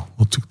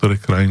ktorej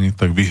krajiny,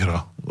 tak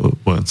vyhrá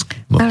vojensky.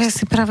 Ale ja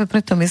si práve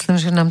preto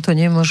myslím, že nám to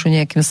nemôžu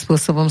nejakým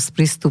spôsobom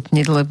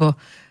sprístupniť, lebo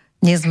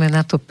nie sme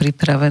na to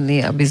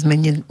pripravení, aby sme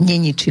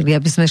neničili,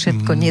 aby sme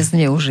všetko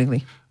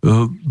nezneužili.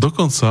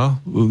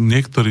 Dokonca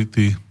niektorí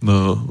tí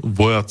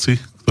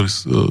vojaci,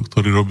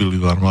 ktorí robili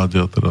v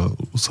armáde a teda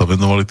sa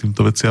venovali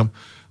týmto veciam,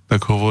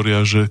 tak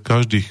hovoria, že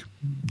každých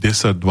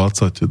 10,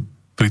 20,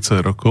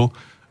 30 rokov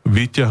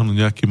vyťahnú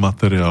nejaký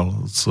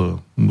materiál z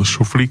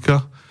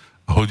šuflíka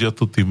a hodia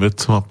to tým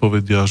vedcom a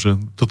povedia, že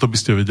toto by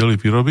ste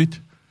vedeli vyrobiť,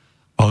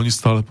 a oni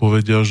stále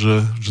povedia,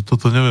 že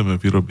toto nevieme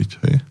vyrobiť.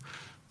 Hej.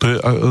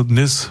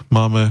 Dnes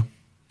máme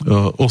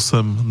 8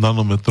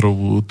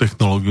 nanometrovú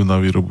technológiu na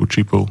výrobu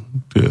čipov.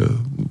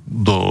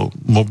 Do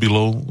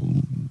mobilov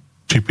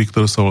čipy,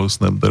 ktoré sa volajú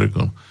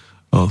Snapdragon,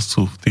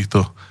 sú v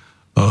týchto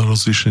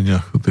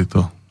rozlíšeniach,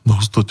 tejto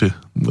hustote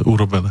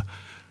urobené.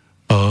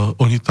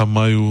 Oni tam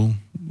majú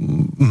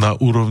na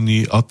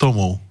úrovni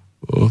atómov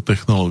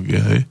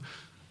technológie. Hej.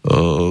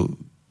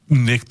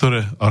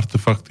 Niektoré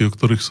artefakty, o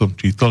ktorých som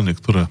čítal,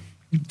 niektoré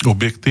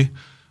objekty,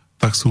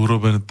 tak sú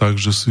urobené tak,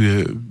 že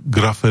je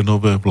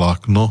grafénové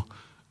vlákno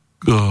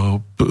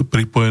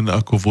pripojené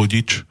ako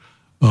vodič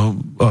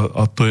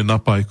a to je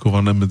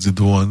napájkované medzi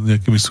dvoma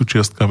nejakými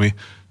súčiastkami,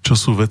 čo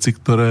sú veci,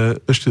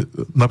 ktoré ešte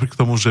napriek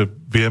tomu, že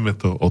vieme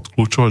to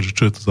odkľúčovať, že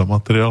čo je to za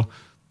materiál,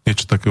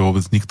 niečo také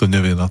vôbec nikto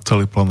nevie na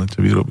celej planete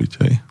vyrobiť.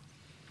 Hej.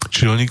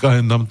 Čiže oni aj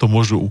nám to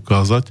môžu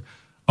ukázať,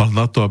 ale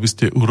na to, aby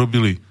ste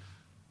urobili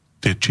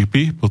tie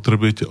čipy,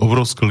 potrebujete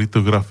obrovské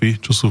litografy,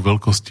 čo sú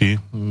veľkosti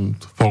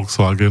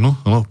Volkswagenu,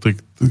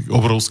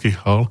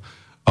 obrovských hal,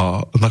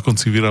 a na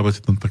konci vyrábate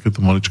tam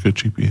takéto maličké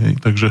čipy.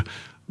 Hej. Takže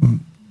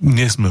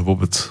nie sme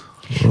vôbec...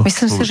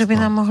 Myslím si, že by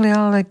nám mohli,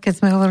 ale keď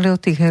sme hovorili o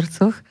tých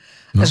hercoch,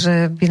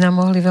 že by nám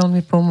mohli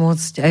veľmi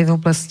pomôcť aj v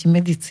oblasti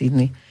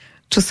medicíny.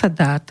 Čo sa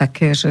dá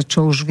také, že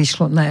čo už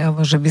vyšlo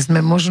najavo, že by sme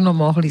možno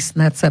mohli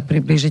snáď sa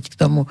priblížiť k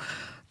tomu,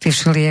 tie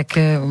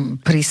všelijaké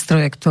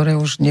prístroje, ktoré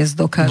už dnes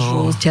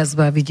dokážu ťa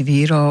zbaviť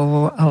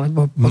vírov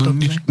alebo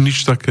podobne?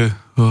 Nič také.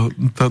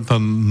 Tá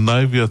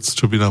najviac,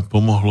 čo by nám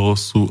pomohlo,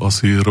 sú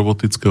asi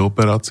robotické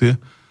operácie,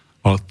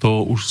 ale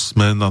to už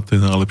sme na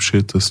tej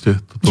najlepšej ceste.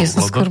 Ja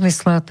som skôr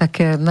myslela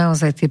také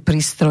naozaj tie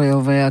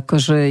prístrojové,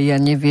 akože ja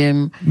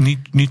neviem...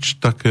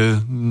 Nič také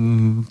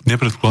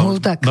nepredkladám.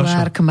 Hulda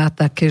Clark má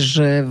také,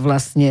 že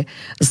vlastne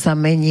sa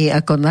mení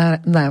ako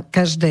na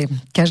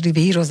každý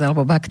vírus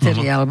alebo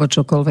baktéria alebo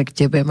čokoľvek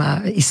tebe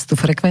má istú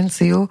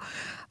frekvenciu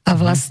a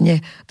vlastne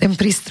ten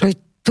prístroj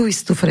tú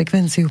istú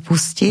frekvenciu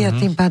pustí a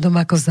tým pádom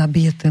ako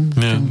zabije ten...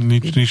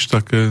 Nič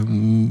také.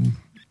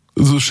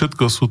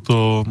 Všetko sú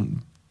to,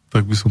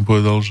 tak by som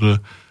povedal,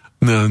 že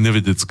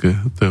nevedecké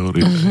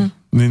teórie.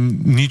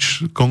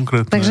 Nič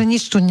konkrétne. Takže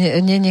nič tu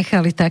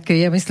nenechali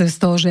také. Ja myslím z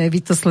toho, že aj vy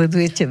to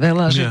sledujete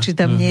veľa, že či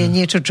tam nie je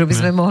niečo, čo by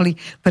sme mohli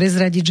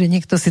prezradiť, že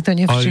niekto si to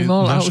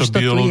nevšimol a už to tu je. Naša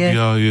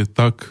biológia je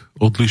tak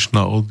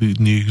odlišná od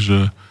nich,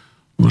 že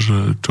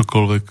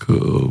čokoľvek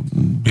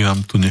by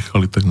nám tu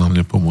nechali, tak nám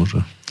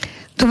nepomôže.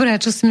 Dobre,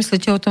 a čo si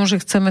myslíte o tom, že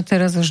chceme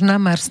teraz už na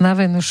Mars, na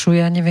Venušu,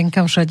 ja neviem,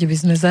 kam všade by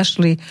sme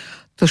zašli,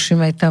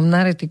 tuším aj tam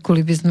na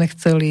retikuli by sme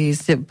chceli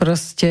ísť,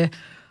 proste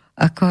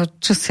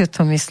Čo si o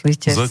to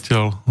myslíte?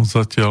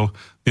 Zatiaľ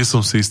nie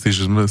som si istý,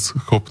 že sme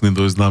schopní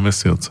dojsť na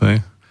mesiac,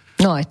 hej?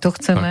 No aj to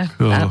chceme.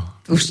 Tak, a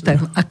už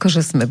tam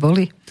akože sme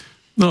boli.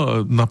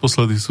 No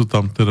naposledy sú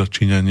tam teda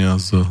Číňania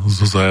so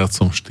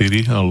Zajacom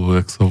 4, alebo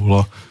jak sa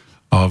volá,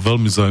 a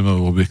veľmi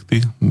zaujímavé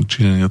objekty.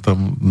 Číňania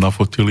tam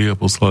nafotili a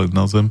poslali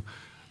na Zem.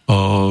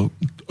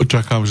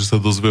 Očakám, že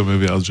sa dozvieme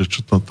viac, že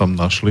čo tam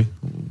našli,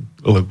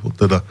 lebo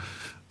teda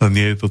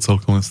nie je to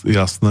celkom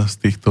jasné z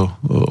týchto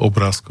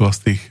obrázkov a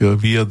z tých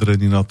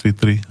vyjadrení na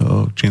Twitteri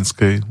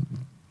čínskej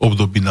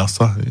období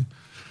NASA. Hej.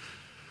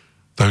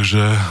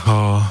 Takže,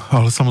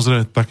 ale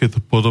samozrejme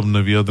takéto podobné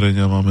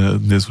vyjadrenia máme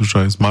dnes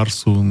už aj z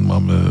Marsu,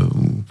 máme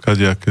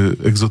kadejaké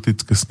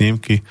exotické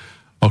snímky,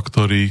 o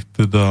ktorých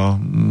teda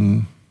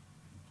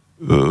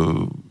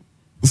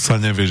sa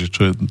nevie, že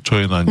čo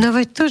je na nich. No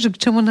veď to, že k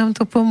čomu nám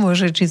to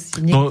pomôže, či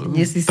si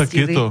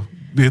nesistili. Tak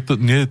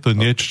nie je to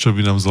niečo, čo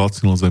by nám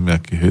zlacnilo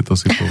zemiaky, hej, to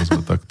si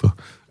povedzme takto.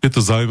 Je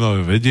to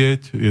zaujímavé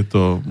vedieť, je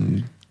to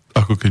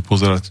ako keď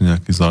pozeráte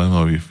nejaký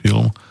zaujímavý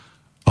film,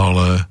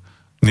 ale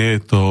nie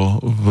je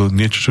to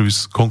niečo, čo by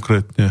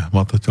konkrétne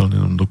hmatateľne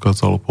nám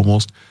dokázalo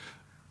pomôcť.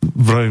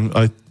 Vravím,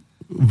 aj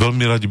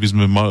veľmi radi by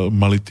sme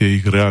mali tie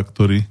ich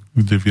reaktory,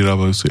 kde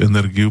vyrábajú si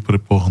energiu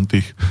pre pohon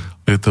tých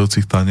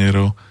lietajúcich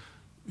tanierov.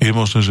 Je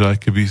možné, že aj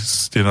keby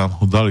ste nám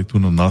ho dali tu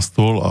na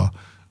stôl a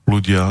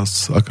ľudia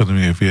z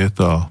Akadémie vied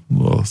a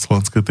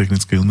Slovenskej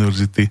technickej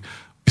univerzity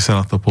by sa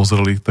na to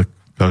pozreli, tak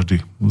každý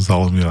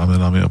zalomí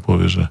ramenami a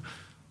povie, že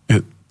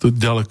to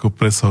ďaleko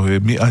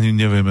presahuje. My ani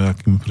nevieme,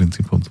 akým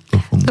princípom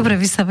to funguje. Dobre,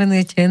 vy sa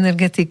venujete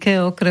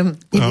energetike okrem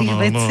iných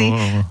vecí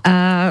a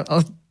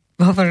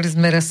hovorili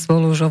sme raz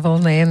spolu už o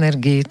voľnej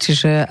energii,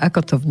 čiže ako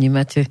to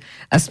vnímate?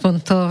 Aspoň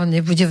to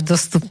nebude v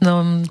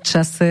dostupnom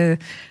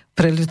čase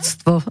pre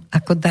ľudstvo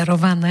ako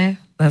darované?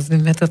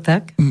 Nazvime to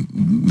tak?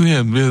 Nie,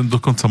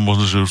 dokonca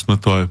možno, že už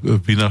sme to aj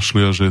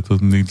vynašli a že je to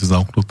niekde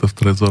zamknuté v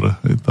trezore,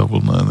 je tá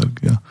voľná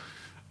energia.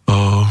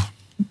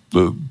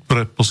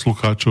 Pre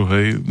poslucháčov,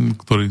 hej,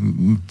 ktorí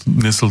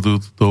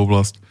nesledujú túto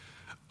oblasť,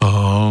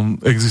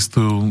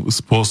 existujú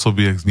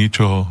spôsoby, jak z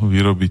ničoho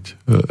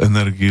vyrobiť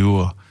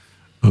energiu a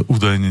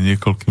údajne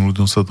niekoľkým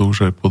ľuďom sa to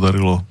už aj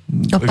podarilo.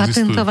 No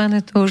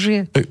patentované to už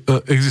je.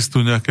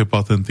 Existujú nejaké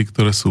patenty,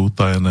 ktoré sú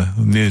utajené.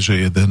 Nie, že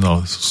jeden,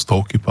 ale sú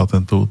stovky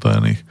patentov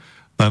utajených.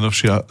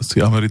 Najnovšia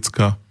si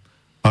americká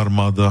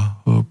armáda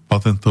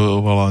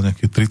patentovala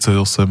nejaké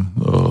 38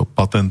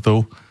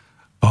 patentov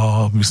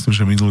a myslím,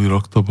 že minulý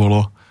rok to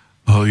bolo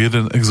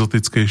jeden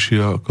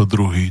exotickejší ako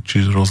druhý,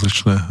 čiže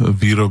rozličné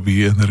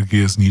výroby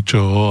energie z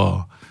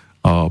ničoho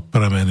a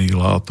premeny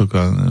látok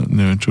a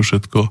neviem čo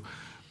všetko.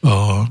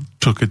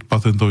 Čo keď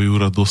patentový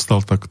úrad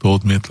dostal, tak to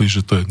odmietli,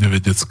 že to je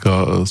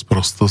nevedecká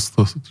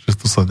sprostosť, že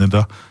to sa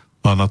nedá.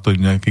 A na to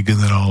im nejaký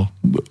generál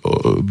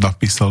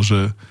napísal,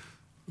 že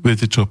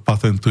viete čo,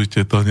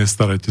 patentujte to,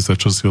 nestarajte sa,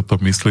 čo si o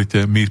tom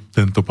myslíte, my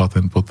tento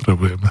patent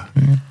potrebujeme.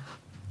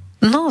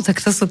 No, tak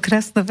to sú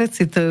krásne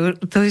veci,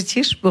 to je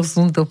tiež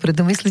posun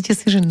dopredu. Myslíte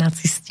si, že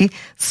nacisti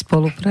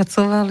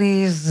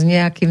spolupracovali s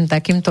nejakým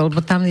takýmto,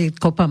 lebo tam je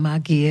kopa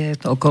mágie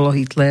okolo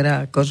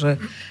Hitlera, akože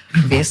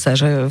vie sa,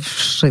 že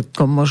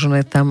všetko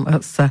možné tam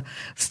sa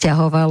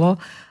sťahovalo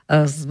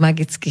z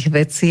magických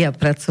vecí a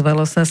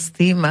pracovalo sa s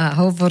tým a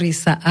hovorí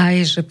sa aj,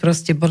 že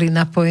proste boli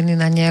napojení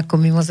na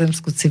nejakú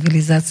mimozemskú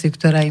civilizáciu,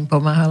 ktorá im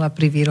pomáhala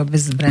pri výrobe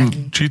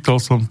zbraní.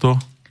 Čítal som to.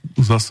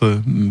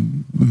 Zase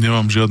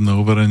nemám žiadne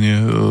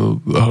overenie,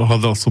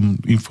 hľadal som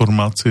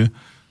informácie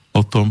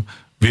o tom.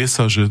 Vie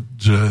sa, že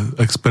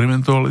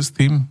experimentovali s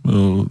tým,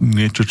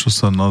 niečo, čo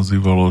sa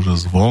nazývalo,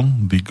 že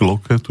zvon, Die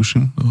Glocke,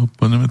 tuším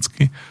po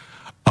nemecky,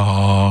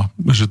 a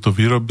že to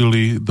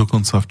vyrobili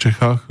dokonca v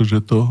Čechách, že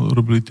to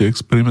robili tie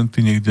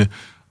experimenty niekde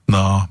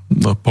na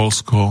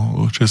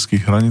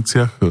poľsko-českých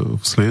hraniciach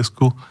v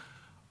Sliesku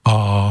a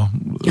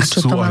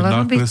sú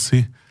aj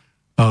nákresy.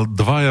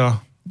 Dvaja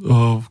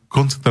v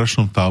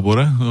koncentračnom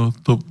tábore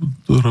to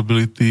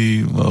robili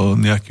tí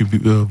nejakí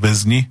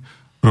väzni,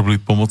 robili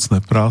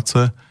pomocné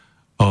práce.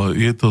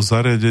 Je to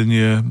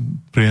zariadenie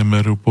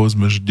priemeru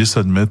povedzme 10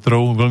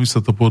 metrov, veľmi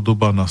sa to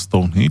podobá na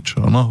Stonehenge,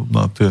 áno,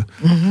 na tie,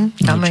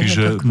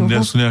 čiže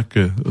sú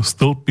nejaké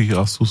stĺpy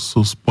a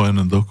sú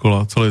spojené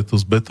dokola, celé je to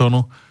z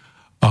betónu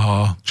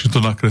a či to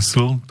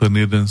nakreslil ten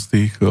jeden z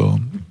tých,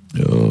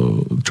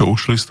 čo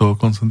ušli z toho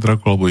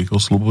koncentráku, alebo ich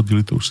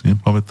oslobodili, to už si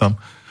nepamätám.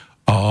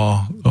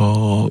 A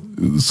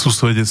sú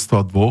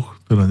svedectvá dvoch,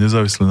 teda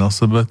nezávisle na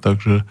sebe,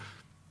 takže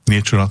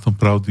niečo na tom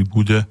pravdy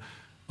bude.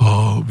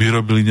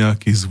 Vyrobili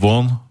nejaký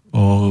zvon,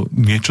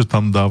 niečo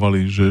tam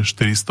dávali, že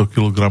 400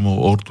 kg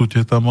ortute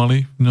tam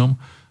mali v ňom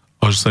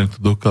a že sa im to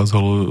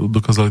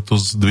dokázali to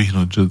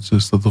zdvihnúť, že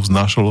sa to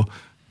vznášalo,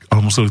 ale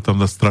museli tam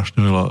dať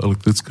strašne veľa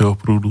elektrického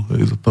prúdu.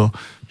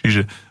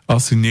 Čiže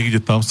asi niekde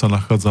tam sa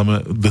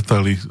nachádzame,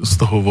 detaily z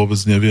toho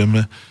vôbec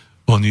nevieme.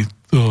 Oni,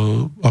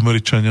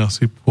 Američania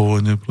si po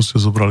vojne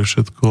proste zobrali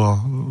všetko a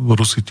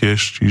Rusi tiež,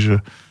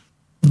 čiže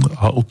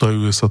a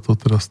utajuje sa to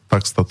teraz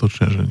tak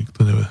statočne, že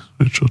nikto nevie,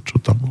 čo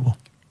tam bolo.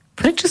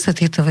 Prečo sa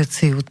tieto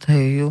veci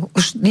utajujú?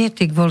 Už nie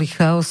tie kvôli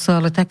chaosu,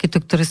 ale takéto,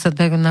 ktoré sa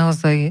dajú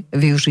naozaj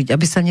využiť.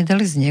 Aby sa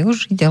nedali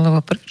zneužiť,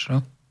 alebo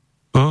prečo?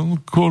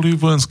 Kvôli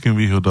vojenským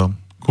výhodám.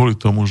 Kvôli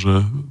tomu,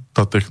 že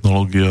tá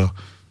technológia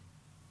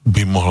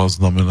by mohla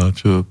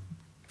znamenať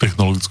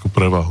technologickú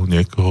prevahu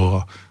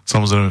niekoho a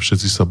samozrejme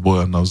všetci sa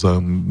boja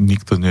navzájom.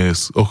 Nikto nie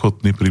je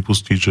ochotný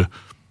pripustiť, že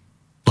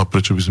a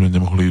prečo by sme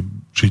nemohli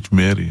žiť v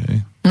miery, hej?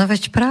 No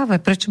veď práve,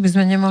 prečo by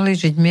sme nemohli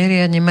žiť v miery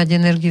a nemať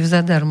energiu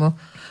zadarmo?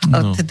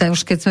 No. Teda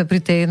už keď sme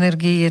pri tej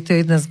energii, je to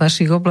jedna z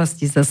vašich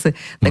oblastí zase.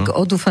 Tak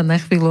odúfa na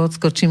chvíľu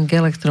odskočím k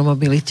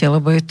elektromobilite,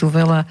 lebo je tu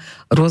veľa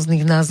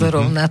rôznych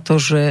názorov na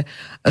to, že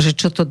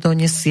čo to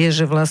donesie,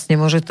 že vlastne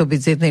môže to byť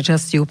z jednej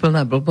časti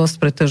úplná blbosť,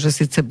 pretože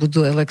síce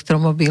budú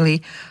elektromobily,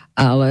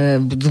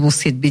 ale budú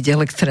musieť byť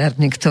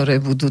elektrárne,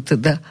 ktoré budú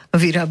teda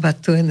vyrábať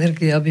tú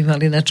energiu, aby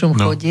mali na čom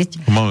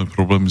chodiť. Máme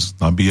problémy s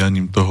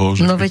nabíjaním toho,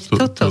 že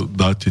keď to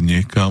dáte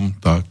niekam,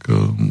 tak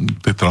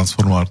tie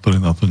transformátory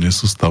na to nie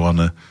sú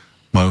stavané.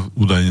 Majú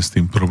údajne s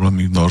tým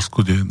problémy v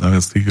Norsku, kde je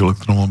najviac tých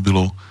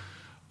elektromobilov.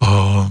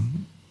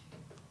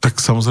 Tak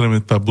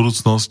samozrejme tá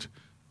budúcnosť,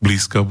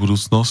 blízka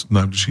budúcnosť,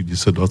 najbližších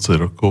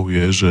 10-20 rokov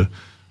je, že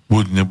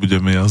buď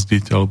nebudeme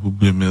jazdiť, alebo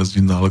budeme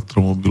jazdiť na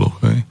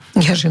elektromobiloch. Hej?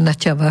 Ja, že na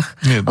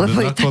ťavách. Nie,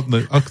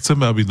 ak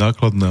chceme, aby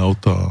nákladné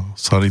autá,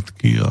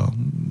 sanitky a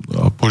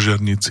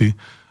požiarníci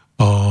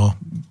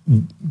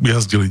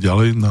jazdili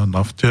ďalej na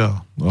nafte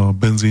a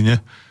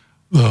benzíne,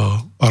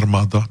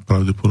 armáda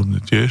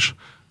pravdepodobne tiež,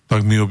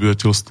 tak my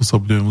obyvateľstvo sa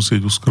budeme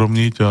musieť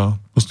uskromniť a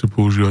proste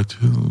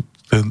používať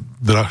tie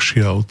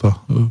drahšie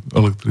auta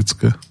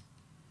elektrické.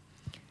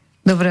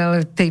 Dobre, ale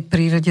tej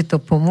prírode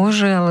to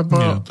pomôže, alebo...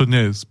 Nie, to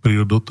nie je z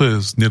prírodou, to je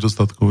z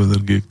nedostatkom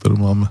energie,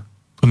 ktorú máme.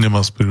 To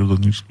nemá s prírodou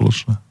nič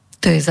spoločné.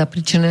 To je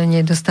zapričené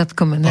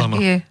nedostatkom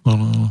energie?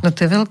 Áno. No to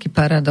je veľký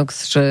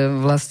paradox, že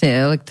vlastne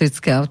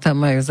elektrické autá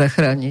majú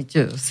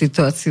zachrániť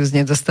situáciu s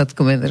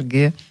nedostatkom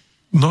energie.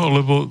 No,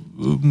 lebo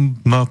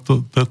na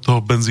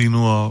toho benzínu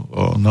a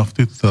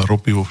nafty, teda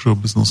ropy vo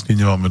všeobecnosti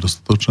nemáme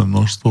dostatočné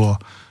množstvo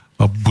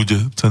a bude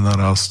cena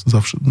rásť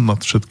nad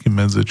všetky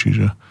medze,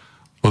 čiže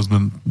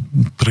povedzme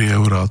 3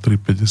 eurá,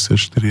 3,50,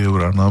 4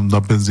 eurá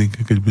na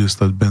benzínke, keď bude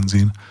stať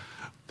benzín,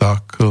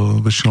 tak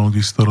väčšina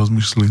ľudí si to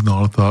rozmyslí, no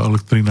ale tá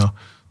elektrina,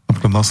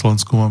 napríklad na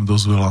Slovensku mám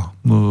dosť veľa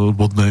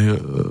vodnej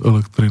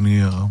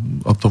elektriny a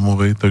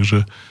atomovej,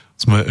 takže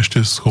sme ešte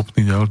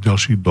schopní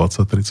ďalších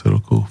 20-30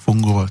 rokov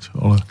fungovať.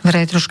 Ale...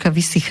 Vraj troška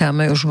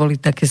vysycháme, už boli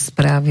také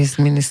správy z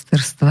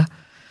ministerstva.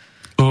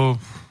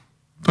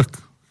 Tak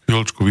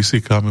chvíľočku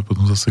vysykáme,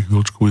 potom zase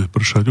chvíľočku bude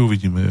pršať,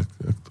 uvidíme,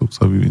 jak to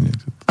sa vyvinie.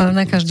 Ale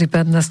na každý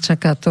pád nás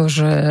čaká to,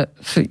 že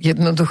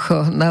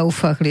jednoducho na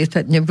UFách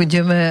lietať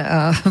nebudeme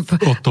a...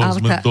 O to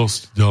sme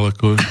dosť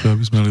ďaleko ešte,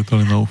 aby sme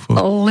lietali na UFách.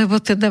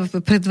 Lebo teda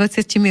pred 20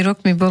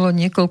 rokmi bolo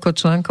niekoľko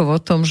článkov o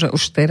tom, že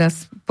už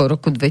teraz, po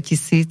roku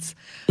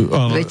 2012,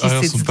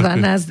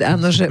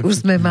 áno, že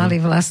už sme mali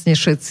vlastne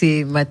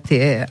všetci mať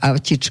tie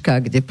autička,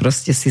 kde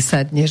proste si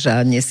sadneš a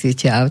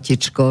nesiete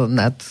autičko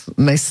nad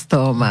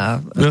mestom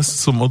a... Ja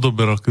som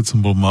odoberal, keď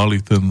som bol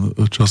malý, ten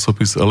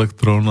časopis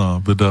Elektrón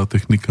a Veda a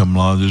technika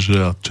mládeže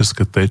a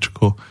České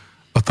téčko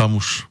a tam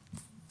už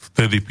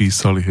vtedy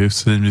písali, v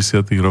 70.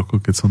 rokoch,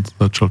 keď som to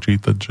začal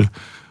čítať, že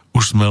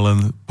už sme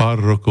len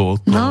pár rokov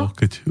od toho,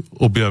 keď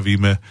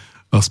objavíme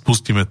a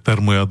spustíme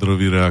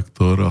termojadrový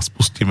reaktor a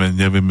spustíme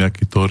neviem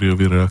aký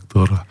tóriový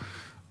reaktor a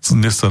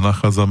dnes sa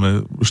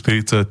nachádzame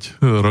 40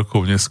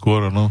 rokov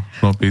neskôr,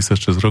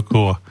 56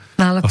 rokov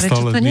ale prečo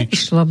to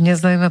nevyšlo? Mňa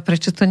zaujíma,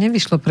 prečo to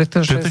nevyšlo,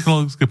 pretože... Tie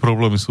technologické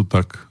problémy sú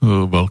tak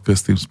veľké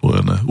s tým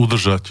spojené.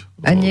 Udržať.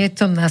 A nie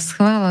je to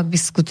naschvál, aby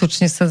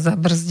skutočne sa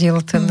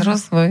zabrzdil ten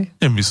rozvoj?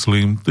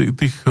 Nemyslím.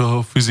 Tých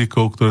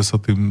fyzikov, ktoré sa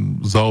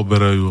tým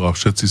zaoberajú a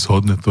všetci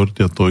shodne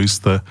tvrdia to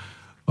isté,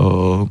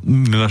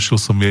 nenašiel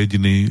som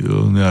jediný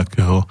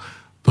nejakého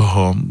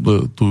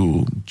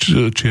tú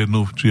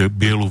čiernu, či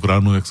bielu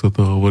vranu, jak sa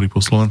to hovorí po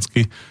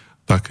slovensky,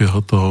 takého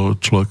toho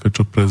človeka,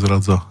 čo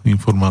prezradza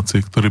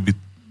informácie, ktorý by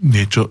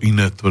niečo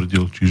iné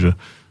tvrdil. Čiže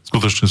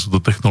skutočne sú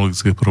to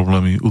technologické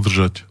problémy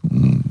udržať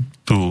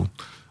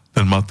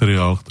ten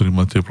materiál, ktorý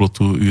má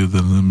teplotu 1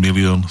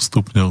 milión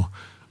stupňov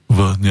v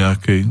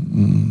nejakej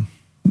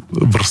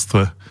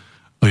vrstve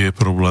je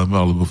problém,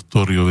 alebo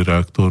tóriový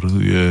reaktor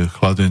je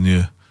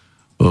chladenie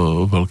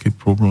veľký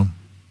problém.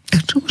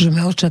 Čo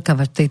môžeme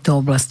očakávať v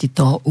tejto oblasti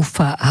toho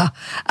UFA a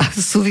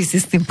súvisí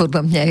s tým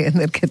podľa mňa aj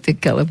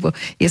energetika, lebo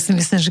ja si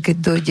myslím, že keď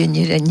dojde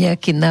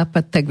nejaký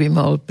nápad, tak by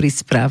mohol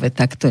prísť práve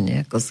takto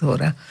nejako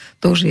zhora.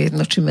 To už je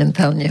jedno, či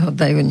mentálne ho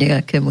dajú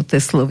nejakému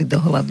Teslovi do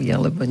hlavy,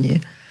 alebo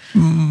nie.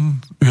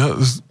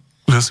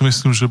 Ja si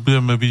myslím, že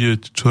budeme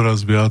vidieť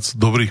čoraz viac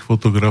dobrých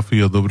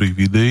fotografií a dobrých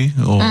videí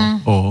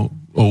o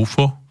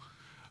UFO.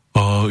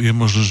 Je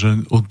možné, že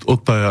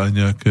odtája aj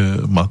nejaké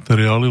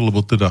materiály, lebo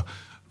teda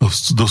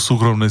do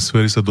súkromnej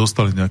sféry sa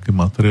dostali nejaké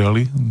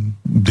materiály,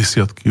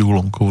 desiatky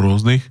úlomkov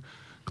rôznych,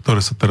 ktoré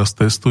sa teraz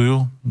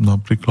testujú.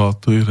 Napríklad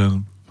to je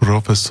jeden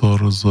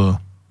profesor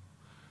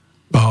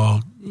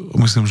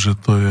myslím, že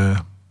to je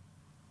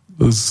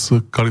z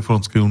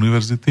Kalifornskej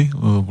univerzity,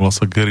 volá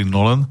sa Gary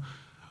Nolan,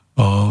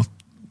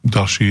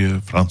 ďalší je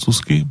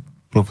francúzsky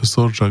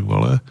profesor Jacques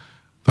Vallée,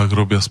 tak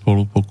robia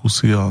spolu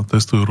pokusy a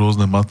testujú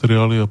rôzne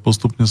materiály a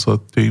postupne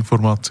sa tie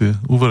informácie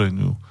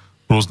uverejňujú.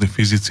 Rôzni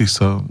fyzici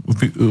sa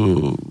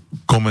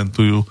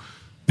komentujú,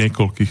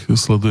 niekoľkých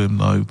sledujem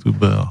na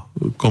YouTube a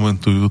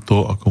komentujú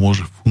to, ako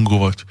môže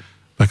fungovať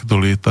takéto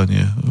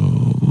lietanie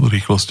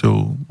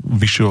rýchlosťou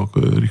vyššou ako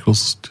je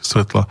rýchlosť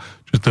svetla.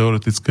 Čiže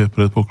teoretické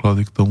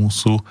predpoklady k tomu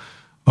sú.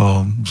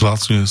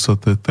 Vzácňujú sa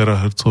tie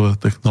terahertzové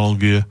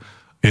technológie.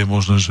 Je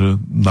možné, že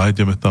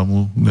nájdeme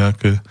tam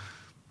nejaké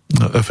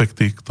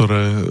efekty,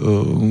 ktoré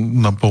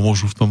nám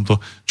pomôžu v tomto.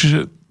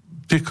 Čiže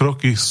tie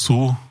kroky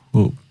sú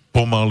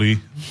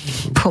pomaly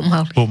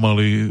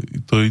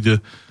to ide.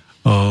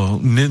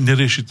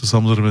 Nerieši to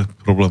samozrejme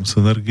problém s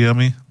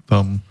energiami.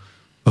 Tam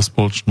tá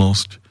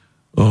spoločnosť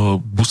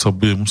buď sa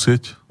bude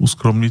musieť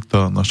uskromniť,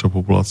 tá naša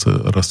populácia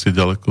rastie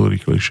ďaleko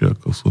rýchlejšie,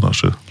 ako sú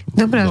naše.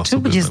 Dobre,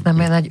 čo bude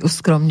znamenať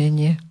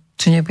uskromnenie?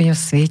 Či nebudem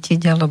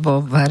svietiť,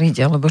 alebo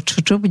variť, alebo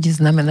čo bude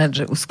znamenať,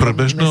 že uskromníme sa? Pre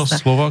bežného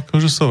Slováka,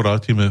 že sa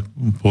vrátime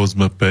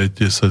povedzme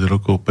 5, 10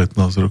 rokov,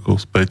 15 rokov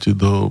späť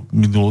do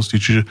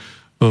minulosti. Čiže,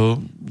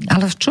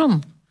 ale v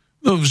čom?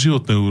 No, v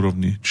životnej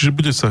úrovni. Čiže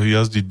bude sa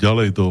jazdiť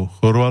ďalej do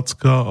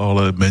Chorvátska,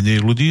 ale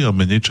menej ľudí a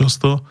menej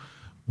často.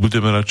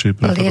 Budeme radšej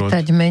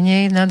preferovať lietať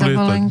menej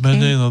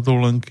na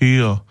dovolenky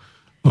a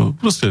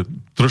proste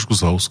trošku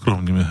sa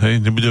uskromníme,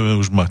 hej, nebudeme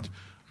už mať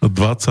 20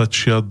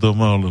 šiat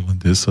doma, ale len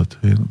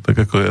 10, hej.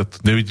 Tak ako ja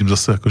to nevidím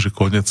zase akože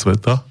koniec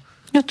sveta.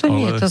 No to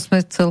nie, to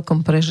sme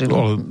celkom prežili,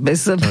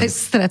 bez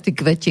straty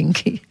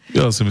kvetinky.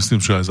 Ja si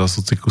myslím, že aj za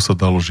sociku sa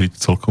dalo žiť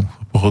celkom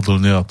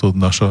pohodlne a to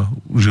naša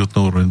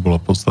životná úroveň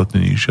bola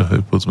podstatne nižšia, hej,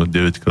 povedzme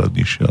 9 krát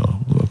nižšia,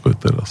 ako je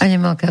teraz. A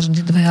nemal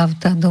každý 2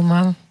 autá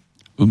doma?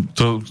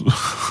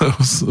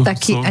 Som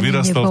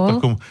vyrastal v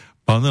takom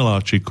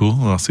paneláčiku,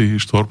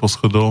 asi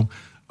 4-poschodovom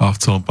a v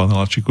celom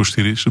paneláčiku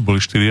boli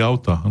 4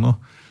 autá.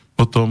 No.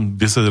 Potom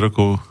 10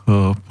 rokov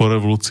po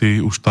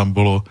revolúcii už tam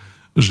bolo,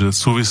 že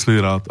súvislý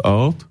rád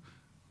aut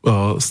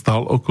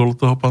stál okolo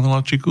toho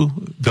paneláčiku.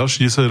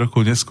 Ďalších 10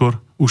 rokov neskôr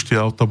už tie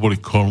auta boli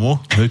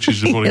kolmo,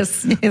 čiže boli...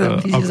 Jasne,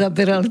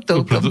 zaberali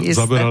toľko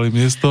miesta. Zaberali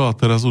miesto a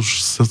teraz už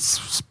sa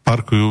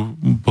parkujú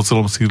po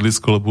celom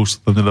sídlisku, lebo už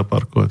sa tam nedá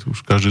parkovať.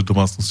 Už každej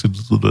domácnosti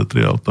sú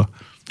 2-3 auta.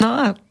 No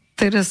a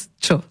teraz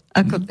čo?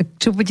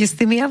 Čo bude s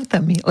tými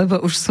autami? Lebo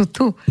už sú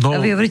tu. No,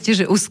 a vy hovoríte,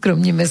 že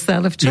uskromníme sa,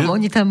 ale v čom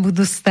oni tam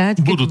budú stáť?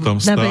 Budú tam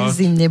na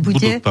benzín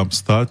nebude? Budú tam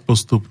stáť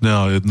postupne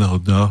a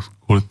jedného dňa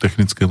kvôli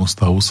technickému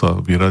stavu sa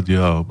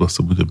vyradia a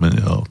vlastne bude menej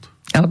aut.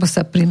 Alebo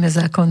sa príjme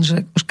zákon,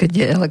 že už keď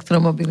je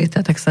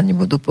elektromobilita, tak sa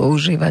nebudú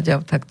používať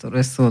autá,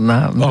 ktoré sú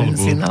na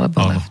benzín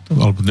alebo naftu.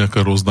 Alebo nejaká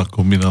rôzna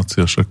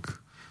kombinácia,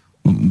 však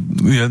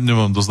ja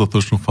nemám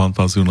dostatočnú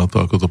fantáziu na to,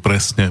 ako to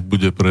presne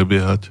bude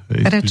prebiehať.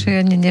 Hej. Radšej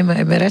ani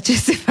nemajme. Radšej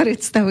si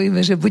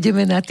predstavujeme, že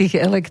budeme na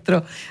tých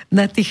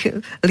na tých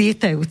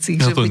lietajúcich.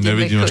 Ja to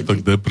nevidím až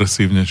tak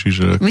depresívne.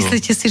 Čiže ako...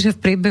 Myslíte si, že v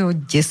priebehu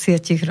 10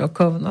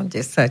 rokov, 10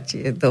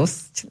 je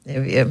dosť,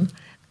 neviem,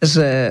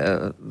 že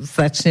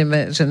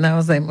začneme, že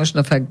naozaj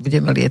možno fakt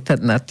budeme lietať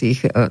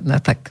na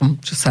takom,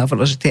 čo sa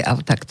hovorilo, že tie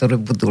autá, ktoré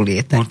budú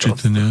lietať.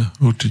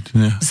 Určite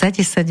nie. Za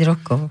 10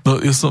 rokov.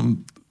 No ja som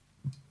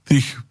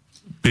tých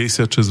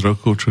 56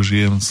 rokov, čo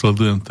žijem,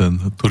 sledujem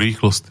tú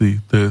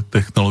rýchlosť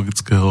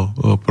technologického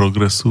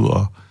progresu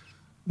a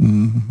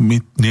my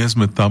nie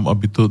sme tam,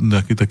 aby to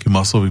nejaký taký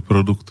masový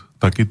produkt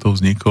takýto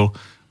vznikol.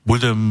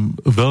 Budem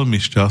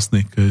veľmi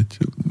šťastný, keď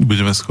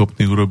budeme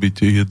schopní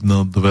urobiť 1-2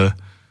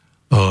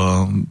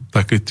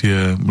 také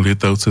tie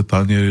lietajúce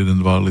taniere,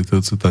 1-2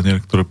 lietajúce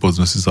taniere, ktoré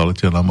povedzme si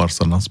zaletia na Mars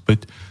a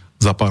naspäť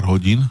za pár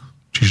hodín.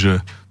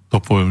 Čiže to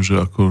poviem, že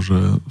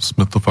akože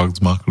sme to fakt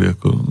zmákli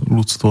ako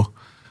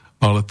ľudstvo.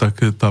 Ale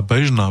také tá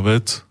bežná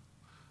vec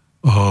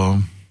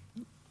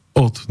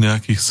od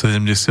nejakých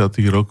 70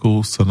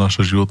 rokov sa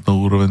naša životná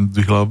úroveň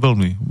dvihla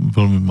veľmi,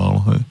 veľmi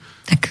málo. Hej.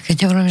 Tak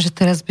keď hovorím, že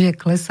teraz bude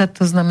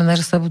klesať, to znamená,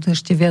 že sa budú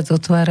ešte viac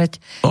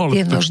otvárať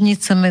tie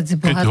nožnice medzi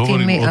bohatými. Keď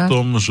hovorím o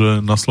tom, že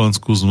na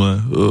Slovensku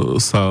sme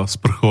sa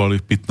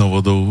sprchovali pitnou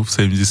vodou v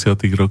 70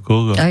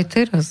 rokoch aj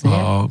teraz, nie?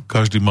 A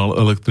každý mal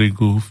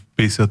elektriku v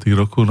 50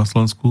 rokoch na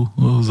Slovensku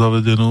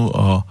zavedenú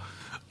a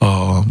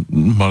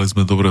mali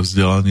sme dobré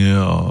vzdelanie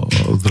a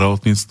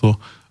zdravotníctvo.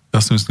 Ja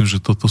si myslím,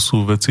 že toto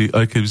sú veci,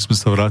 aj keby sme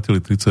sa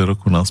vrátili 30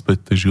 rokov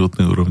naspäť tej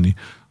životnej úrovni,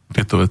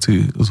 tieto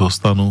veci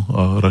zostanú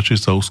a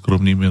radšej sa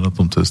uskromníme na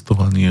tom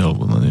cestovaní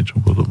alebo na niečom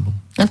podobnom.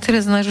 A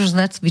teraz nás už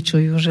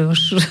nacvičujú, že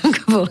už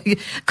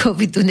kvôli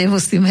covidu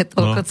nemusíme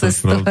toľko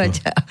cestovať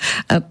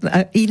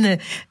a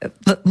iné.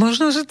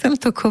 Možno, že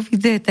tento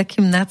covid je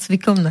takým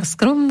nácvikom na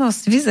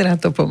skromnosť. Vyzerá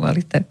to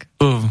pomaly tak.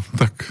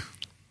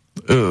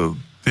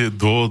 Tie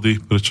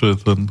dôvody, prečo je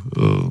ten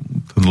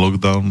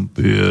lockdown,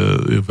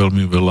 je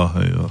veľmi veľa.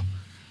 Hej. A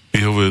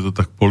vyhovuje to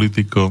tak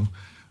politikom.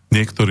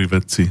 Niektorí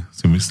vedci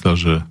si myslia,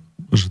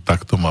 že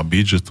tak to má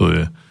byť,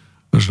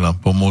 že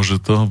nám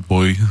pomôže to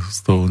boj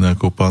s tou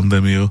nejakou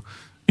pandémiou.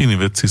 Iní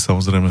vedci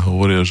samozrejme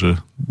hovoria, že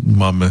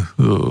máme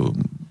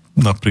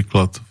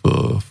napríklad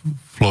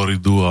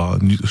Floridu a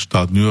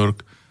štát New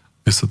York,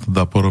 kde sa to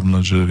dá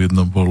porovnať, že v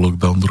jednom bol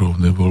lockdown, druhom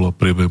nebol a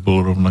priebeh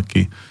bol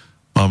rovnaký.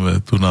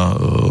 Máme tu na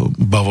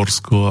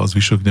Bavorsko a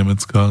zvyšok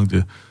Nemecka,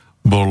 kde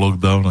bol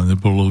lockdown a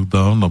nebol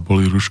lockdown a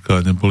boli ruška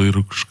a neboli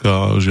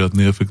ruška a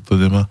žiadny efekt to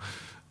nemá.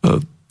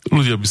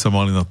 Ľudia by sa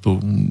mali na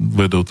to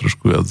vedou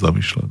trošku viac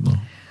zamýšľať.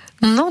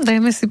 No,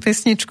 dajme si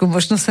pesničku,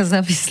 možno sa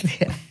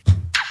zamyslia.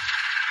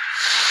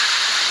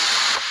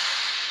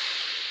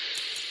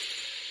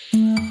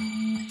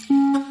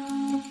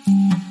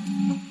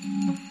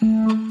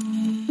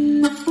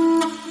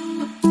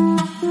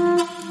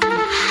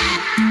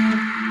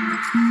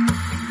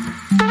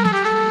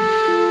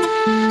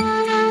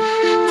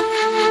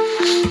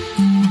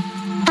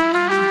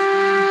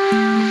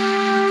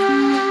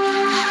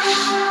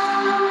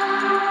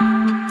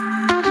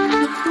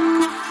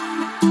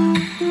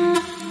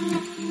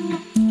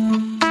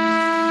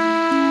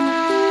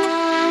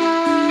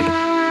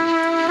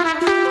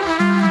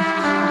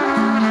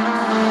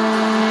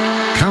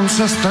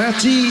 Sa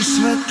stratí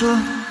svetlo,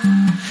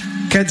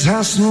 keď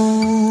zhasnú.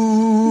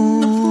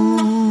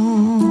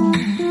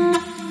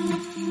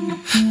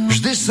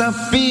 Vždy sa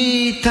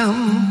pýtam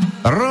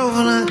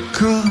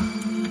rovnako.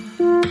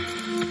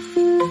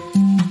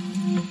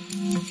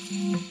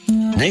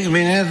 Nech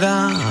mi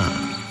nedá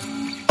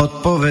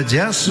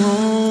odpoveď jasnú.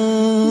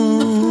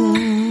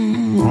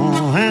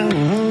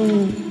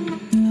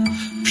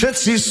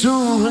 Všetci sú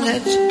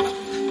hneď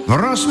v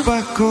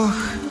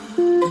rozpakoch.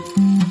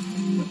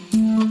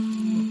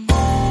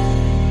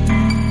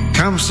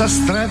 Kam sa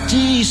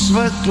stratí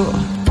svetlo,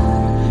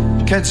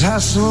 keď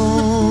zhasnú.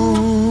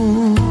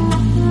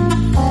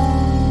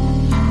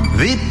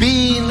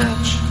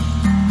 Vypínač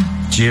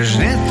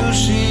tiež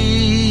netuší.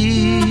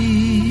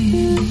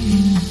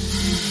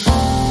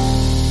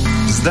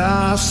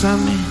 Zdá sa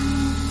mi,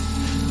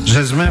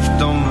 že sme v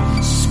tom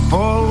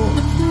spolu,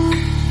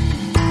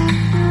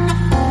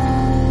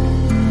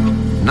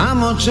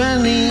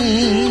 namočení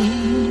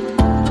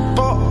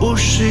po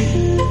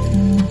uši.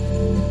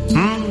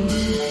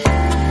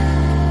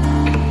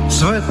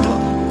 Svetlo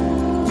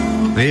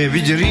vie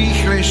byť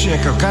rýchlejšie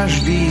ako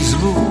každý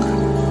zvuk,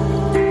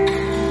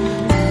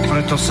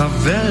 preto sa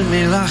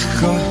veľmi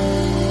ľahko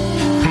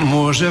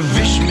môže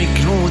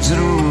vyšmyknúť z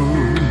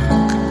rúk.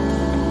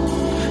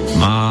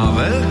 Má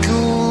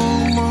veľkú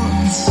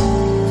moc,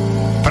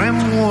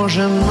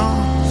 premôže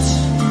noc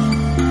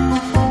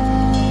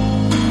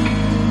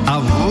a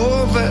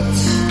vôbec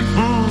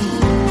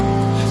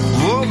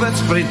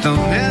pritom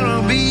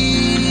nerobí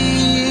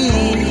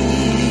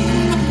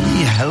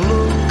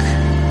hluk.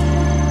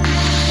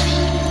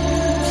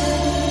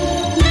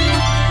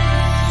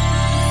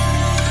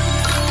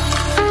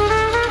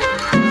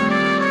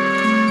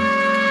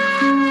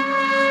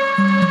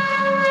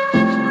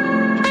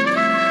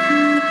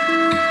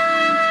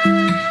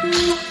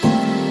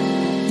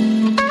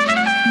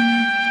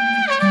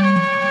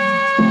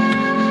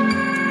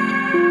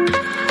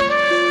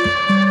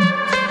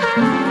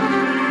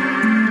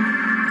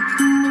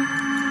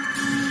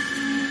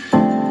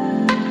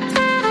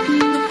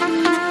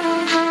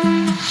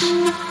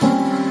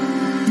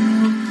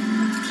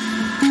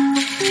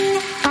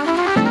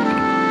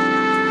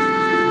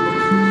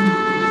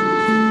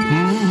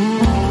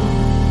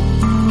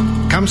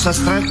 Sa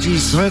stratí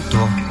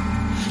svetlo,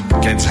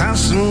 keď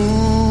zhasnú.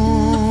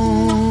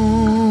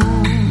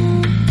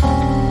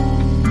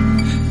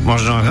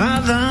 Možno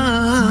hľadá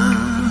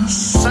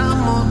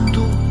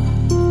samotu,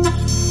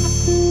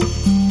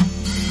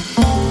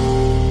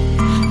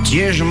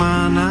 tiež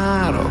má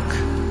nárok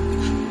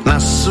na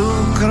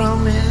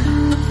súkromie,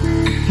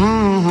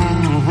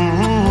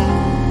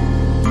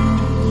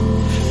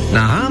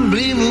 na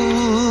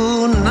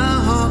hamblivú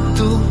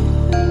nahotu.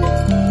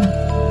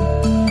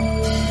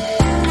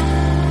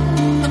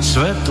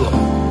 Svetlo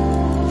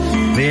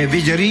vie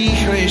byť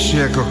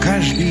rýchlejšie ako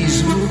každý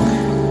zvuk,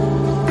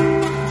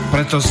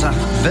 preto sa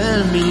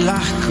veľmi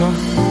ľahko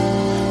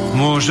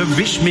môže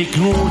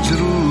vyšmyknúť z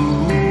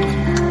rúk.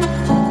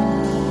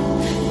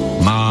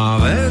 Má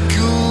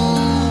veľkú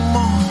moc,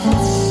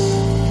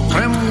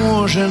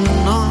 premôže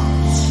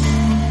noc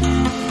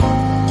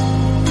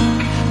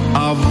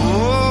a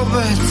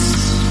vôbec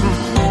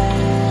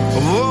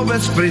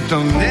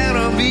pritom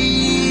nerobí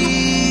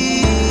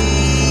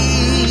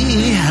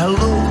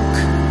hluk.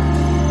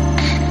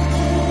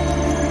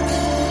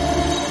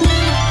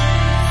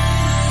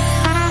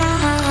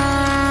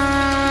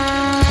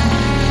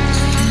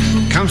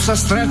 Kam sa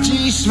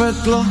stratí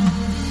svetlo,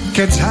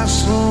 keď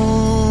zhasnú.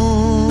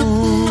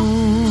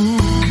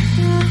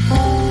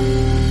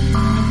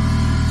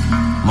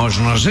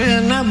 Možno, že je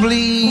na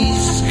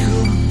blízku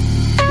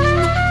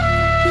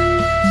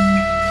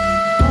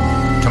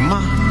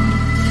tma,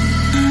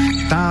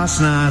 tá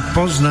snáď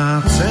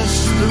pozná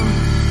cestu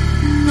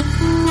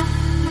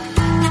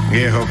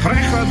k jeho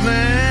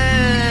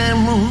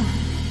prechodnému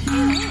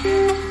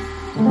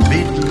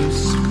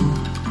bydlisku.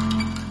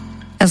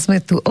 A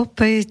sme tu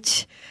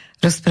opäť.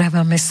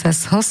 Rozprávame sa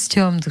s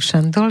hosťom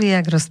Dušan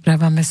Doliak,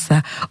 rozprávame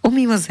sa o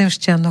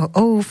mimozemšťanoch,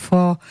 o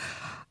UFO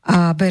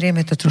a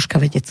berieme to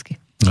troška vedecky.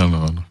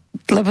 Áno.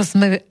 Lebo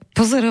sme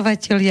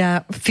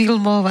pozorovatelia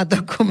filmov a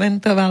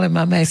dokumentov, ale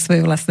máme aj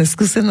svoje vlastné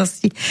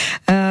skúsenosti.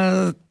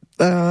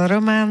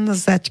 Roman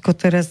Zaďko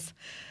teraz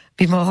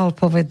by mohol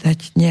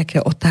povedať nejaké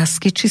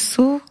otázky, či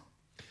sú?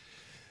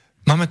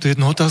 Máme tu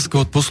jednu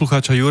otázku od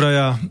poslucháča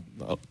Juraja.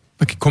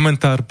 Taký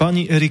komentár.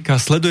 Pani Erika,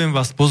 sledujem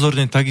vás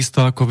pozorne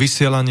takisto ako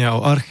vysielania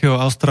o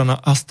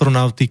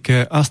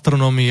astronautike,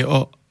 astronómii,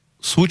 o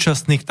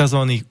súčasných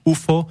tzv.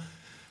 UFO.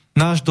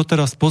 Náš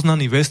doteraz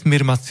poznaný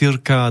vesmír má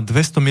cirka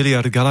 200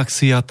 miliard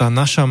galaxií a tá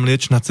naša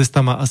mliečna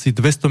cesta má asi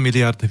 200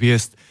 miliard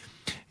hviezd.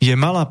 Je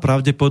malá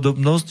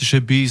pravdepodobnosť,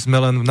 že by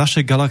sme len v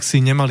našej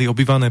galaxii nemali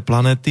obývané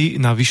planéty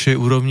na vyššej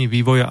úrovni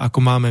vývoja, ako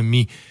máme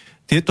my.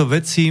 Tieto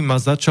veci ma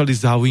začali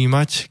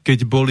zaujímať, keď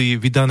boli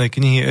vydané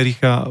knihy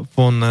Erika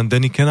von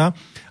Dänikena,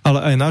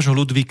 ale aj nášho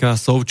Ludvíka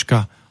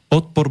Součka.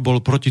 Odpor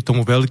bol proti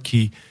tomu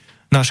veľký.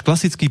 Náš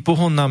klasický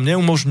pohon nám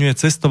neumožňuje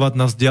cestovať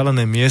na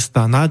vzdialené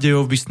miesta.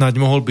 Nádejou by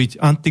snáď mohol byť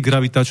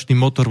antigravitačný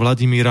motor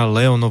Vladimíra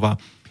Leonova.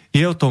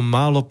 Je o tom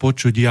málo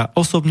počuť. Ja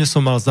osobne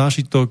som mal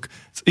zážitok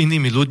s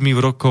inými ľuďmi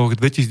v rokoch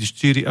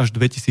 2004 až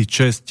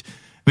 2006.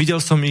 Videl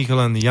som ich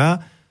len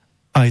ja,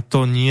 aj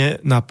to nie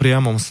na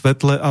priamom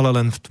svetle, ale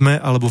len v tme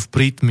alebo v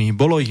prítmi.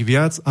 Bolo ich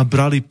viac a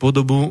brali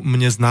podobu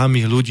mne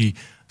známych ľudí.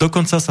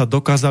 Dokonca sa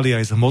dokázali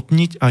aj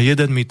zhmotniť a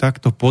jeden mi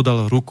takto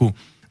podal ruku.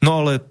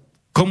 No ale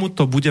komu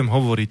to budem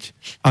hovoriť?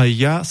 Aj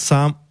ja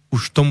sám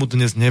už tomu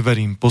dnes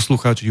neverím.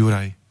 Poslucháč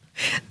Juraj.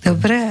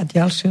 Dobre, a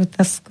ďalšiu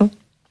otázku?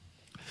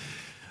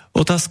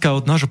 Otázka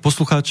od nášho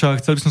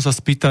poslucháča. Chcel by som sa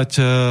spýtať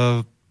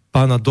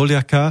pána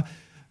Doliaka.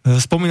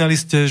 Spomínali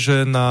ste,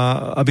 že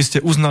aby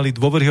ste uznali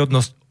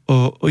dôveryhodnosť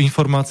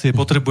informácie,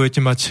 potrebujete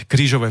mať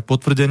krížové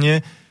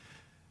potvrdenie.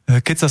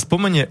 Keď sa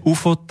spomenie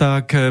UFO,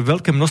 tak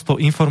veľké množstvo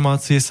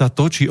informácie sa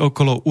točí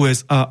okolo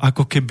USA,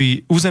 ako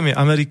keby územie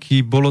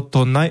Ameriky bolo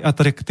to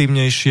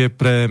najatraktívnejšie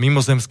pre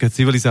mimozemské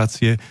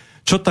civilizácie.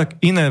 Čo tak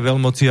iné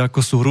veľmoci, ako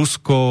sú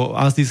Rusko,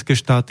 azijské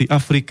štáty,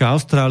 Afrika,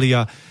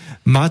 Austrália,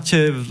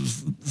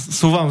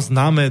 sú vám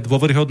známe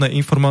dôveryhodné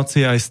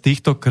informácie aj z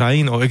týchto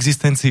krajín o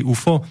existencii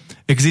UFO?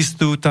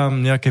 Existujú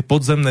tam nejaké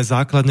podzemné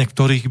základne,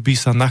 ktorých by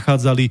sa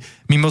nachádzali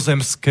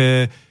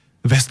mimozemské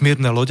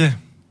vesmírne lode?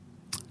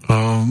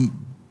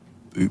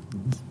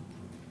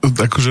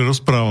 Akože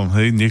rozprávam,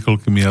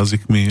 niekoľkými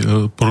jazykmi.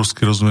 Po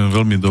rusky rozumiem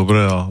veľmi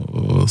dobre a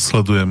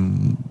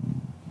sledujem,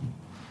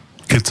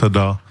 keď sa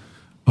dá,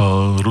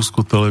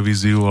 ruskú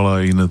televíziu, ale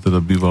aj iné, teda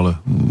bývalé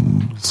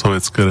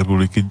sovietské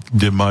republiky,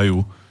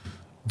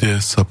 kde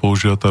sa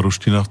používa tá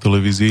ruština v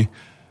televízii.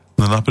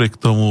 No napriek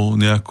tomu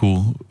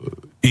nejakú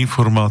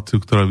informáciu,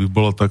 ktorá by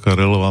bola taká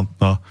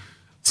relevantná,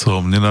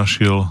 som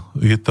nenašiel.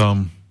 Je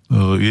tam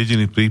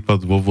jediný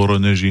prípad vo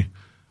Voroneži,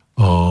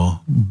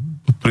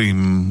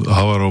 prým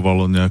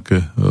havarovalo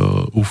nejaké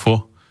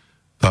UFO,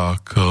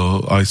 tak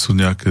aj sú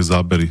nejaké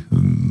zábery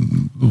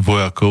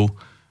vojakov,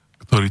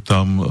 ktorí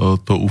tam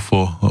to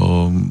UFO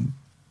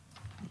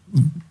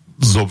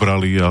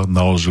zobrali a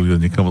naložili a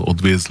niekam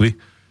odviezli.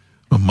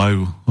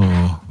 Majú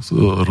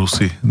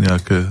Rusi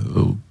nejaké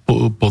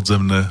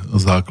podzemné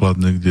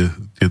základne, kde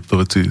tieto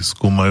veci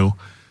skúmajú.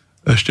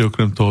 Ešte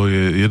okrem toho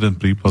je jeden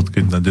prípad,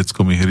 keď na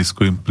detskom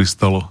ihrisku im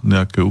pristalo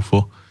nejaké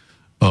UFO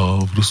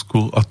v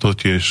Rusku a to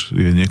tiež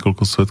je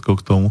niekoľko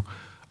svedkov k tomu.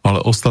 Ale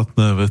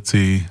ostatné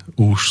veci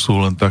už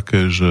sú len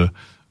také, že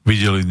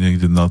videli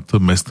niekde nad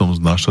mestom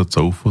znášať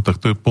sa UFO, tak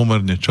to je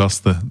pomerne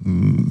časté.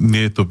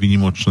 Nie je to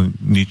výnimočné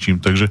ničím.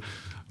 Takže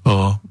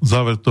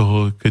záver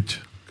toho, keď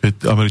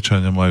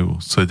Američania majú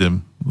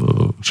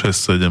 6-7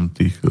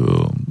 tých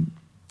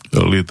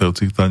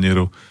lietajúcich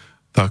tanierov,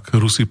 tak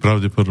Rusi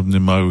pravdepodobne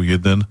majú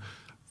jeden.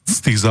 Z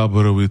tých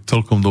záberov je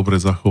celkom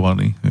dobre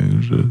zachovaný.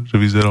 Že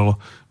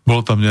vyzeralo,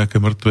 bolo tam nejaké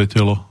mŕtve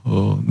telo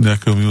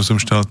nejakého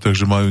mimozemšťana,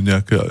 takže majú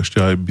nejaké ešte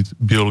aj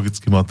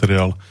biologický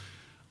materiál.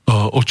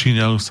 O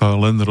Číňanoch sa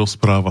len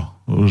rozpráva,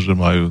 že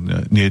majú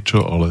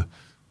niečo, ale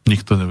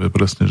nikto nevie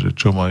presne, že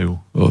čo majú.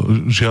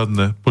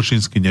 Žiadne, po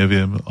čínsky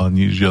neviem,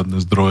 ani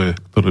žiadne zdroje,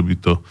 ktoré by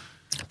to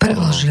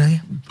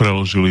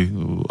preložili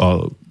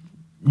a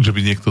že by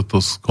niekto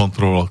to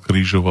skontroloval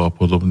krížovo a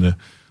podobne.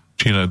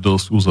 Čína je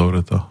dosť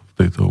uzavretá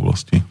v tejto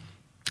oblasti.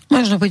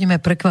 Možno budeme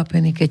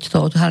prekvapení, keď to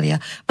odhalia.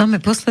 Máme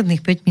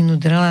posledných 5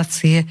 minút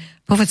relácie.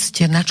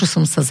 Povedzte, na čo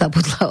som sa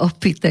zabudla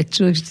opýtať,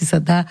 čo ešte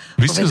sa dá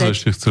Vy ste sa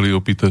ešte chceli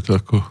opýtať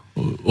ako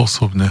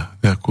osobne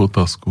nejakú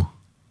otázku.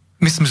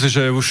 Myslím si,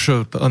 že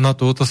už na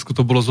tú otázku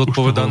to bolo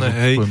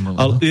zodpovedané,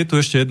 ale je tu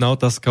ešte jedna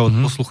otázka od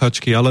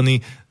posluchačky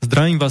Aleny.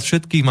 Zdravím vás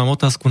všetkých, mám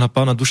otázku na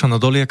pána Dušana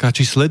Doliaka,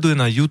 či sleduje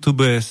na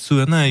YouTube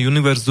Suené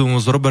univerzum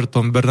s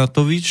Robertom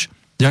Bernatovič.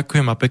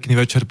 Ďakujem a pekný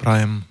večer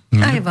prajem.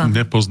 Aj vám.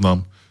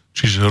 Nepoznám.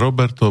 Čiže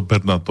Roberto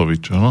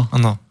Bernatovič, áno?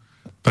 Áno.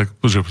 Tak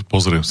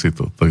pozriem si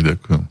to, tak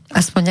ďakujem.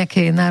 Aspoň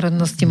nejakej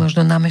národnosti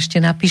možno nám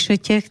ešte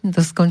napíšete do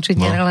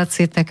skončenia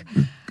relácie, tak...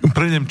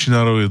 Pre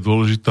Nemčinárov je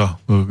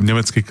dôležitá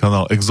nemecký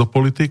kanál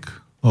Exopolitik.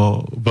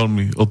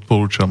 Veľmi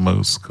odporúčam,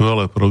 majú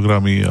skvelé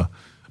programy a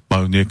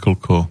majú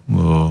niekoľko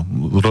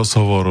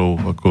rozhovorov,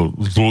 ako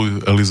s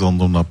Louis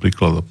Elizondom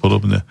napríklad a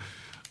podobne.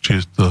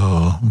 Čiže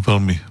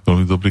veľmi,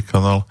 veľmi dobrý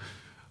kanál.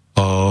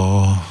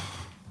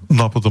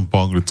 No a potom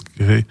po anglicky,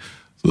 hej.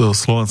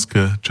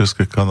 Slovenské,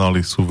 české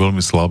kanály sú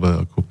veľmi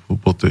slabé ako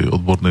po tej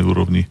odbornej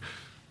úrovni.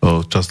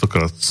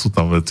 Častokrát sú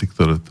tam veci,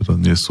 ktoré teda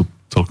nie sú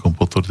celkom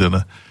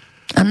potvrdené.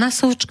 A na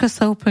Součka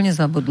sa úplne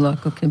zabudlo,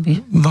 ako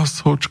keby. Na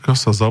Součka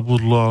sa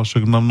zabudlo, a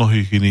však na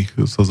mnohých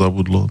iných sa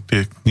zabudlo.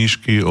 Tie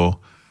knižky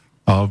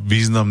a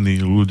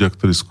významní ľudia,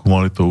 ktorí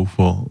skúmali to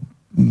UFO,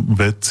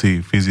 vedci,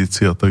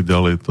 fyzici a tak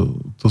ďalej,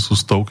 to sú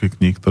stovky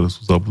kníh, ktoré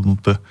sú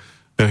zabudnuté.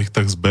 Ja ich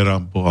tak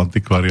zberám po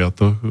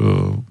antikvariátoch,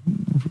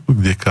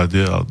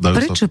 kdekade.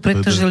 Prečo?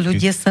 Pretože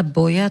ľudia sa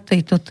boja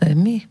tejto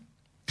témy?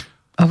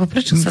 Alebo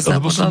prečo sa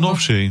zabudlo? Lebo sú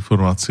novšie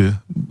informácie.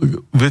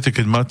 Viete,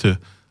 keď máte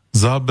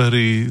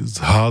zábery z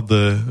HD,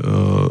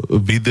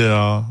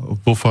 videá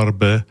vo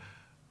farbe,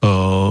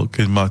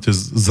 keď máte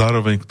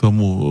zároveň k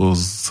tomu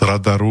z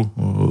radaru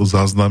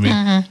záznamy,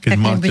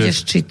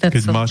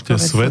 keď máte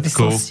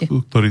svedkov,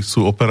 ktorí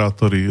sú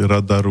operátori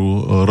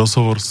radaru,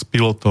 rozhovor s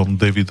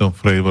pilotom Davidom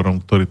Fravourom,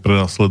 ktorý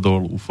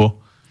prenasledoval UFO,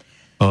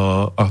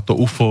 a to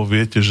UFO,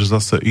 viete, že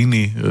zase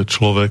iný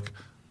človek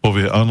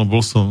povie, áno,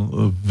 bol som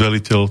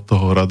veliteľ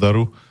toho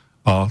radaru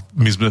a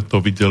my sme to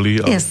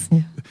videli.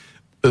 Jasne.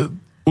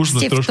 Už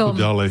sme trošku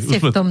ďalej. Už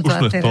sme v tom.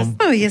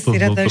 No, je si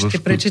rada, ešte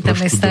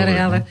prečítame staré,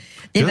 ale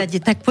nevadí.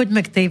 Tak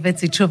poďme k tej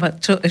veci, čo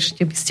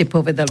ešte by ste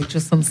povedali,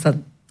 čo som sa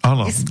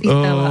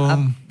nespýtala a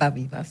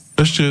baví vás.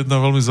 Ešte jedna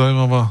veľmi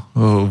zaujímavá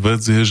vec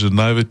je, že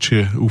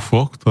najväčšie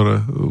UFO,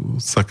 ktoré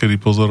sa kedy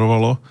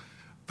pozorovalo,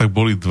 tak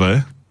boli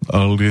dve a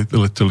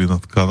leteli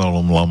nad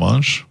kanálom La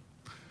Manche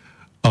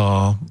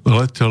a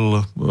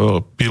letel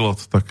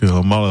pilot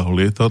takého malého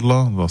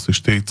lietadla, asi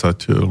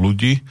 40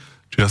 ľudí.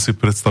 Čiže ja si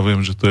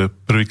predstavujem, že to je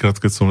prvýkrát,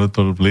 keď som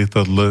letel v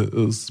lietadle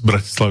z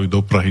Bratislavy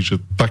do Prahy, že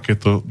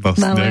takéto nás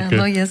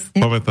nejaké...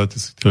 Pamätáte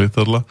si tie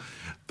lietadla?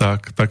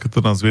 Tak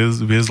takéto nás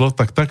viezlo.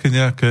 Tak také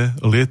nejaké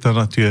lieta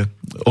na tie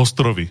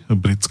ostrovy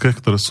britské,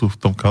 ktoré sú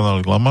v tom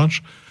kanáli La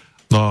Manche.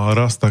 No a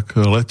raz tak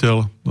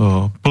letel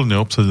plne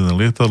obsadené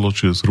lietadlo,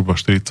 čiže zhruba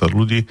 40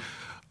 ľudí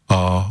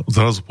a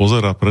zrazu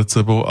pozerá pred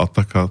sebou a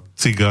taká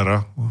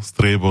cigara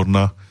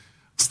strieborná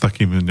s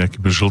takými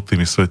nejakými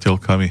žltými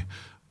svetelkami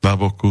na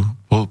boku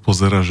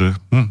pozera, že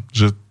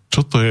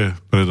čo to je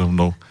predo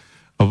mnou.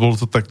 A bolo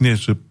to tak nie,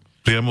 že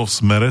priamo v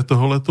smere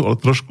toho letu,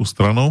 ale trošku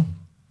stranou.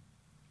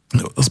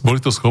 Boli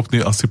to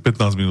schopní asi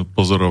 15 minút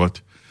pozorovať.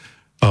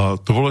 A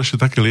to bolo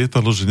ešte také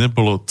lietadlo, že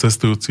nebolo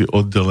cestujúci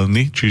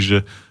oddelený,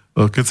 čiže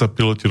keď sa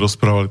piloti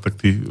rozprávali,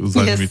 tak tí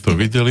za nimi to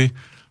videli.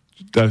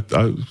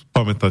 A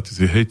pamätáte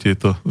si, hej,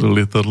 tieto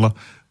lietadla.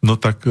 No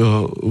tak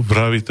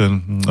vraví ten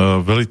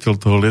veliteľ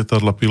toho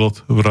lietadla,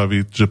 pilot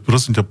vraví, že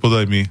prosím ťa,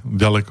 podaj mi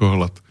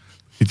ďalekohľad.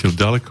 Chytil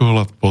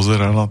ďalekohľad,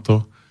 pozerá na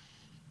to.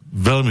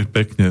 Veľmi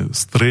pekne,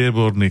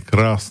 strieborný,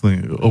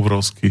 krásny,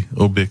 obrovský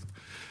objekt.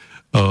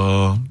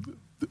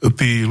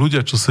 Tí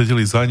ľudia, čo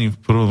sedeli za ním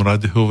v prvom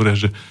rade, hovoria,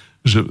 že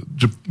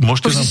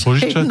môžete nám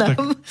požičať, tak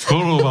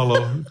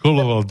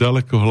koloval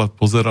ďalekohľad,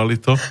 pozerali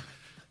to.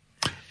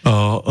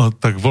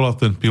 Tak volá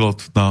ten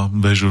pilot na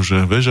väžu,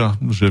 že väža,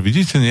 že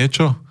vidíte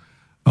niečo?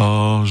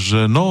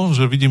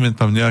 Že vidíme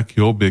tam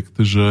nejaký objekt,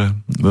 že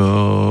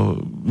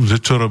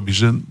čo robí,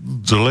 že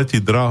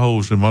letí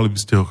dráhou, že mali by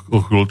ste ho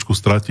o chvíľočku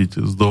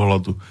stratiť z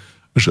dohľadu.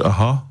 Že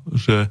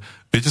že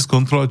viete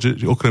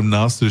skontrolovať, že okrem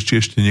nás, že či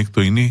ešte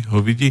niekto iný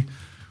ho vidí,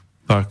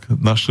 tak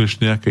našli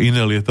ešte nejaké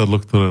iné lietadlo,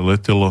 ktoré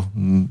letelo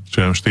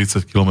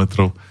 40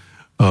 kilometrov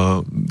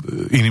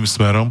iným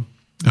smerom,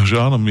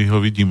 že áno, my ho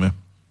vidíme.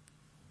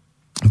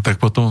 Tak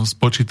potom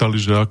spočítali,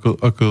 že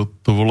ako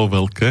to bolo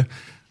veľké,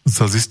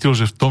 sa zistil,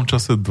 že v tom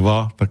čase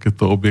 2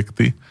 takéto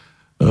objekty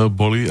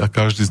boli a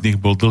každý z nich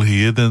bol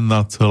dlhý 1,5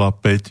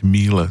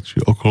 míle,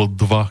 čiže okolo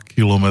 2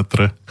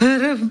 kilometre.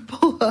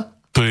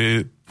 To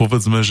je,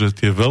 povedzme, že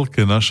tie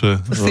veľké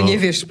naše... To si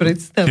nevieš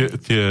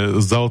predstaviť. Tie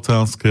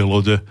zaoceánske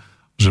lode,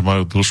 že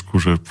majú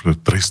dĺžku, že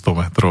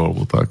 300 metrov,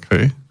 alebo tak,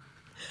 hej.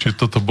 Čiže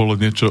toto bolo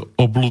niečo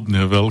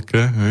obľudne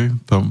veľké, hej,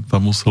 tam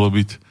muselo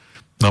byť.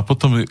 No a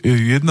potom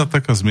jedna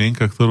taká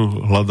zmienka,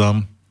 ktorú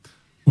hľadám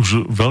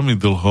už veľmi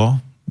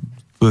dlho,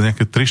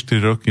 nejaké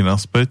 3-4 roky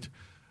naspäť,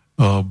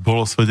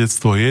 bolo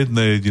svedectvo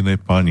jednej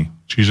jedinej pani.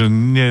 Čiže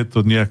nie je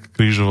to nejak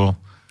krížovo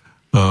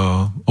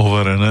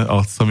overené,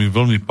 ale sa mi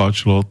veľmi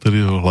páčilo,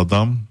 odtedy ho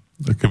hľadám.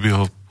 Keby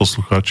ho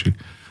poslucháči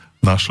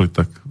našli,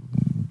 tak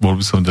bol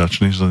by som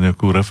vďačný za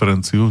nejakú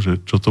referenciu,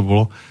 že čo to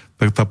bolo.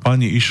 Tak tá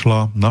pani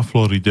išla na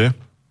Floride,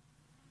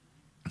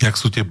 jak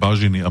sú tie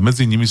bažiny, a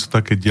medzi nimi sú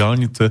také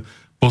diaľnice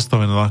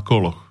postavené na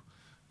koloch.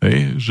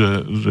 Hej, že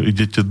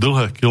idete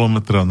dlhé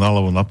kilometre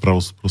naľavo,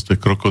 napravo, sú proste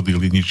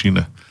krokodíly, nič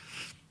iné.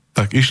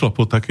 Tak išla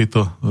po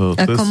takejto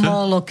ceste. Ako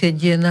molo, keď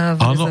je na...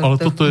 Áno,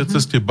 ale toto je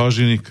cez tie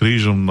bažiny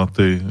krížom na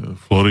tej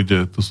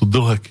Floride. To sú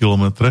dlhé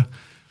kilometre.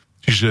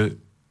 Čiže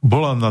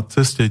bola na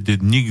ceste, kde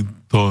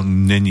nikto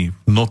není.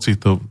 V noci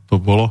to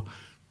bolo.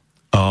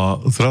 A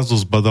zrazu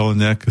zbadalo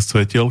nejaké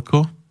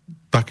svetielko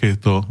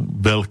takéto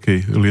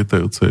veľkej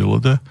lietajúcej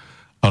lode.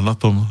 A na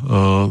tom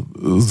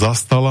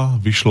zastala,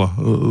 vyšla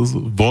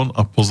von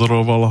a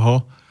pozorovala ho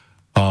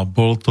a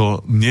bolo to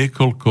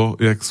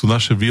niekoľko, jak sú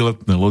naše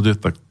výletné lode,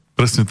 tak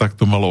presne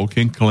takto malo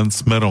okienka len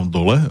smerom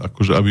dole,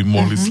 akože aby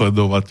mohli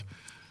sledovať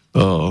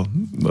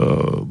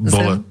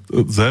dole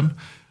zem,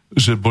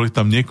 že boli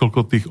tam niekoľko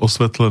tých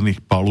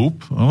osvetlených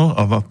palúb, no,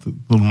 a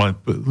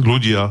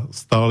ľudia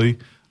stáli,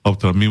 alebo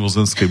teda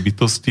mimozemské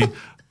bytosti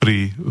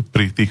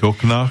pri tých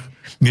oknách,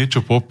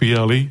 niečo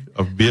popíjali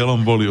a v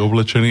bielom boli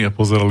oblečení a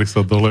pozerali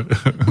sa dole.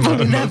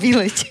 Boli na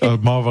výlete. A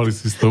mávali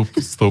si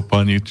s tou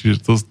pani, čiže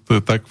to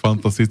je tak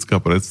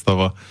fantastická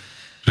predstava,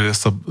 že ja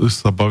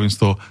sa bavím z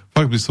toho.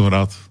 Fakt by som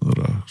rád,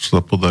 že sa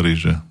podarí,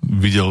 že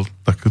videl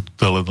takú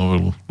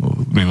telenovelu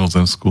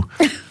mimozemskú.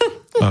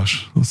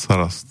 Až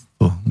sa raz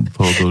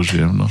toho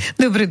dožijem. No.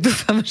 Dobre,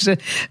 dúfam, že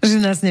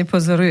nás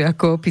nepozorujú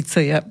ako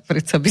opice. Ja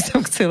predsa by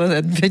som chcela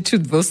dať väčšiu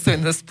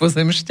dôstojnosť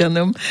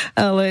pozemšťanom,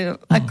 ale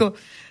ako...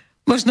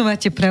 Možno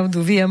máte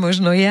pravdu vy a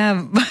možno ja.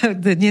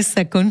 Dnes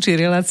sa končí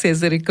relácia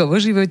s Erikou o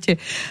živote.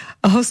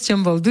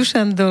 Hosťom bol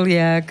Dušan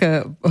Doliak.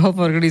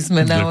 Hovorili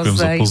sme naozaj...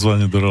 Ďakujem za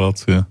pozvanie do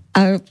relácie.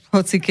 A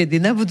hoci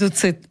kedy na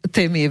budúce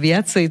témy je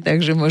viacej,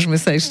 takže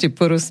môžeme sa ešte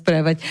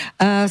porozprávať.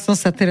 A som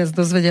sa teraz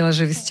dozvedela,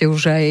 že vy ste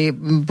už aj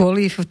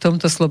boli v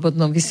tomto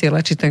slobodnom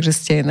vysielači, takže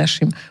ste aj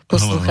našim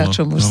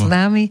poslucháčom už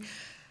známi.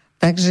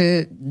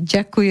 Takže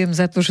ďakujem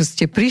za to, že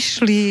ste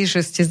prišli,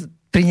 že ste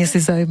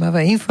priniesli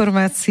zaujímavé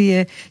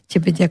informácie.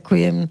 Tebe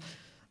ďakujem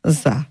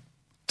za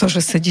to, že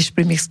sedíš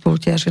pri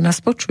mixpulte a že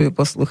nás počujú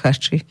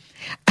posluchači.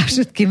 A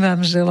všetkým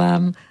vám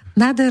želám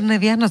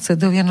nádherné Vianoce.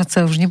 Do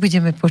Vianoca už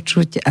nebudeme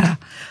počuť a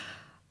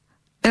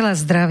veľa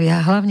zdravia,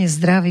 hlavne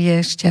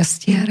zdravie,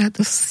 šťastie a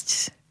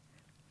radosť.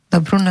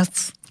 Dobrú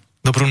noc.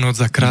 Dobrú noc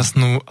a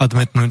krásnu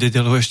adventnú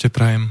nedeľu ešte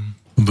prajem.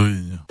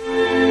 Dovidenia.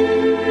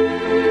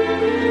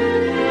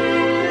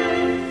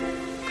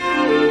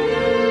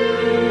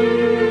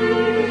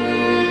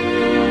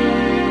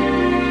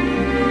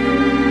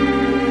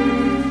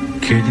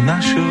 Keď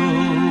našou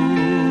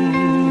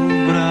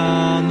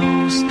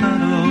bránou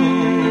starou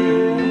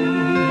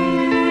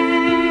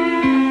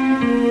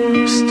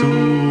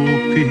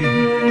vstúpi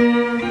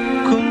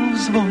kolo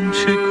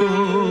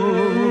zvončekov,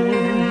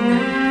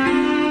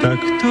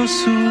 tak to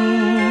sú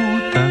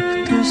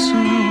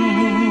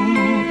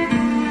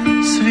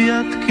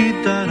sviatky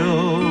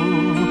darov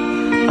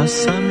a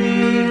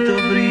samých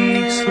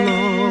dobrých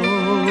slov.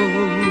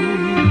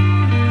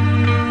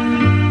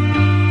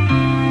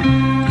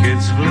 Keď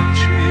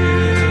zvlečie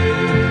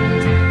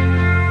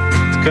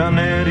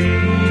tkané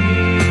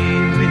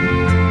rímy,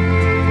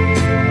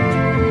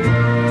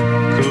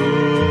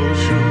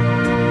 kôžu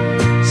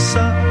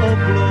sa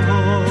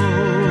oblohou,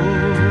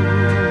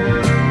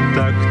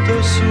 tak to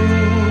sú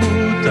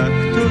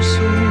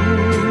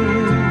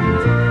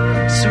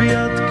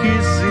sviatky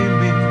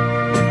zimy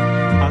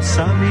a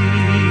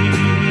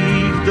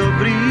samých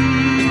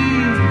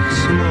dobrých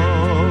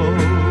slov.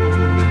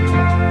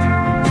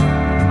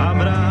 A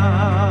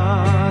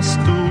mráz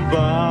tú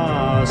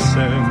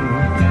báseň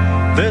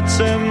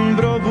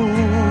decembrovú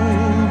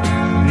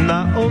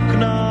na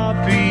okná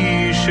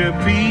píše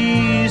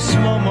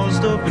písmom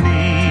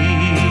ozdobný,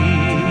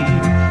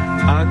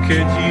 a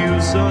keď ju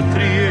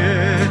zotrie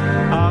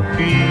a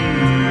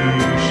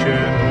píše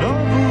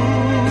novú,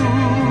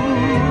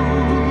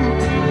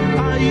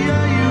 a ja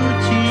ju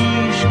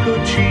tížko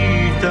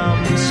čítam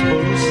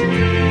spolu s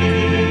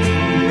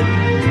ním.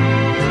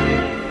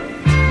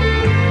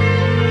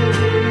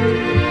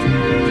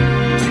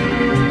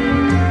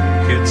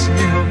 Keď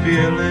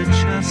snehobiele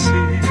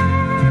časy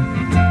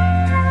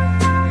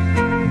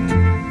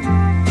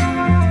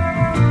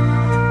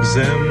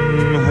zem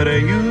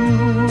hrejú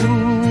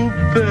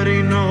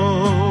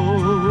perinou,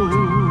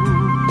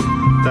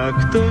 tak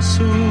to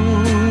sú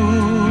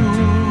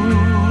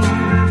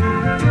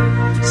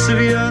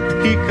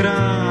sviatky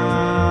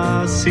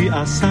krásy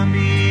a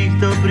samých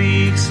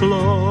dobrých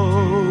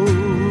slov.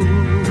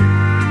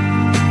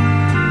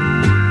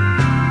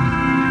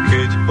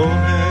 Keď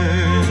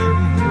oheň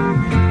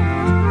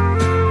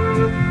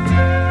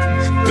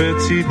v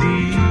peci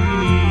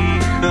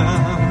dýcha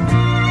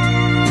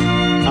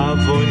a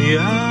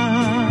vonia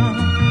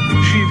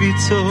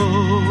živicou,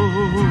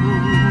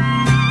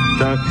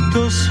 tak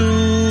to sú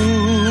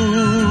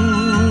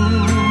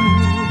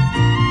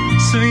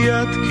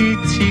sviatky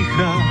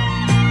ticha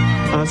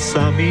a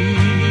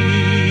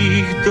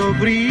samých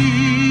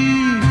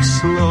dobrých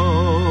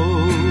slov.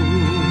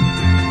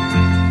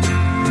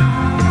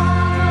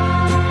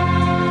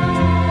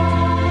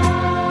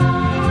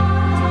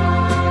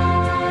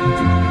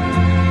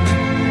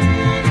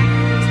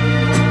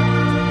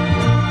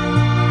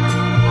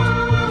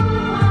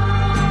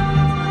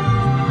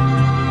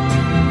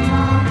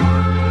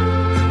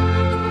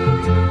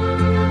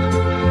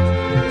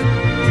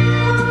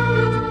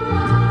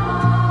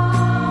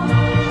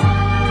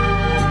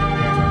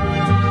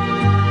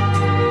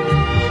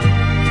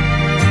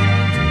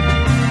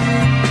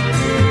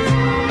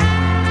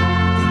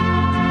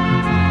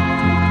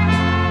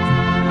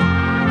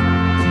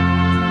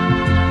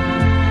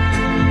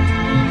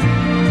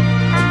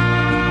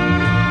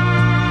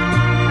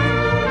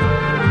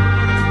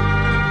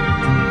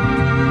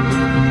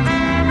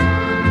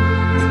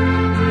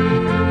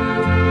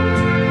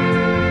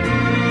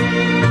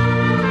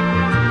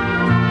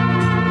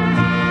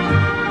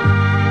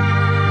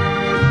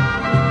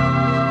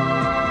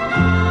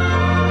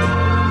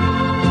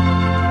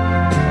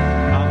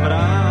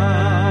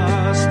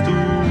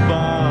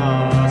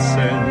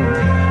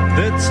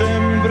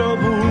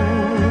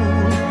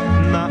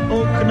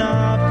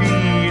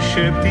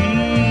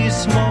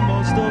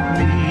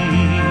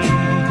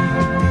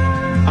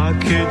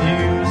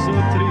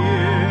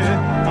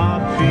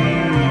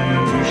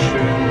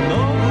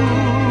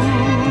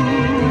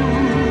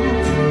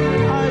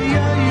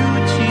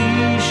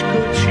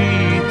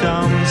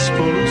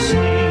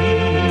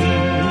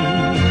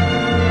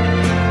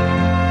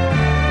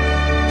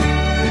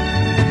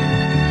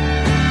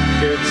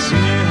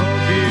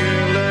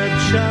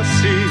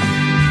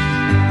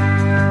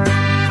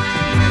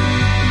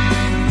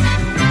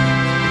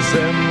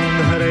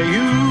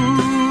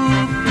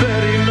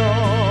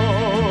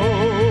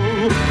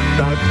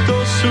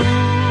 sú